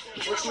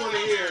 What you want to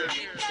hear?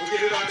 We'll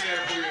get it on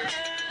air for you.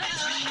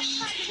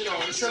 You know,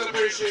 the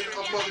celebration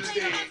of Mother's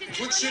Day,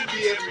 which should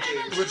be every day.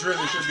 Which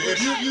really should be.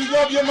 If you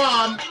love your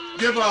mom,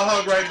 give her a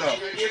hug right now.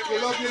 If you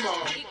love your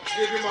mom,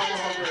 give your mom a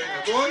hug right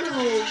now. Go in the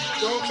room,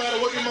 don't matter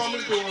what your mom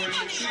is doing.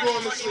 If she's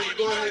going to sleep,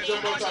 go ahead and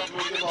jump on top of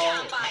her, give her a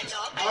hug.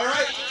 All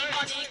right?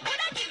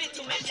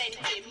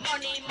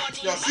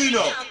 Yo, Cno,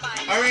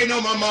 I already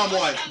know my mom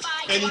wants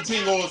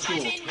anything old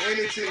school.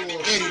 Anything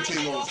old school.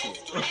 Anything old school.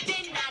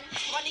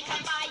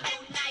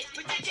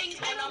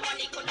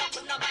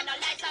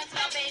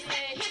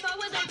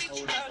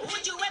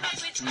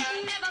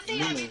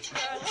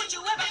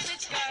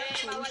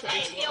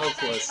 Of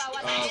course.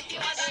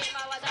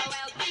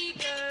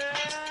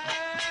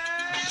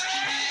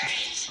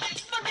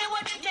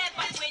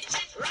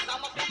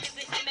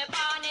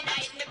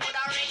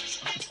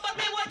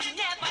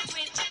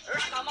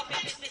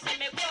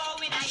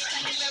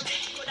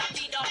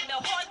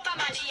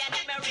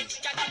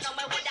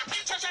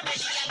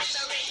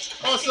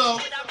 Also,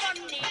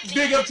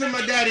 big up to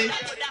my daddy.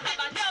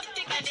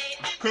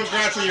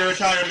 Congrats on your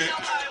retirement.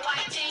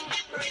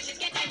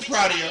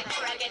 Proud of you.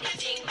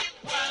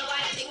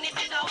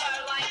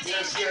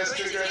 Yes,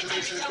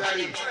 congratulations,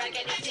 Daddy.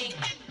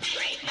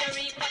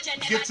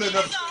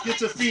 Get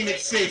to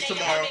Phoenix safe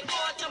tomorrow.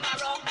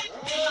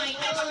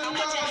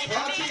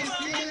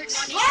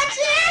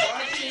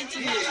 Party in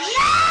Phoenix.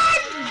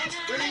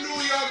 Bring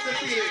New York to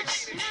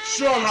Phoenix.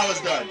 Show them how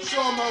it's done.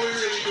 Show them how we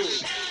really do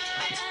it.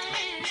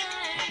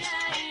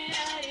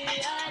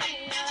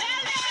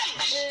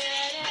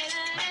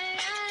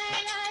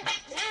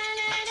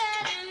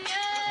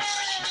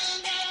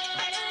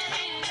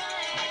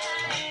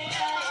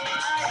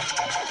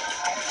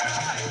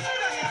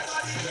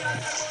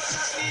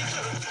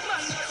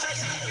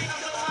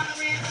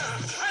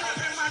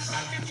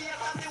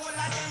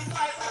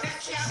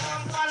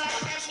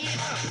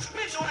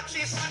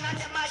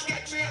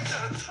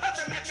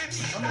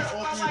 I'm at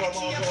all three of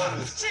my moms on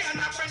this.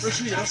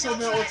 Rashid, I saw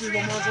me at all three of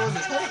my moms on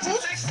this.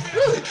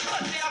 Really?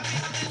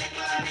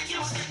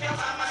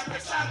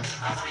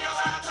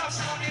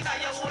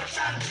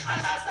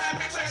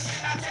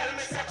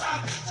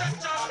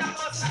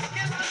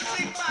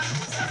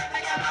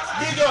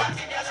 Big up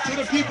to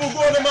the people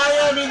going to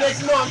Miami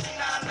next month.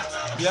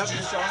 Yep,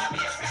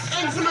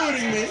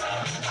 including me.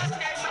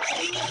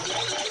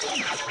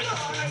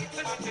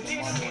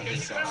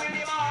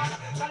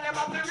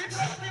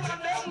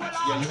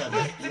 Yeah, you have it.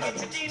 You have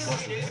it.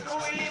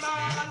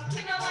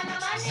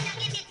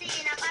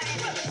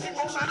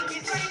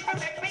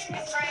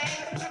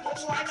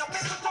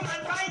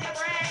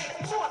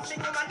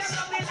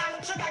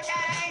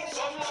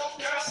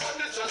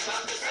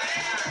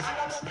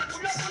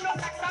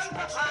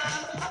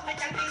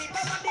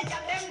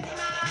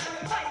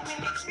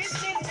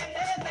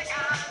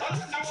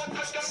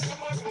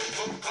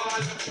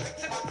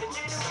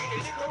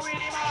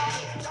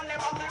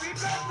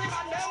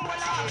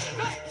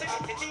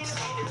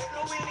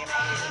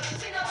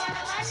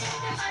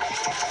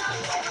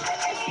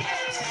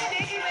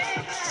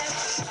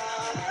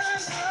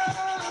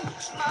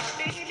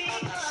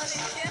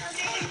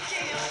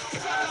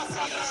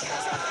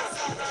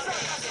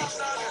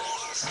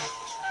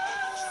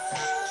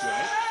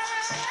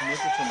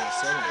 Listen to my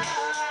solo.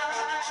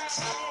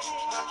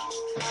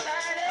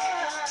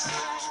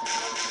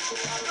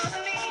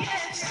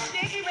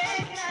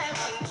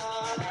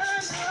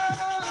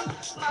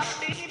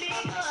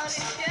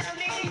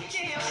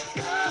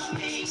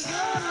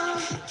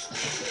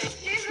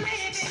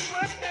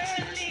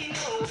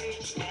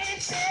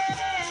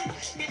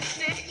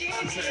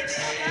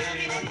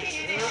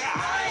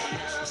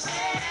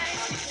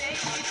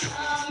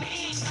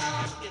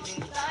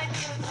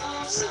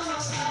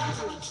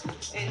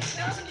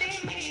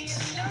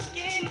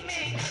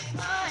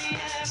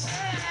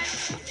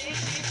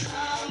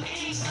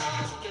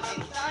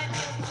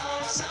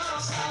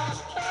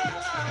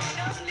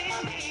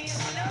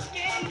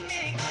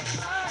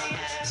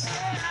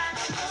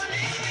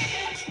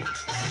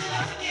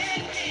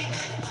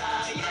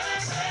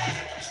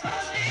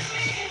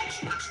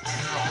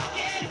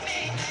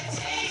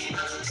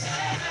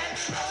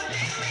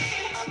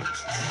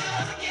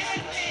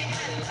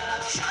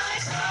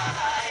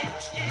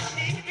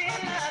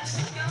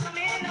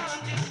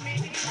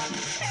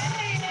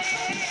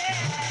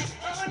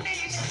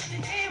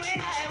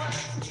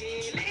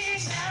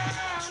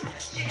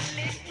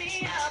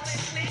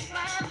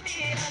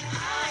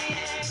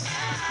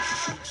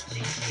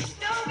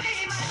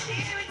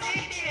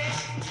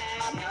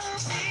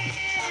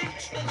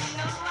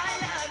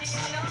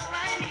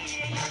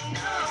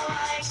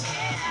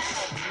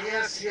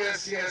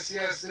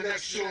 Yes. The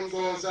next tune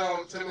goes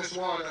out to Miss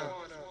Warner.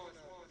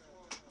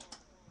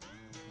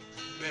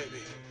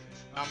 Baby,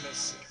 I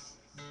miss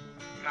you.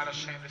 Not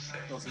ashamed to say.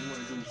 Oh, so you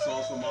want to do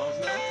songs for moms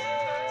now?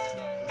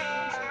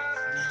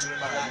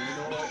 You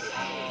know what?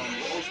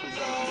 Old school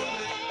songs we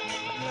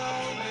got.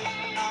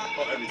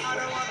 Oh, everything.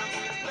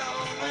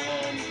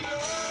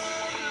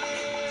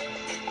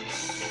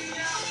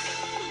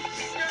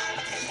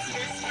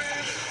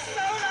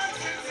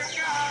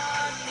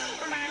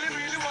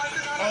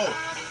 Oh,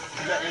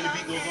 you got any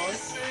beat goes on?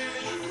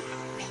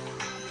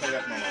 Play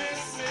that for my mom.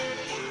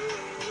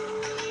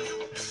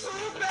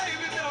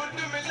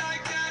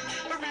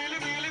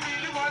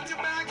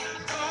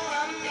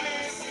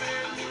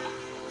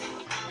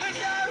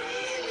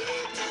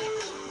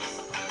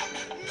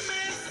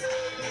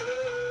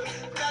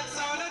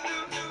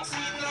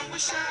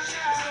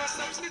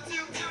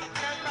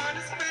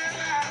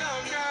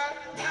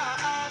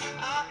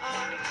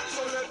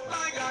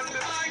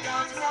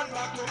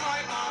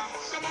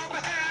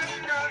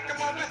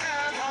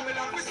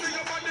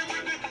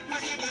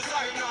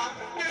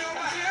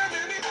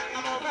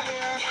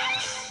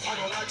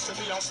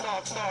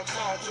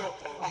 Start, yo.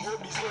 I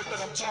hope these words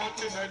that I'm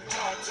chanting and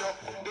chant, yo.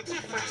 The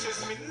difference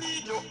is me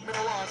need you, me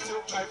don't want to.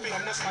 I feel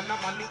understand that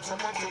I need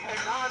someone to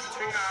enhance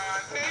me.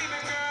 Baby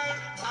girl,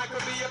 I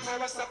could be your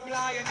power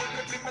supply and you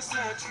could be my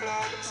search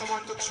plug.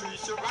 Someone to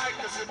treat you right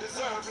cause you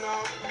deserve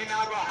love. Me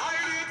not go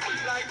hide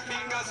it like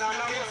fingers on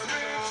a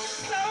word.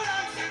 Slow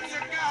down.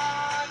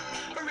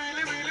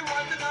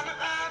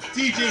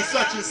 DJ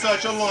such and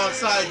such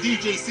alongside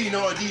DJ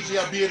Cnote and DJ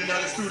Abeid in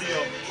the studio.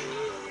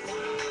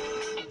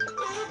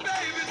 Oh,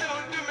 baby,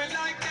 don't do me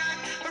like that.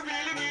 I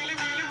really, really,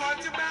 really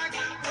want you back.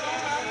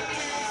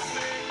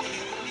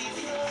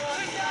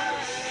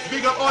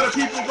 Big up all the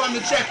people from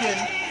the check-in.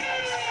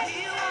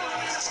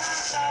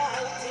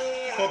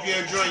 Hope you're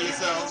enjoying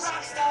yourselves.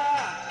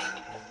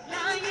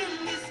 Lying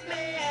in this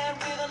bed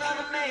with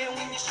another man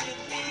when you should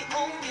be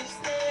home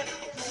instead.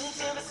 Room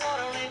service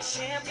order and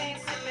champagne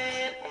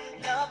sipping.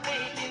 Love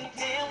making,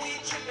 damn we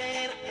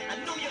tripping. I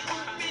know you're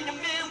hoping your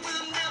man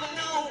will never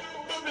know,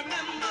 but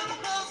remember the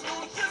walls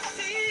know your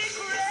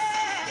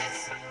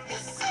secrets. Your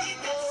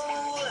secrets.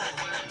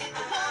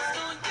 The walls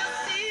know your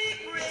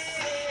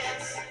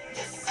secrets.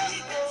 Your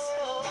secrets.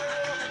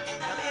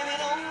 Now baby,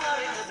 don't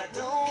worry 'cause I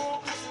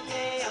don't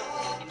tell.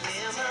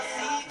 Yeah, my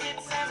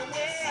secrets as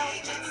well.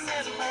 Just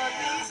remember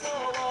these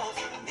four walls.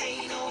 They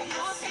know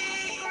your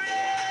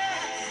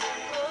secrets.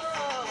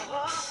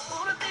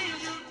 All the things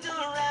you've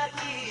done right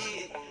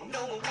here.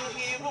 No one will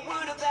hear a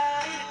word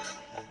about it.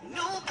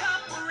 No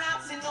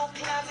paparazzi, no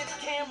closet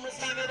cameras.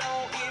 Leave it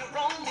all here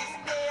on this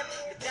bed.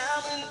 The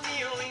diamond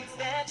earrings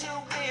that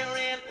you're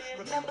wearing.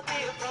 Remember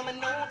they're from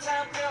an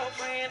old-time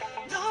girlfriend.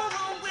 No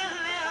one will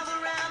ever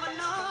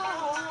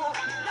know.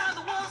 Now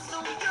the walls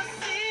know your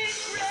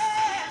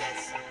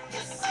secrets.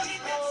 Your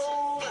secrets.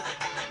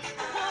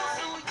 The walls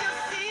know your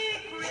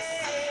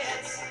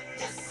secrets.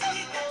 Your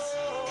secrets.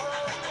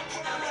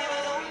 Now baby,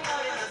 don't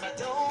worry 'cause I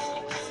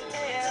don't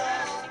tell.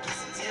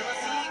 Tell my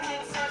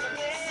secrets as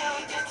well.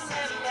 Just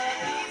remember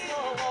these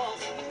four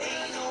walls. They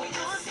know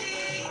your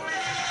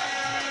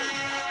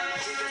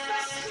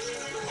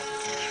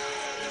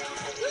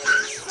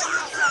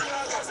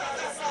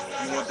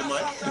You want the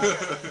mic?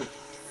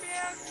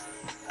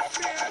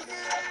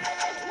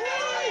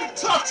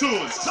 Talk to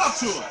us. Talk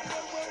to us.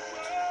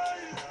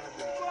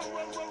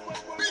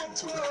 Beat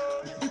to it.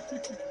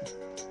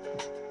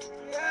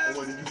 I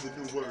want to use a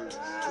new word.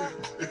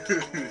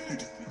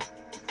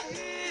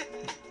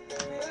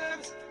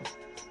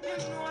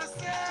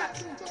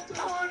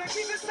 I wanna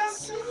give you some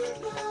sweet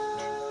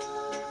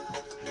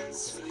love,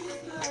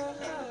 sweet love.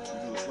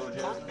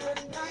 On the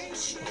night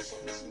shift,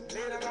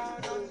 later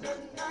on the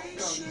night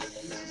shift.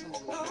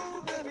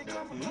 Oh, baby,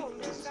 come hold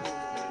me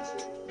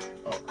tight.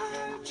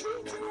 I'll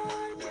treat you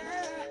right,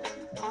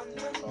 yeah. On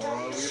the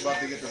night We shift. about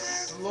to get the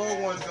slow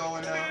ones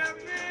going now.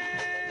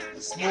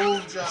 The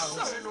smooth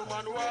jobs. No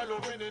man wall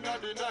up in the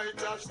night,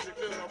 just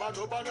strictly no man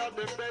open up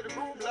the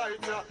bedroom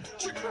light.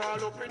 She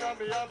crawl up in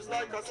me arms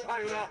like a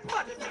spider.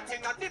 Body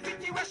fitting at the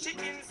fitty where she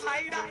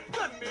inside.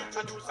 Let me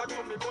introduce her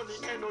to me money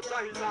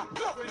energizer.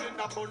 Loving in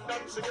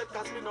abundance, she get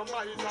cause me no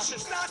miser. She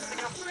starts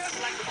singing a praise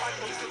like the band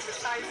of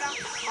synthesizer.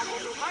 I go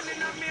to man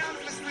in me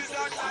arms, me squeeze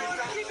her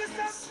tighter.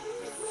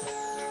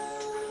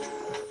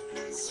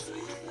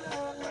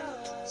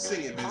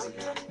 Sing it, busy.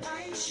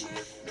 Night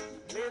shift,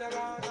 later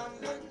on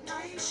the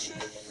night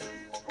shift.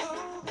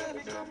 Oh,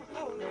 baby, come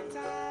hold me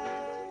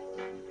tight.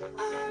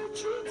 I'll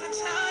treat you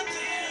time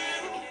to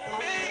you,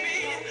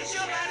 baby.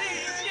 Your body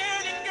is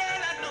yearning,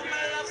 girl. I know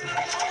my love's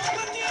not home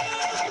with you.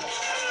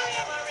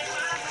 You're my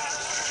reminder.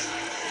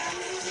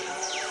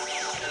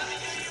 Tell me,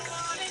 do you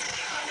want it?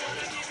 I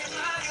wanna give you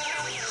my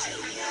love.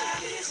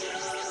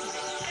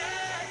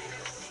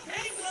 Yeah.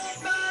 Ain't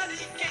nobody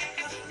can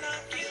come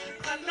knocking.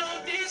 I know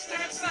this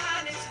that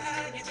sign is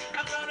hanging.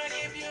 I'm gonna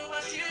give you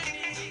what you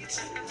need.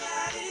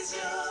 Tonight is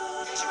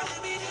yours.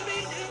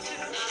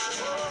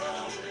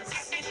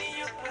 Sitting in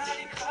your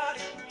body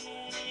calling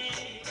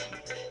me.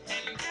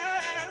 And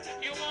girl,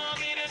 you want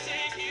me to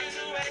take you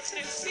to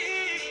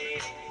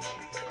ecstasy.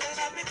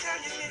 Let me tell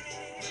you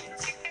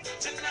this.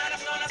 Tonight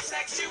I'm gonna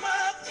sex you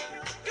up.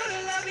 Good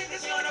loving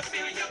is gonna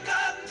fill your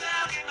cup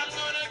now. I'm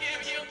gonna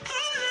give you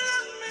all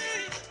of me.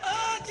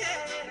 Oh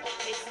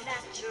yeah. It's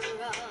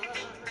natural.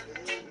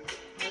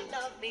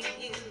 Loving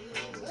you.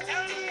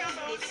 Tell me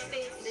about it's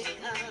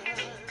physical.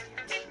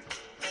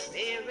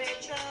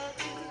 Spiritual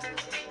too.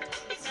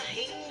 It's a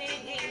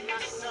healing in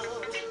my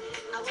soul.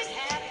 I was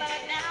half,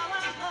 but now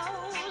I'm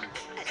whole.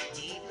 A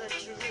deeper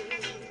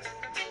truth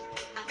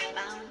I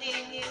found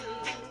in you.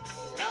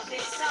 Love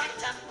is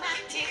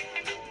automatic.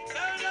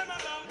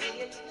 When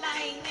you're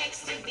lying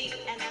next to me,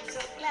 and I'm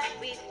so glad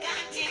we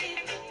got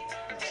it.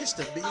 Kiss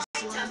the bass line.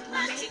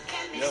 Automatic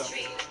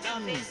chemistry.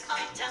 Love is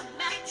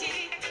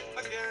automatic.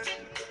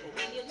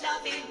 When you're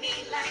loving me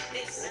like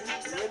this, and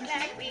I'm so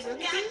glad we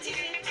got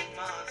it.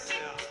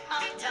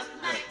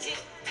 Automatic.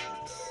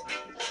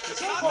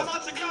 It's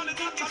automatic, girl, it's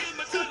not telling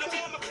me tell you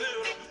how me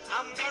feel.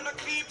 I'm gonna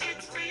keep it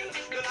real.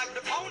 You're like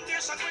the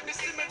foundation with the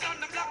cement on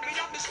the block, me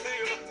up the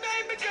steel.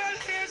 Baby girl,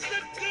 here's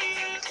the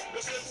deal.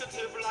 You're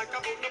sensitive like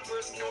about the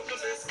person on the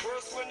list.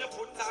 First when you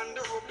put on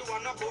the rope, the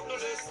one about the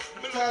list.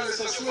 Call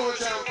this a slow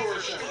jam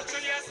portion.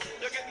 Yes,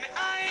 you get me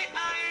I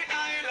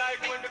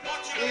like when the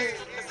got you.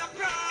 It's a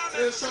promise.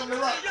 There's something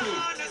to rock Be to.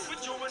 honest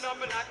with you and I'm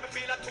like me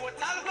feel a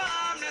total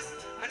warmness.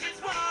 And it's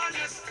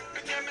warmness.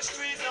 The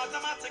chemistry is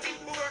automatic.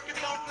 We work it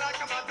out like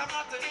a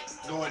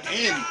mathematics. Going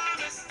in.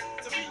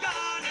 To be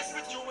honest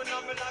with you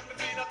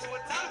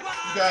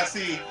You guys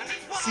see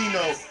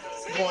Cnote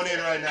going in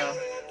right now.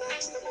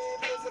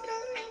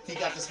 He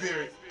got the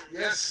spirit.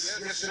 Yes,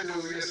 yes I do,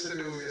 yes I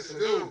do, yes I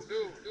do.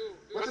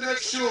 What's the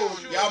next tune?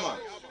 Yeah, man.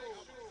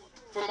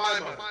 For my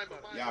man.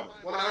 Yeah, man.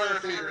 One of her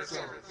favorite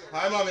songs.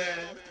 Hi, my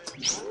man.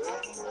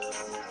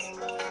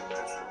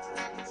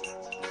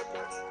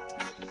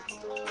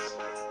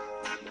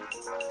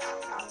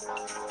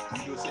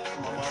 You do a set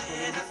for my mom for a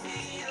little bit?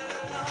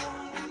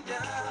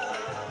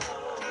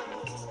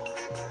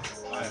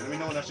 Alright, let me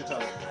know when I should tell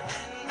her.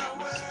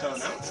 Tell her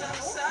now?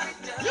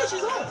 Yeah,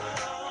 she's on.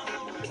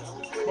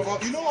 But mom,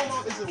 you know my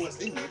mom is in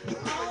West Indian.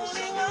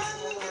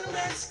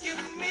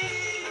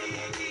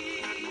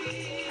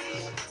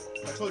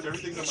 I told you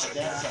everything's on my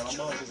dad's side.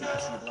 My mom is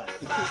national black.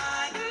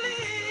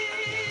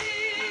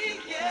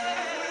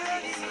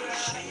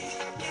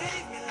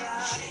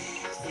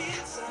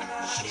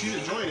 She's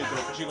enjoying it though,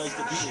 because she likes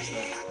the Beatles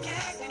stuff.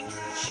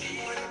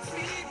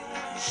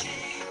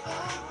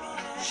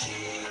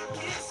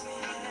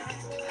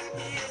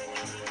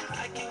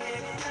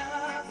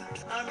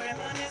 I'm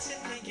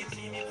reminiscing, thinking,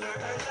 feeling for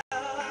her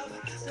love.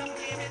 Don't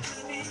give it to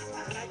me, I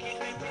like it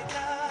when we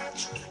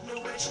touch. No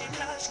way she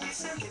blush,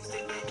 kiss and lips,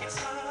 they make it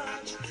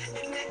smudge.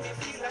 It make me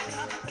feel like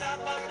I'm on top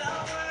of the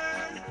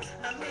world.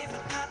 I'm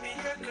even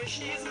happier cause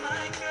she's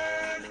my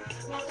girl.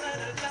 More than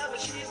a lover,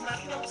 she's my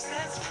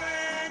closest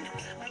friend.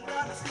 I'm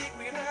gonna stick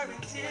with her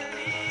until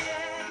the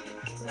end.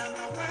 Now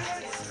my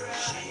word is right.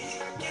 She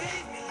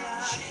gave me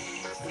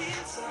life,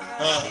 feels so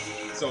right.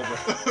 It's over.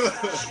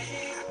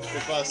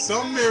 If by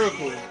some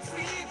miracle,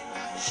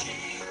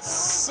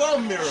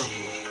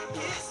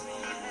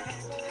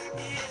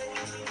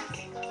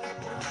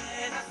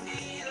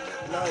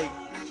 Like,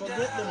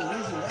 forget them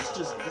losing, that's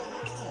just bad.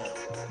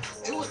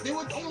 they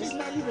were only, It's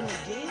not even a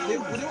game. they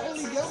were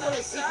only down by like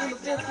 8 when the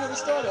fourth quarter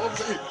started. All of a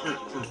sudden,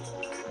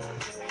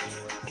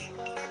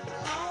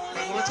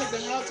 like when I checked the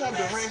halftime,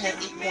 Durant had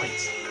 8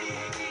 points,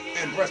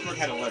 and Westbrook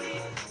had 11.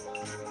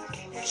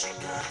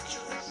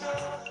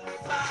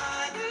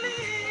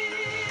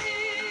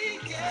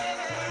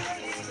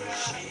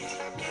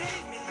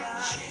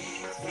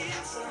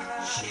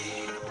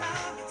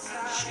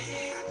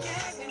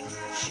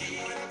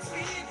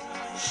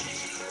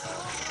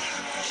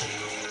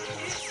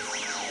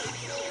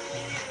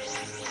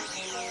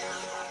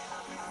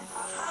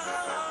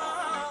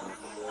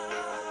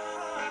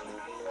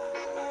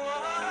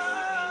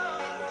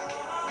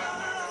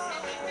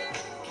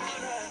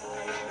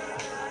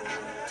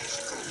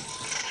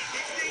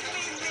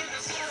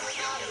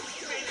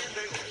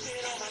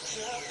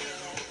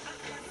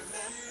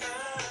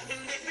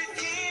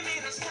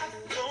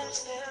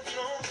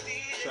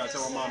 Should I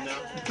tell my mom now?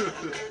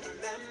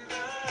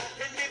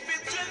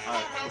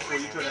 Alright, before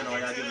you turn that on, I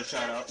gotta give a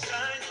shout out.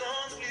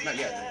 Not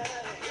yet.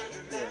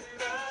 Yeah.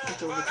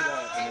 Switch over to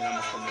that and then I'm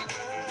gonna come in.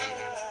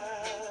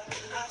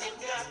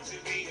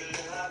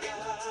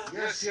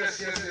 Yes.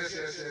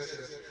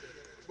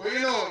 But you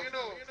know,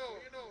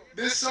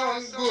 this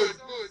song's good,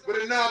 but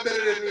it's not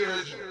better than the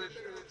original.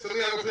 So we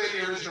have to play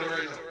the original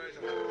right now.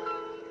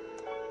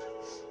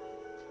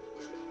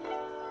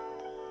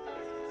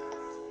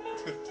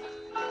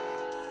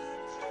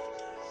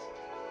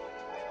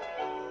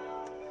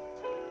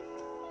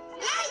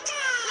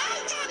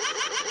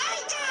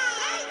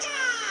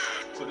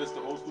 So this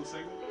the old school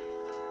segment?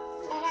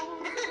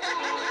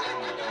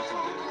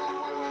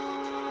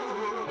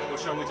 Or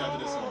shall we after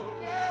this song?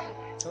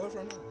 Tell her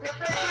from now.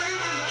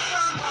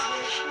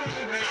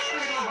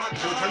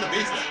 Yo, turn the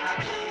bass down.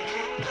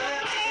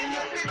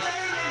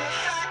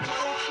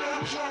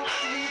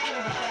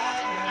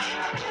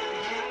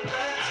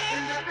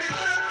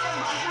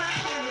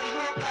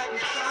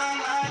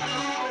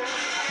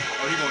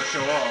 Oh, he gonna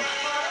show off.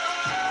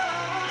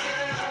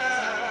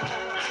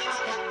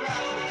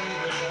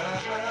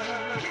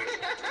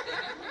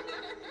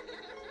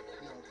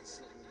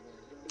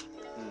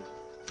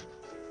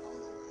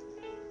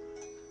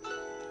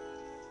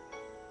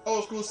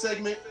 Old school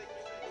segment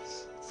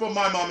for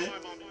my mommy,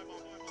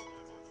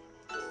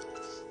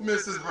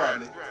 Mrs.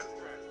 Bradley.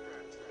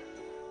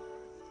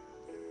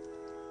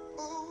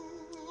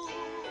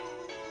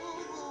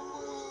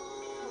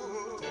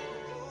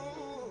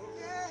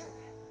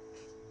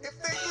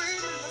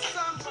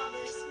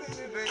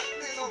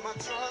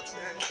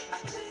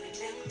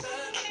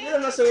 You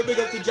don't know, so we big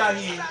up to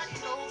Jaheem.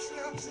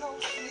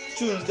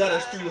 Tunes got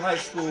us through high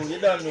school, you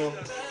don't know.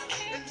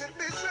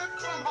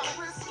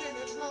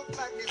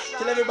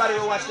 Tell everybody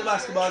to watch the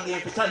basketball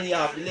game for Tony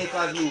off, the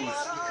Lakers lose.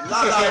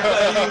 Log on to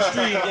the new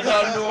stream, you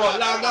don't know,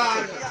 log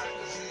on.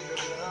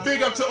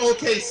 Big up to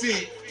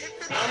OKC.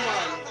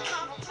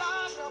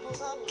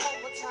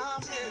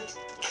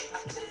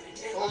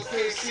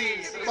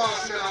 OKC,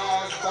 boss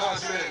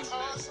man.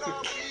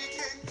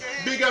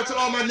 Big up to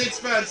all my Knicks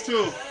fans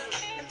too.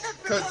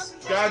 Cause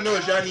God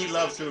knows y'all need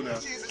love too now.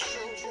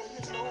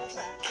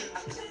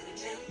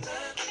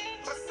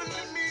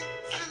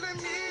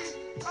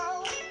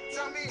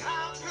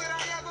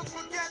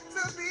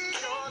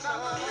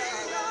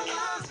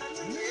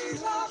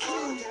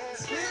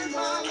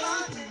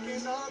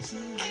 not to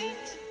you.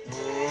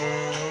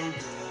 Oh,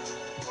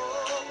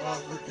 girl, I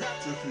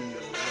forgot to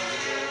feel.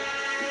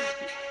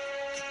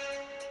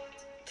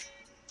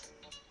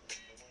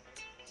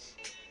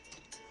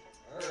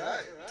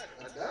 Alright.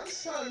 A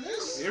dance on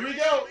this. Here we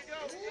go.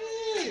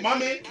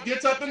 Mommy,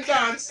 get up and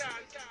dance.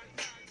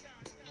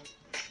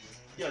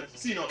 Yeah,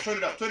 see no, turn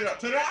it up, turn it up,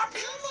 turn it up.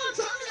 Come on,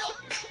 turn it up.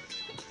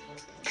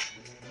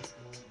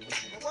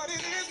 What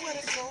it is when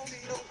it's lonely,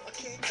 no, I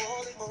can't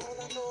call it. All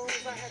I know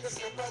is I had to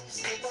step up.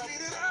 Speed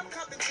it up,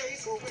 cut the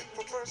pace, going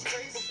for first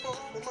place before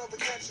the mother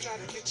cats try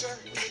to get ya.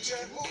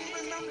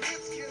 Moving them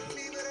hips, kill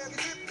me with every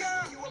tip,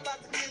 girl. You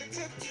about to get a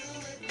tip, do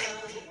it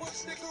down. But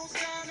once that goes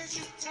down, as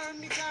you turn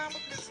me down,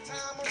 but this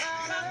time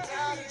around, I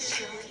got it.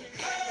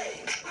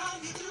 Hey, how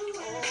you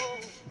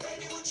doing?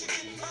 Baby, what you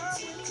getting up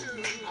to?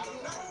 I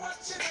don't know what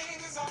your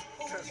name is, or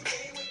who you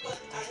came with, but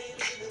I ain't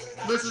leaving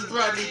without you. Mrs.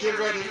 Bradley, get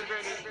ready.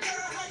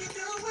 Girl, how you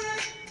doing?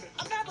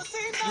 I've never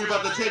seen We're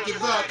about to take it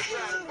back.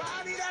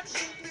 body that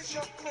shape is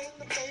your claim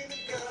to fame,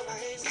 and girl, I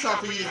ain't It's time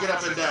for you to get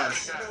up and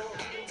dance.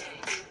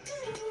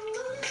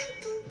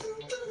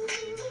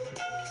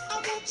 I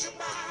want your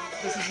body.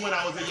 This is when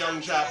I was a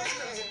young chap.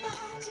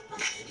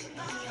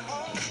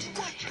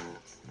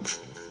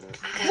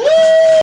 Woo!